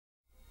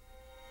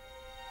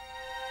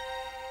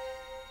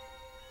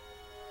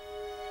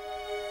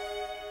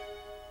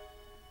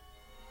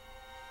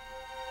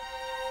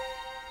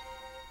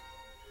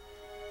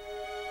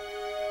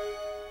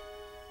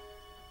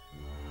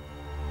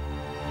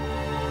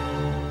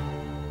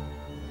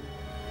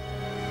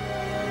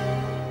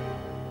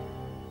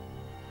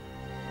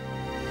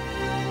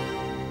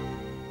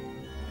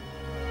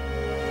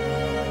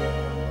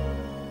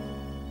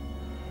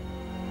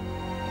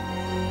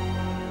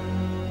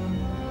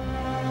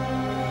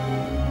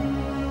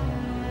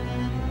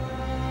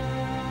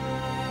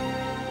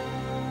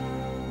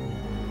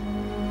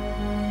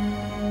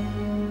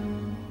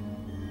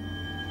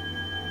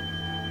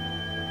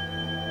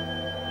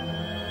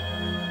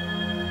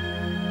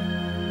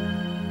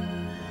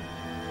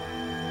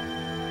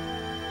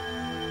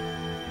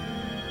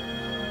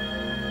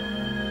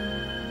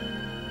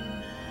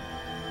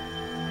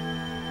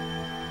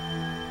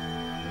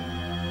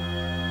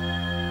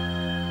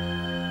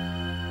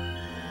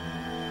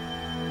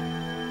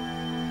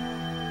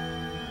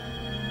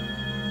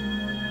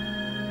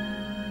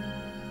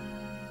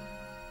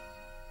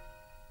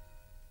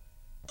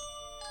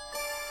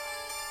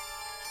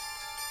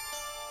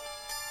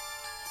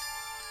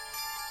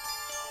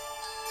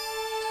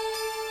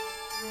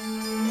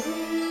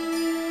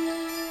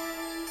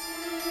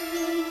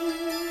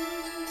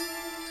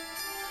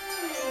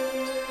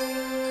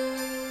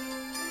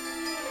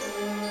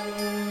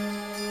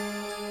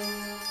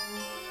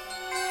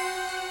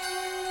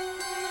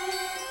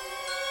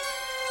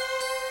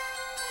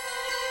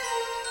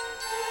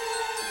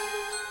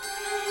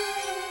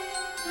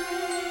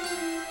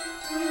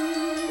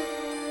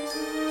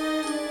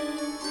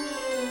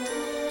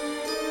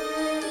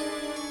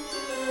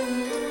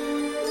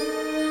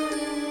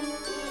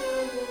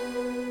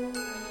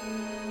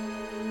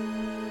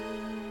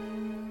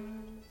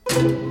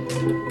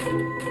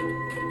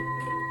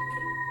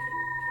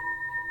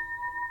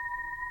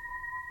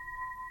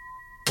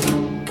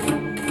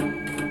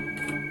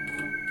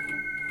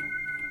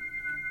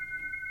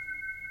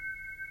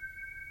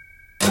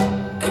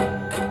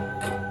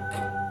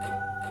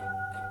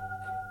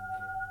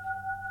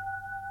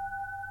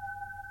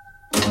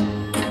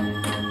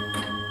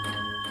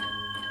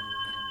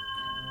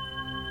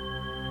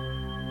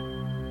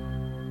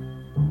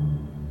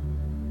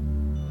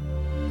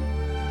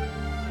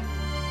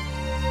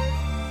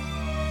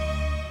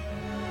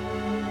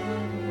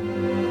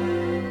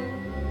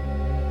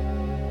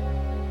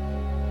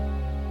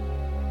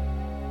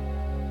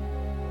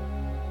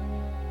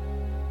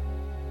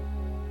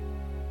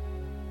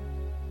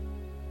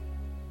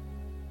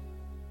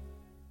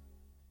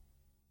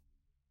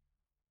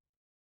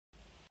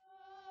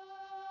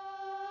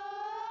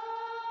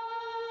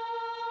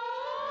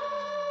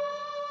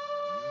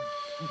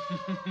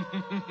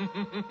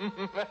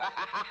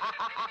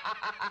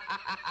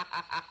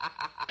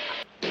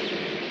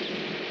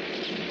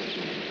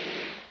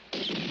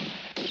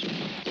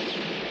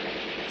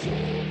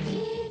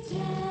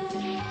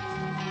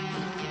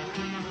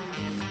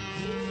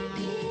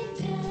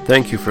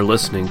 Thank you for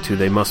listening to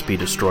They Must Be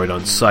Destroyed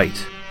on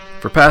Sight.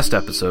 For past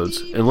episodes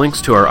and links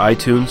to our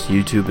iTunes,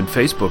 YouTube, and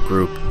Facebook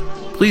group,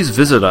 please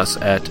visit us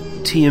at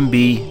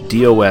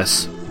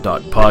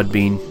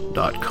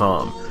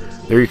tmbdos.podbean.com.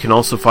 There you can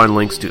also find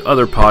links to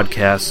other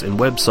podcasts and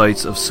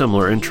websites of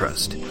similar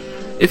interest.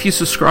 If you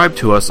subscribe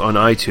to us on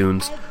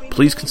iTunes,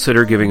 please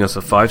consider giving us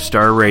a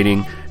 5-star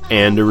rating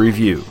and a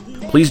review.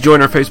 Please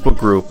join our Facebook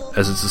group,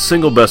 as it's the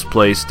single best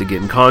place to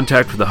get in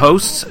contact with the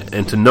hosts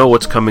and to know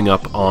what's coming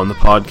up on the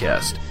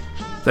podcast.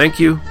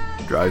 Thank you.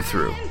 Drive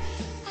through.